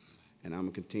I'm going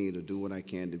to continue to do what I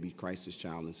can to be Christ's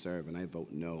child and serve, and I vote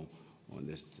no on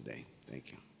this today.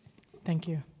 Thank you. Thank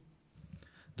you.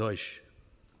 Deutsch.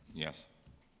 Yes.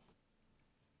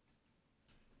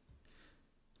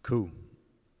 Koo.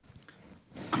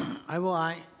 I will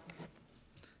aye.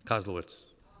 Koslowitz.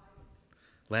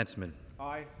 Landsman.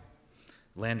 Aye.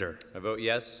 Lander. I vote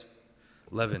yes.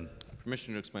 Levin.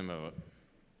 Permission to explain my vote.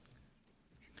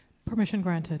 Permission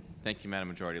granted. Thank you, Madam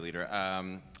Majority Leader.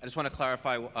 I just want to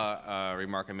clarify a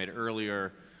remark I made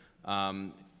earlier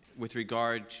with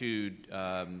regard to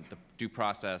the due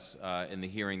process in the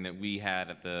hearing that we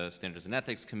had at the Standards and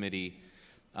Ethics Committee.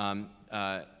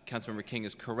 Councilmember King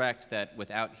is correct that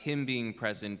without him being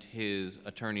present, his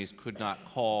attorneys could not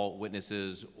call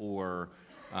witnesses or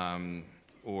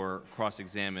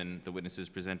cross-examine the witnesses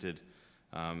presented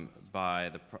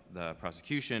by the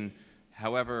prosecution.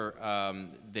 However,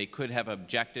 they could have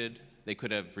objected, they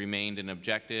could have remained and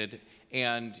objected,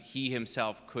 and he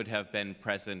himself could have been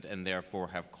present and therefore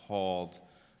have called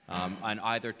on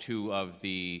either 2 of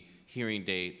the hearing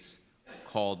dates,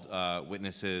 called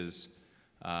witnesses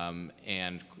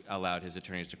and allowed his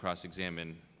attorneys to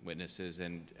cross-examine witnesses.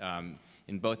 And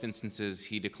in both instances,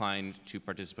 he declined to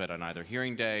participate on either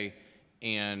hearing day,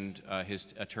 and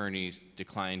his attorneys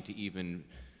declined to even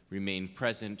remain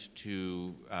present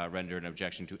to render an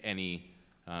objection to any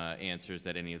answers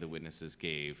that any of the witnesses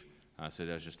gave. So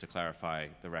that was just to clarify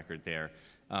the record there.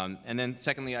 And then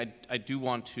secondly, I do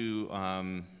want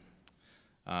to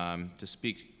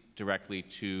speak directly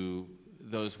to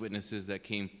those witnesses that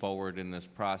came forward in this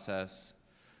process.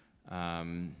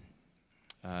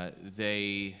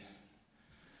 They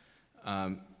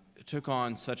took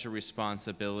on such a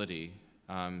responsibility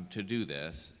to do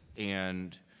this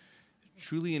and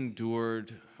truly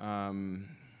endured an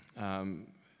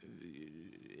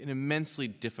immensely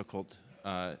difficult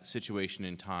situation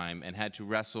in time and had to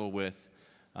wrestle with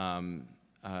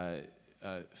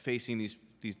facing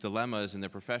these dilemmas in their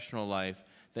professional life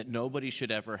that nobody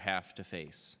should ever have to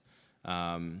face.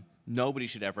 Nobody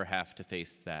should ever have to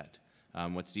face that,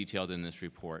 what's detailed in this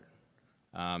report.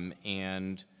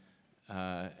 And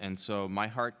so my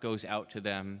heart goes out to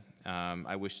them.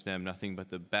 I wish them nothing but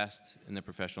the best in their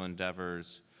professional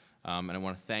endeavors. And I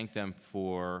want to thank them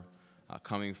for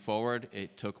coming forward.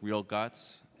 It took real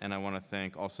guts. And I want to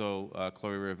thank also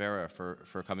Chloe Rivera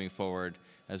for coming forward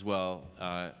as well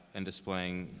and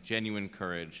displaying genuine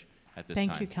courage at this time.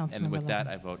 Thank you, Councilmember And with that,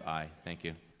 Levin. I vote aye. Thank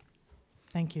you.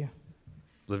 Thank you.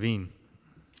 Levine.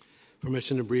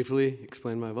 Permission to briefly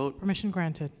explain my vote? Permission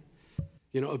granted.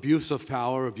 You know, abuse of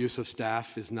power, abuse of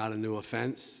staff is not a new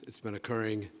offense. It's been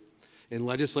occurring in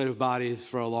legislative bodies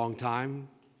for a long time,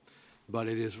 but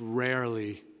it is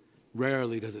rarely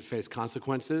does it face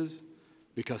consequences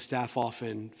because staff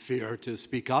often fear to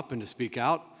speak up and to speak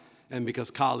out, and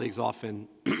because colleagues often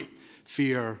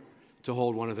fear to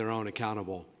hold one of their own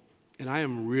accountable. And I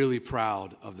am really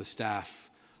proud of the staff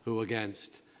who,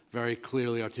 against very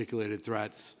clearly articulated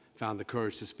threats, found the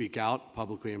courage to speak out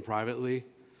publicly and privately.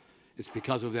 It's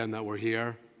because of them that we're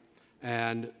here.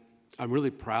 And I'm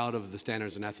really proud of the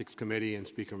Standards and Ethics Committee and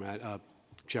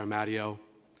Chair Matteo,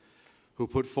 who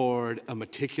put forward a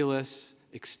meticulous,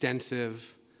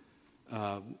 extensive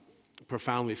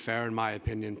profoundly fair, in my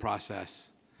opinion,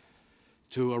 process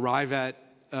to arrive at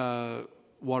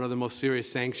what are the most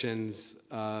serious sanctions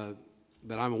that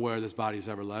I'm aware this body's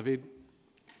ever levied.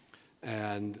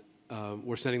 And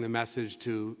we're sending the message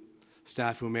to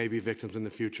staff who may be victims in the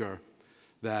future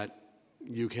that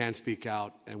you can speak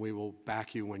out and we will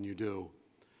back you when you do.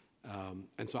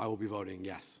 And so I will be voting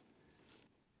yes.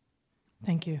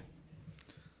 Thank you.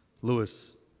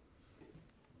 Lewis.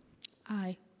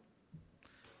 Aye.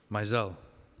 Mizell.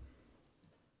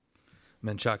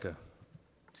 Menchaca.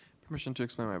 Permission to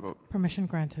explain my vote. Permission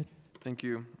granted. Thank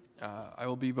you. I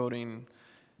will be voting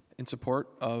in support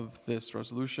of this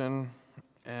resolution,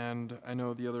 and I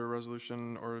know the other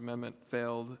resolution or amendment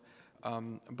failed,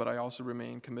 but I also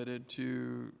remain committed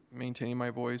to maintaining my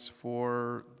voice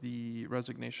for the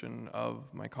resignation of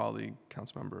my colleague,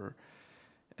 Councilmember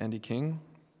Andy King.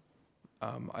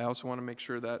 I also want to make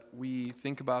sure that we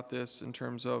think about this in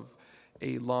terms of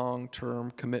a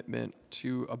long-term commitment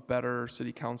to a better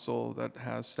city council that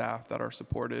has staff that are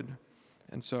supported.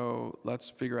 And so let's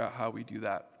figure out how we do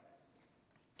that.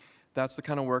 That's the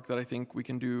kind of work that I think we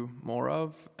can do more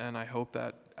of, and I hope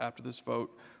that after this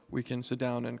vote, we can sit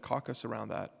down and caucus around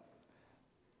that.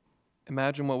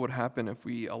 Imagine what would happen if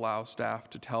we allow staff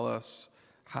to tell us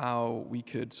how we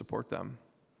could support them.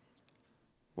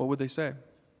 What would they say?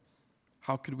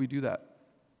 How could we do that?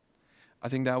 I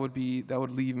think that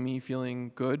would leave me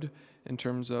feeling good in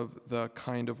terms of the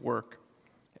kind of work.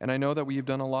 And I know that we've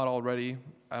done a lot already.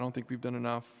 I don't think we've done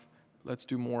enough. Let's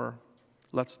do more.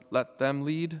 Let's let them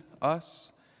lead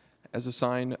us as a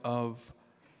sign of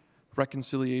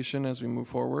reconciliation as we move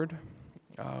forward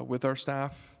with our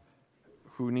staff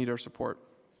who need our support.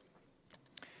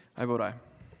 I vote aye.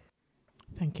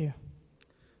 Thank you.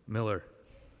 Miller.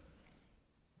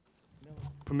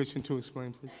 Permission to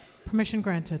explain, please. Permission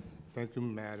granted. Thank you,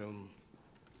 Madam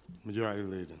Majority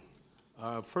Leader.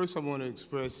 First, I want to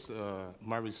express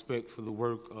my respect for the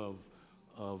work of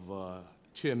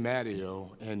Chair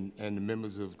Mario and the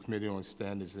members of the Committee on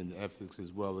Standards and Ethics,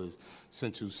 as well as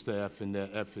Central staff in their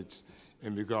efforts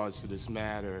in regards to this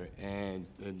matter and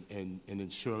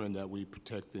ensuring that we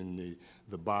protecting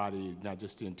the body, not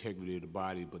just the integrity of the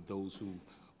body, but those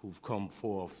who've come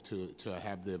forth to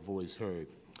have their voice heard.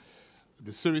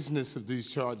 The seriousness of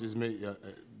these charges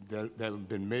that have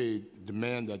been made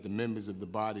demand that the members of the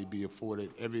body be afforded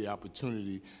every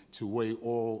opportunity to weigh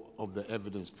all of the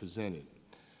evidence presented.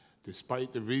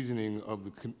 Despite the reasonings of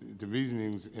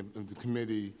the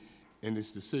committee in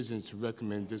its decision to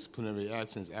recommend disciplinary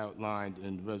actions outlined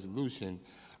in the resolution,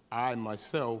 I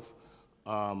myself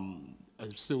am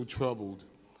still troubled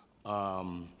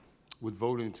with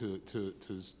voting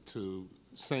to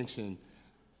sanction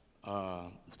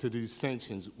to these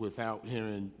sanctions without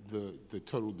hearing the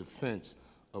total defense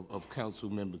of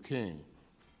Councilmember King.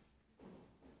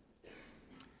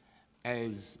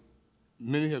 As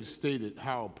many have stated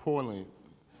how appalling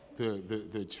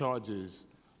the charges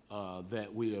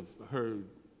that we have heard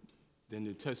in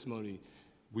the testimony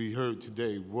we heard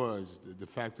today was, the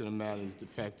fact of the matter is, the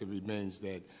fact that remains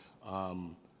that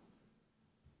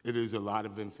it is a lot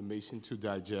of information to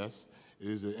digest. It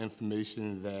is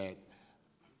information that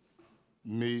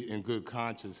me in good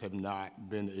conscience have not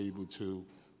been able to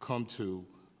come to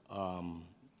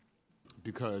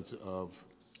because of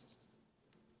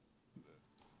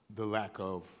the lack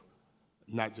of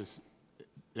not just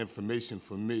information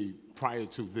for me prior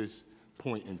to this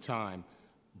point in time,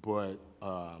 but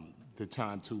the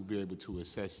time to be able to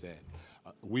assess that.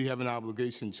 We have an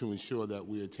obligation to ensure that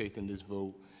we are taking this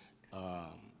vote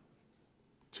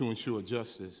to ensure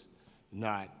justice,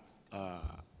 not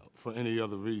for any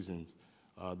other reasons.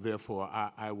 Therefore,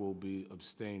 I will be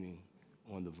abstaining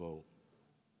on the vote.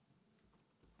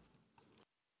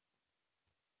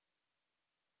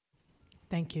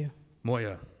 Thank you.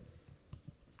 Moya.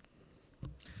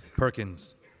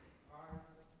 Perkins.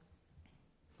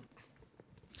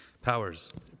 Powers.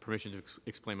 Permission to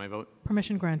explain my vote?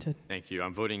 Permission granted. Thank you.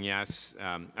 I'm voting yes.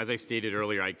 As I stated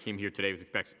earlier, I came here today with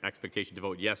expectation to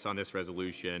vote yes on this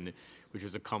resolution, which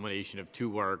was a culmination of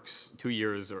 2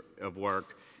 years of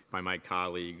work by my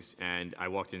colleagues, and I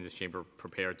walked into this chamber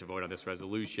prepared to vote on this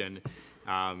resolution.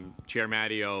 Chair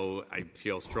Matteo, I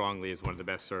feel strongly, is one of the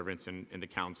best servants in the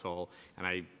council,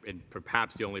 and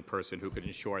perhaps the only person who could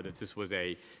ensure that this was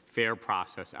a fair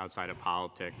process outside of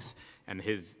politics. And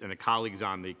the colleagues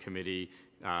on the committee,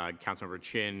 Councilmember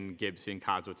Chin, Gibson,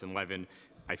 Kozlowitz, and Levin,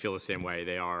 I feel the same way.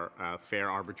 They are fair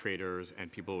arbitrators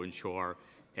and people who ensure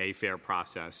a fair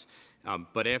process.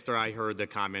 But after I heard the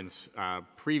comments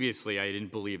previously, I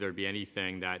didn't believe there'd be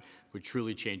anything that would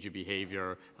truly change the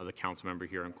behavior of the council member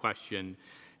here in question.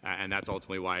 and that's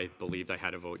ultimately why I believed I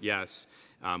had to vote yes.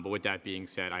 But with that being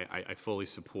said, I fully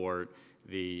support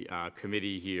the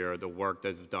committee here, the work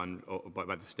that's done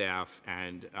by the staff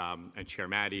and Chair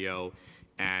Matteo,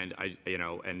 and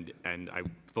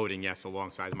I'm voting yes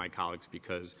alongside my colleagues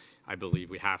because I believe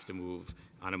we have to move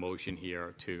on a motion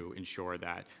here to ensure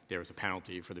that there is a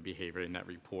penalty for the behavior in that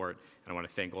report. And I want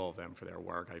to thank all of them for their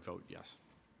work. I vote yes.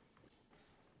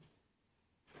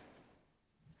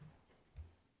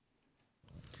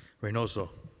 Reynoso.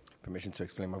 Permission to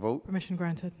explain my vote. Permission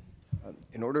granted.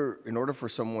 In order for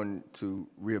someone to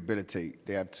rehabilitate,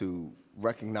 they have to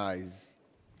recognize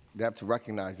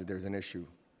that there's an issue.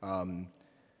 An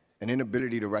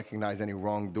inability to recognize any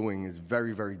wrongdoing is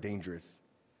very, very dangerous.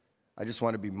 I just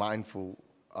want to be mindful,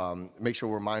 make sure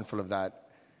we're mindful of that,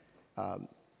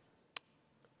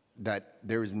 that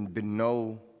there has been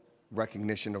no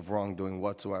recognition of wrongdoing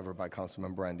whatsoever by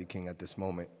Councilmember Andy King at this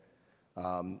moment.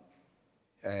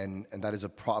 And that is a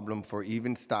problem for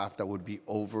even staff that would be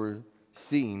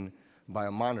overseen by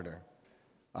a monitor.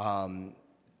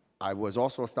 I was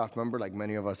also a staff member, like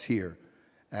many of us here,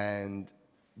 and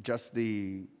just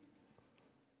the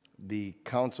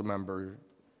council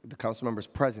member's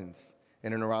presence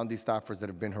in and around these staffers that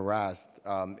have been harassed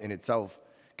in itself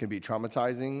can be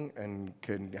traumatizing and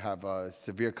can have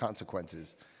severe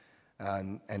consequences.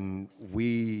 And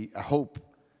I hope,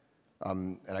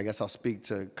 and I guess I'll speak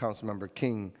to Councilmember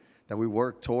King, that we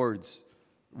work towards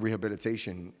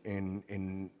rehabilitation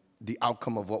in the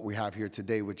outcome of what we have here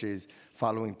today, which is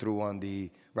following through on the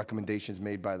recommendations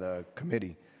made by the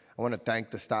committee. I want to thank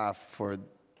the staff for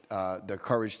their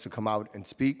courage to come out and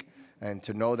speak and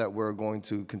to know that we're going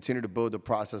to continue to build a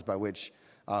process by which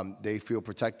they feel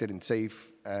protected and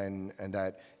safe, and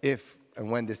that if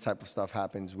and when this type of stuff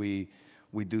happens, we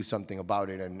do something about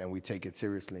it and we take it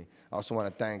seriously. I also want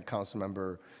to thank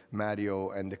Councilmember Matteo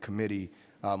and the committee,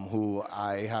 who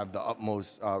I have the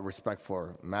utmost respect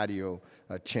for. Matteo,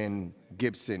 Chin,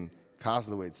 Gibson,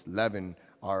 Koslowitz, Levin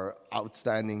are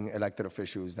outstanding elected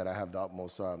officials that I have the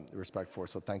utmost respect for.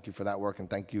 So thank you for that work, and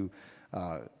thank you,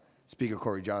 Speaker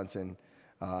Corey Johnson.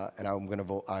 And I'm going to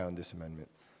vote aye on this amendment.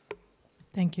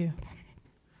 Thank you.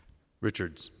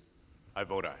 Richards. I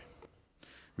vote aye.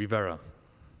 Rivera.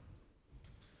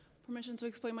 Permission to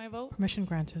explain my vote? Permission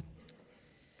granted.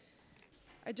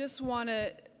 I just want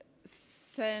to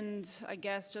send, I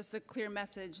guess, just a clear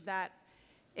message that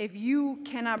if you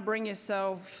cannot bring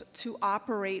yourself to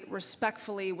operate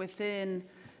respectfully within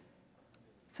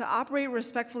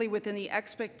the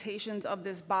expectations of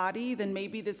this body, then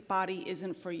maybe this body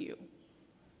isn't for you.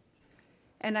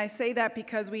 And I say that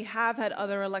because we have had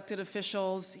other elected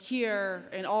officials here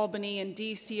in Albany and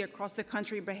DC across the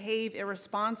country behave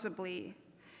irresponsibly.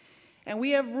 And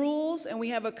we have rules and we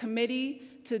have a committee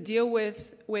to deal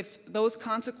with those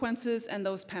consequences and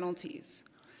those penalties.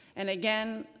 And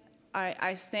again,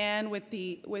 I stand with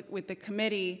the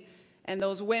committee and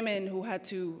those women who had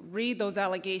to read those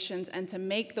allegations and to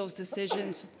make those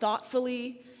decisions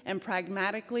thoughtfully and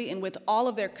pragmatically and with all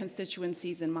of their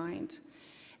constituencies in mind.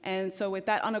 And so with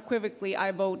that, unequivocally,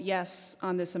 I vote yes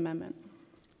on this amendment.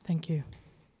 Thank you.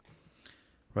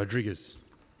 Rodriguez.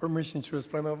 Permission to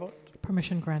explain my vote?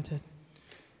 Permission granted.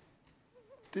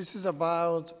 This is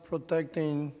about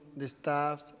protecting the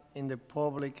staffs in the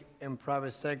public and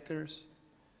private sectors.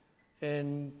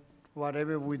 And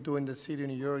whatever we do in the city of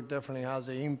New York definitely has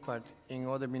an impact in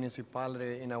other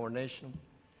municipalities in our nation.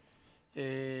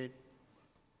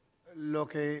 Lo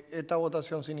que esta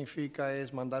votación significa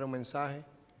es mandar un mensaje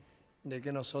de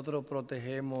que nosotros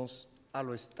protegemos a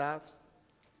los staffs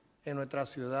en nuestra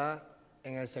ciudad,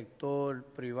 en el sector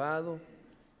privado,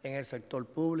 en el sector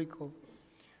público.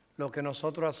 Lo que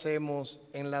nosotros hacemos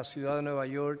en la ciudad de Nueva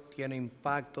York tiene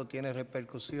impacto, tiene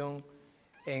repercusión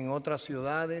en otras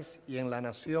ciudades y en la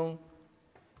nación.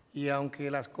 Y aunque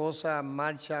las cosas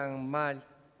marchan mal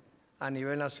a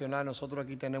nivel nacional, nosotros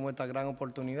aquí tenemos esta gran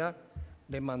oportunidad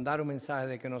de mandar un mensaje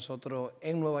de que nosotros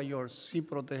en Nueva York sí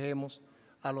protegemos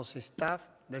a los staff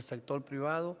del sector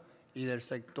privado y del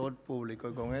sector público.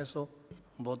 Y con eso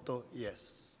voto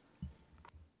yes.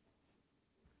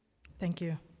 Thank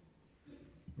you.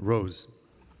 Rose.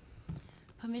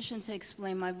 Permission to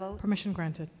explain my vote? Permission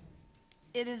granted.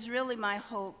 It is really my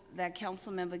hope that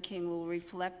Councilmember King will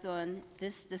reflect on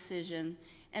this decision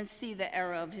and see the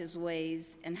error of his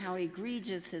ways and how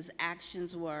egregious his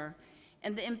actions were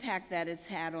and the impact that it's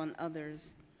had on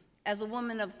others. As a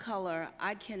woman of color,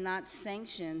 I cannot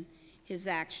sanction his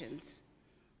actions.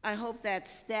 I hope that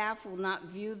staff will not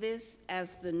view this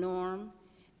as the norm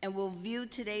and will view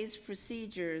today's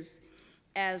procedures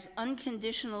as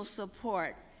unconditional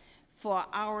support for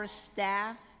our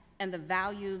staff and the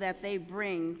value that they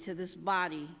bring to this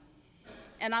body.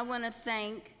 And I want to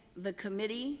thank the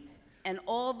committee and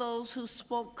all those who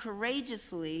spoke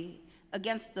courageously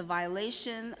against the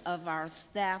violation of our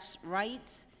staff's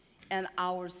rights and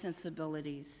our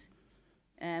sensibilities.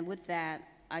 And with that,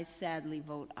 I sadly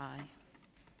vote aye.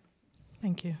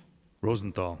 Thank you.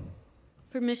 Rosenthal.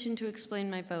 Permission to explain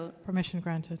my vote. Permission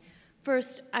granted.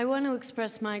 First, I want to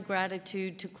express my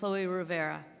gratitude to Chloe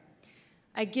Rivera.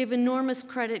 I give enormous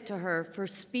credit to her for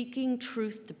speaking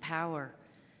truth to power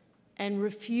and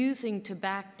refusing to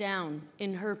back down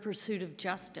in her pursuit of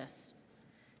justice.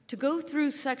 To go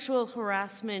through sexual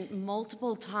harassment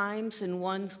multiple times in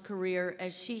one's career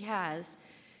as she has,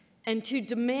 and to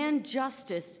demand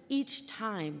justice each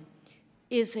time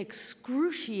is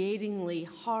excruciatingly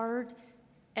hard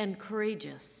and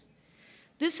courageous.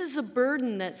 This is a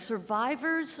burden that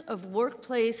survivors of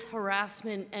workplace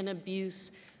harassment and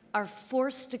abuse are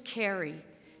forced to carry,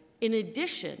 in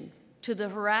addition to the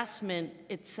harassment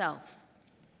itself.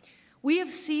 We have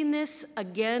seen this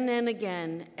again and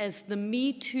again as the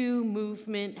Me Too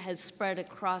movement has spread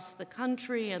across the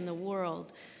country and the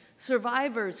world.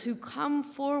 Survivors who come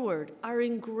forward are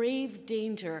in grave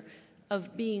danger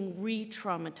of being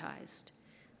re-traumatized.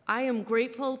 I am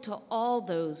grateful to all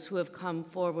those who have come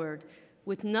forward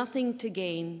with nothing to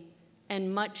gain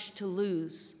and much to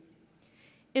lose.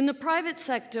 In the private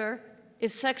sector,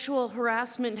 if sexual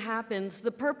harassment happens,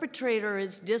 the perpetrator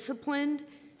is disciplined.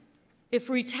 If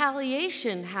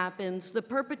retaliation happens, the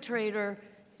perpetrator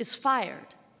is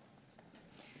fired.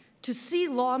 To see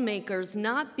lawmakers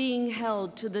not being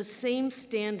held to the same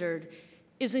standard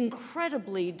is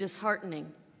incredibly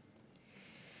disheartening.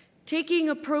 Taking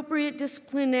appropriate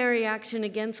disciplinary action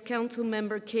against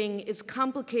Councilmember King is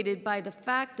complicated by the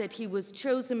fact that he was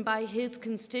chosen by his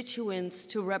constituents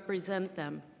to represent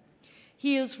them.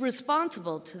 He is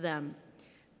responsible to them,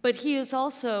 but he is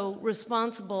also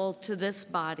responsible to this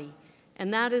body,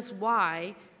 and that is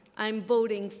why I'm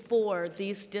voting for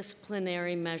these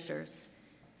disciplinary measures.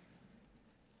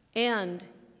 And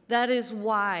that is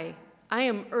why I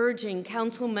am urging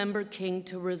Councilmember King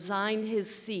to resign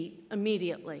his seat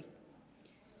immediately.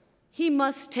 He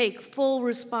must take full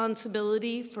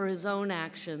responsibility for his own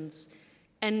actions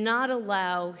and not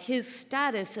allow his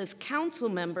status as council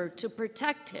member to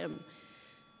protect him.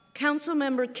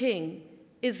 Councilmember King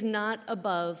is not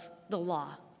above the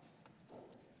law.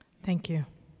 Thank you.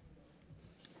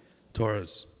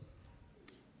 Torres.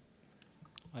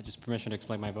 Just permission to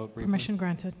explain my vote briefly. Permission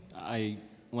granted.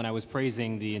 When I was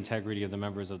praising the integrity of the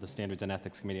members of the Standards and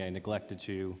Ethics Committee, I neglected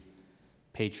to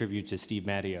pay tribute to Steve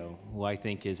Matteo, who I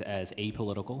think is as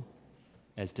apolitical,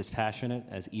 as dispassionate,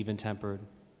 as even-tempered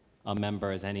a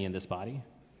member as any in this body.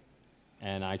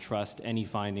 And I trust any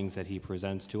findings that he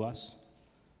presents to us.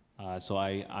 So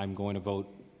I'm going to vote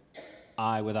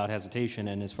aye without hesitation.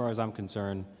 And as far as I'm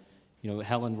concerned,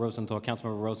 Helen Rosenthal,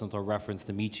 Councilmember Rosenthal referenced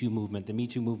the Me Too movement. The Me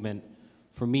Too movement,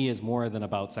 for me, is more than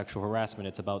about sexual harassment.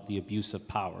 It's about the abuse of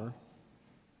power.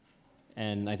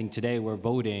 And I think today we're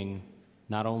voting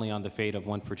not only on the fate of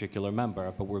one particular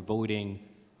member, but we're voting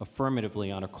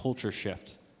affirmatively on a culture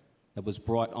shift that was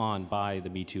brought on by the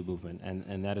Me Too movement.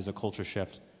 And that is a culture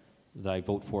shift that I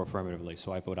vote for affirmatively.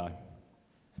 So I vote aye.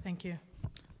 Thank you.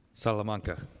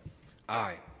 Salamanca.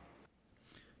 Aye.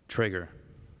 Traeger.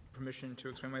 Permission to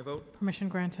explain my vote? Permission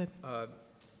granted.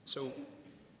 So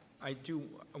I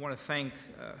want to thank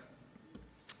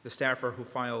the staffer who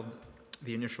filed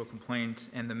the initial complaint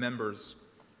and the members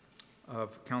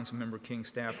of Councilmember King's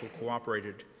staff who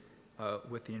cooperated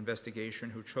with the investigation,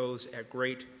 who chose at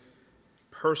great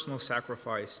personal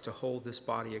sacrifice to hold this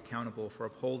body accountable for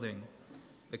upholding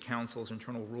the council's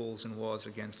internal rules and laws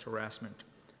against harassment.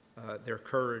 Their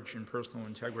courage and personal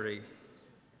integrity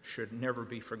should never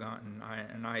be forgotten.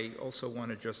 And I also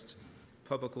want to just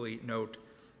publicly note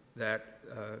that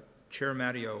Chair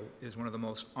Matteo is one of the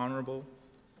most honorable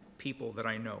people that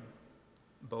I know,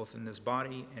 both in this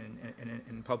body and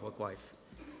in public life.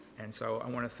 And so I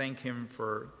want to thank him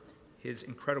for his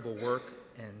incredible work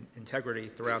and integrity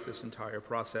throughout this entire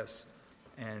process.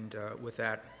 And with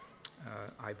that,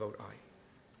 I vote aye.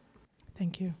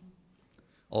 Thank you.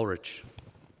 Ulrich.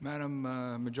 Madam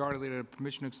Majority Leader,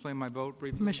 permission to explain my vote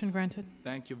briefly? Permission granted.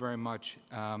 Thank you very much.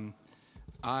 I'm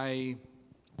going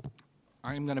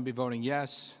to be voting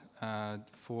yes in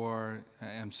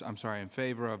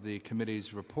favor of the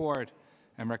committee's report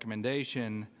and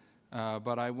recommendation,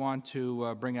 but I want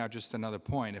to bring out just another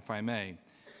point, if I may.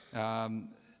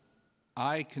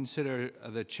 I consider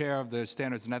the chair of the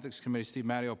Standards and Ethics Committee, Steve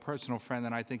Matteo, a personal friend,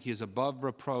 and I think he is above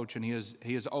reproach, and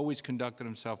he has always conducted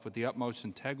himself with the utmost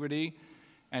integrity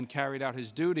and carried out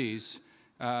his duties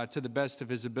to the best of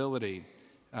his ability.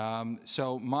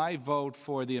 So my vote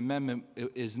for the amendment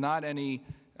is not any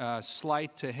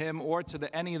slight to him or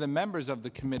to any of the members of the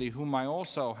committee, whom I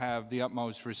also have the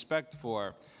utmost respect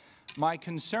for. My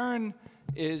concern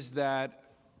is that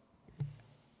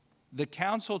the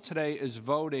council today is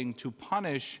voting to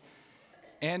punish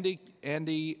Andy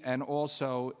and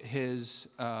also his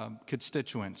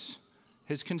constituents.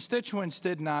 His constituents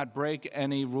did not break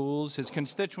any rules. His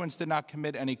constituents did not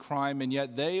commit any crime, and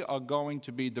yet they are going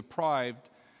to be deprived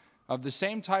of the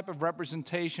same type of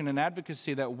representation and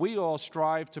advocacy that we all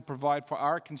strive to provide for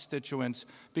our constituents,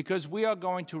 because we are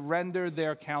going to render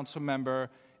their council member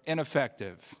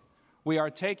ineffective. We are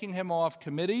taking him off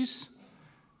committees.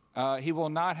 He will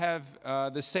not have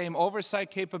the same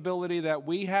oversight capability that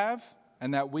we have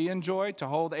and that we enjoy to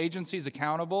hold agencies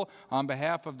accountable on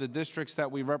behalf of the districts that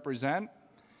we represent.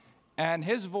 And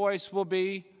his voice will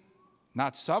be,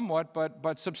 not somewhat,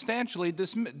 but substantially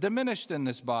diminished in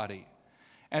this body.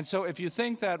 And so if you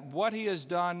think that what he has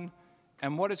done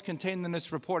and what is contained in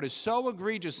this report is so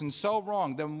egregious and so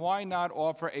wrong, then why not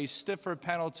offer a stiffer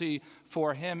penalty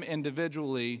for him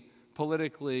individually,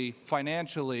 politically,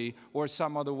 financially, or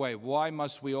some other way? Why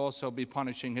must we also be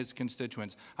punishing his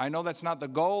constituents? I know that's not the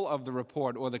goal of the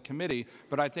report or the committee,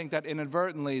 but I think that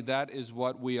inadvertently that is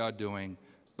what we are doing.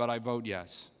 But I vote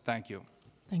yes. Thank you.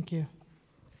 Thank you.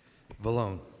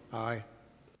 Vallone. Aye.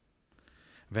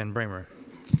 Van Bramer.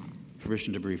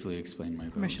 Permission to briefly explain my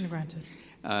vote. Permission granted.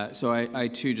 So I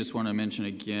too just want to mention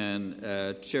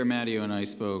again, Chair Matteo and I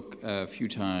spoke a few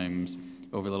times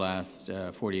over the last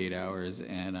 48 hours,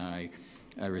 and I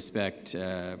respect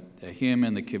him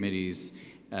and the committee's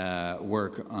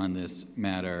work on this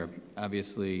matter.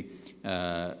 Obviously,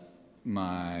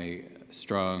 my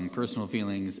strong personal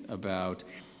feelings about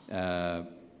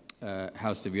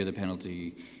how severe the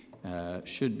penalty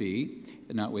should be.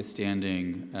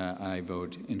 Notwithstanding, I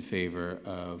vote in favor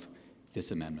of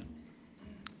this amendment.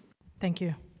 Thank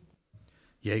you.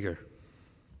 Yeager.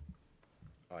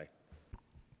 Aye.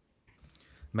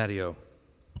 Matteo.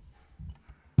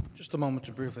 Just a moment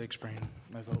to briefly explain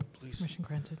my vote, please. Permission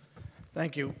granted.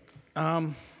 Thank you.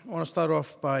 I want to start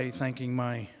off by thanking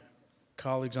my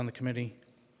colleagues on the committee.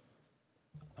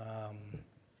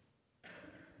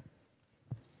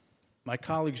 My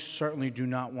colleagues certainly do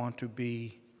not want to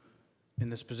be in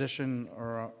this position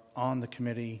or on the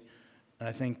committee, and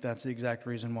I think that's the exact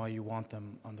reason why you want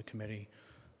them on the committee.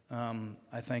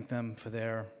 I thank them for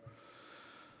their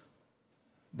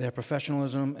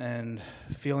professionalism and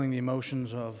feeling the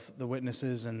emotions of the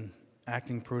witnesses and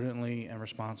acting prudently and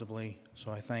responsibly.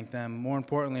 So I thank them. More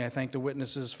importantly, I thank the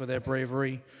witnesses for their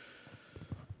bravery.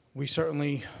 We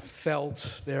certainly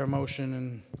felt their emotion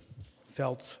and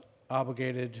felt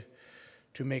obligated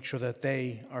to make sure that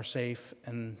they are safe,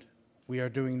 and we are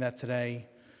doing that today.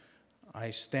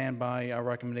 I stand by our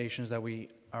recommendations that we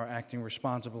are acting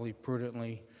responsibly,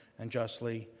 prudently, and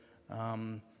justly.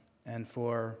 And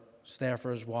for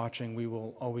staffers watching, we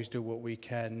will always do what we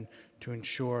can to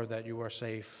ensure that you are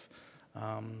safe.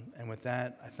 And with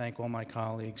that, I thank all my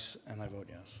colleagues, and I vote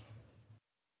yes.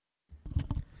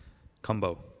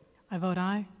 Cumbo. I vote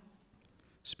aye.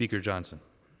 Speaker Johnson.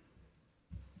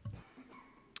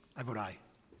 I vote aye.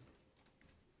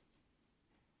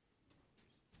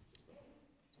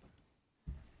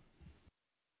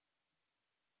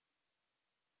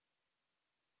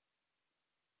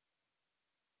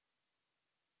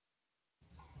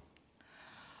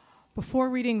 Before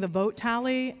reading the vote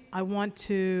tally, I want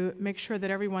to make sure that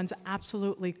everyone's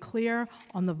absolutely clear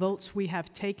on the votes we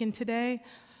have taken today.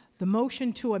 The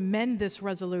motion to amend this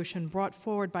resolution brought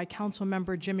forward by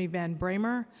Councilmember Jimmy Van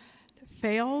Bramer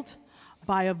failed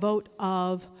by a vote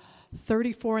of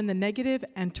 34 in the negative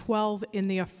and 12 in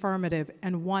the affirmative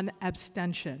and 1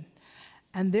 abstention.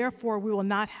 And therefore, we will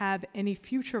not have any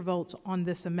future votes on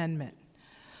this amendment.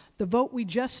 The vote we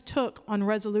just took on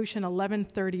Resolution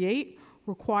 1138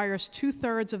 requires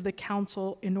 2/3 of the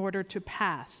council in order to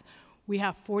pass. We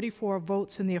have 44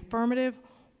 votes in the affirmative,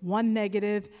 1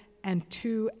 negative, and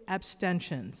 2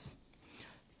 abstentions.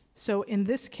 So in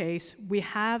this case, we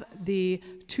have the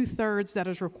 2/3 that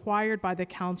is required by the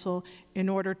council in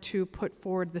order to put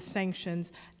forward the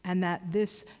sanctions, and that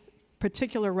this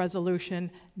particular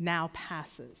resolution now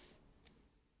passes.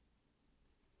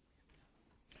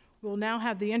 We'll now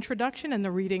have the introduction and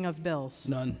the reading of bills.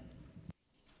 None.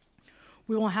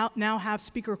 We will now have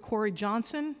Speaker Corey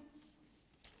Johnson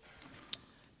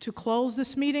to close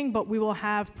this meeting, but we will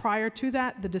have, prior to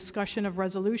that, the discussion of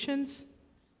resolutions.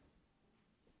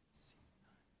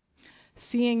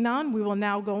 Seeing none, we will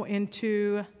now go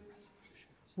into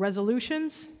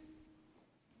resolutions.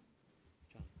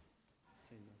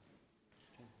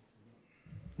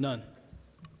 None.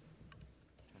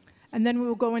 And then we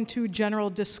will go into general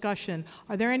discussion.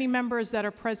 Are there any members that are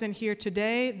present here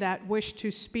today that wish to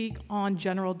speak on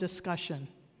general discussion?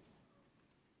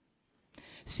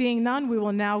 Seeing none, we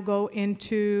will now go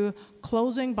into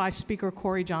closing by Speaker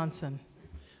Corey Johnson.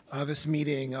 This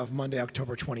meeting of Monday,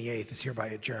 October 28th is hereby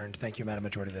adjourned. Thank you, Madam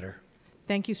Majority Leader.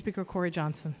 Thank you, Speaker Corey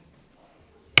Johnson.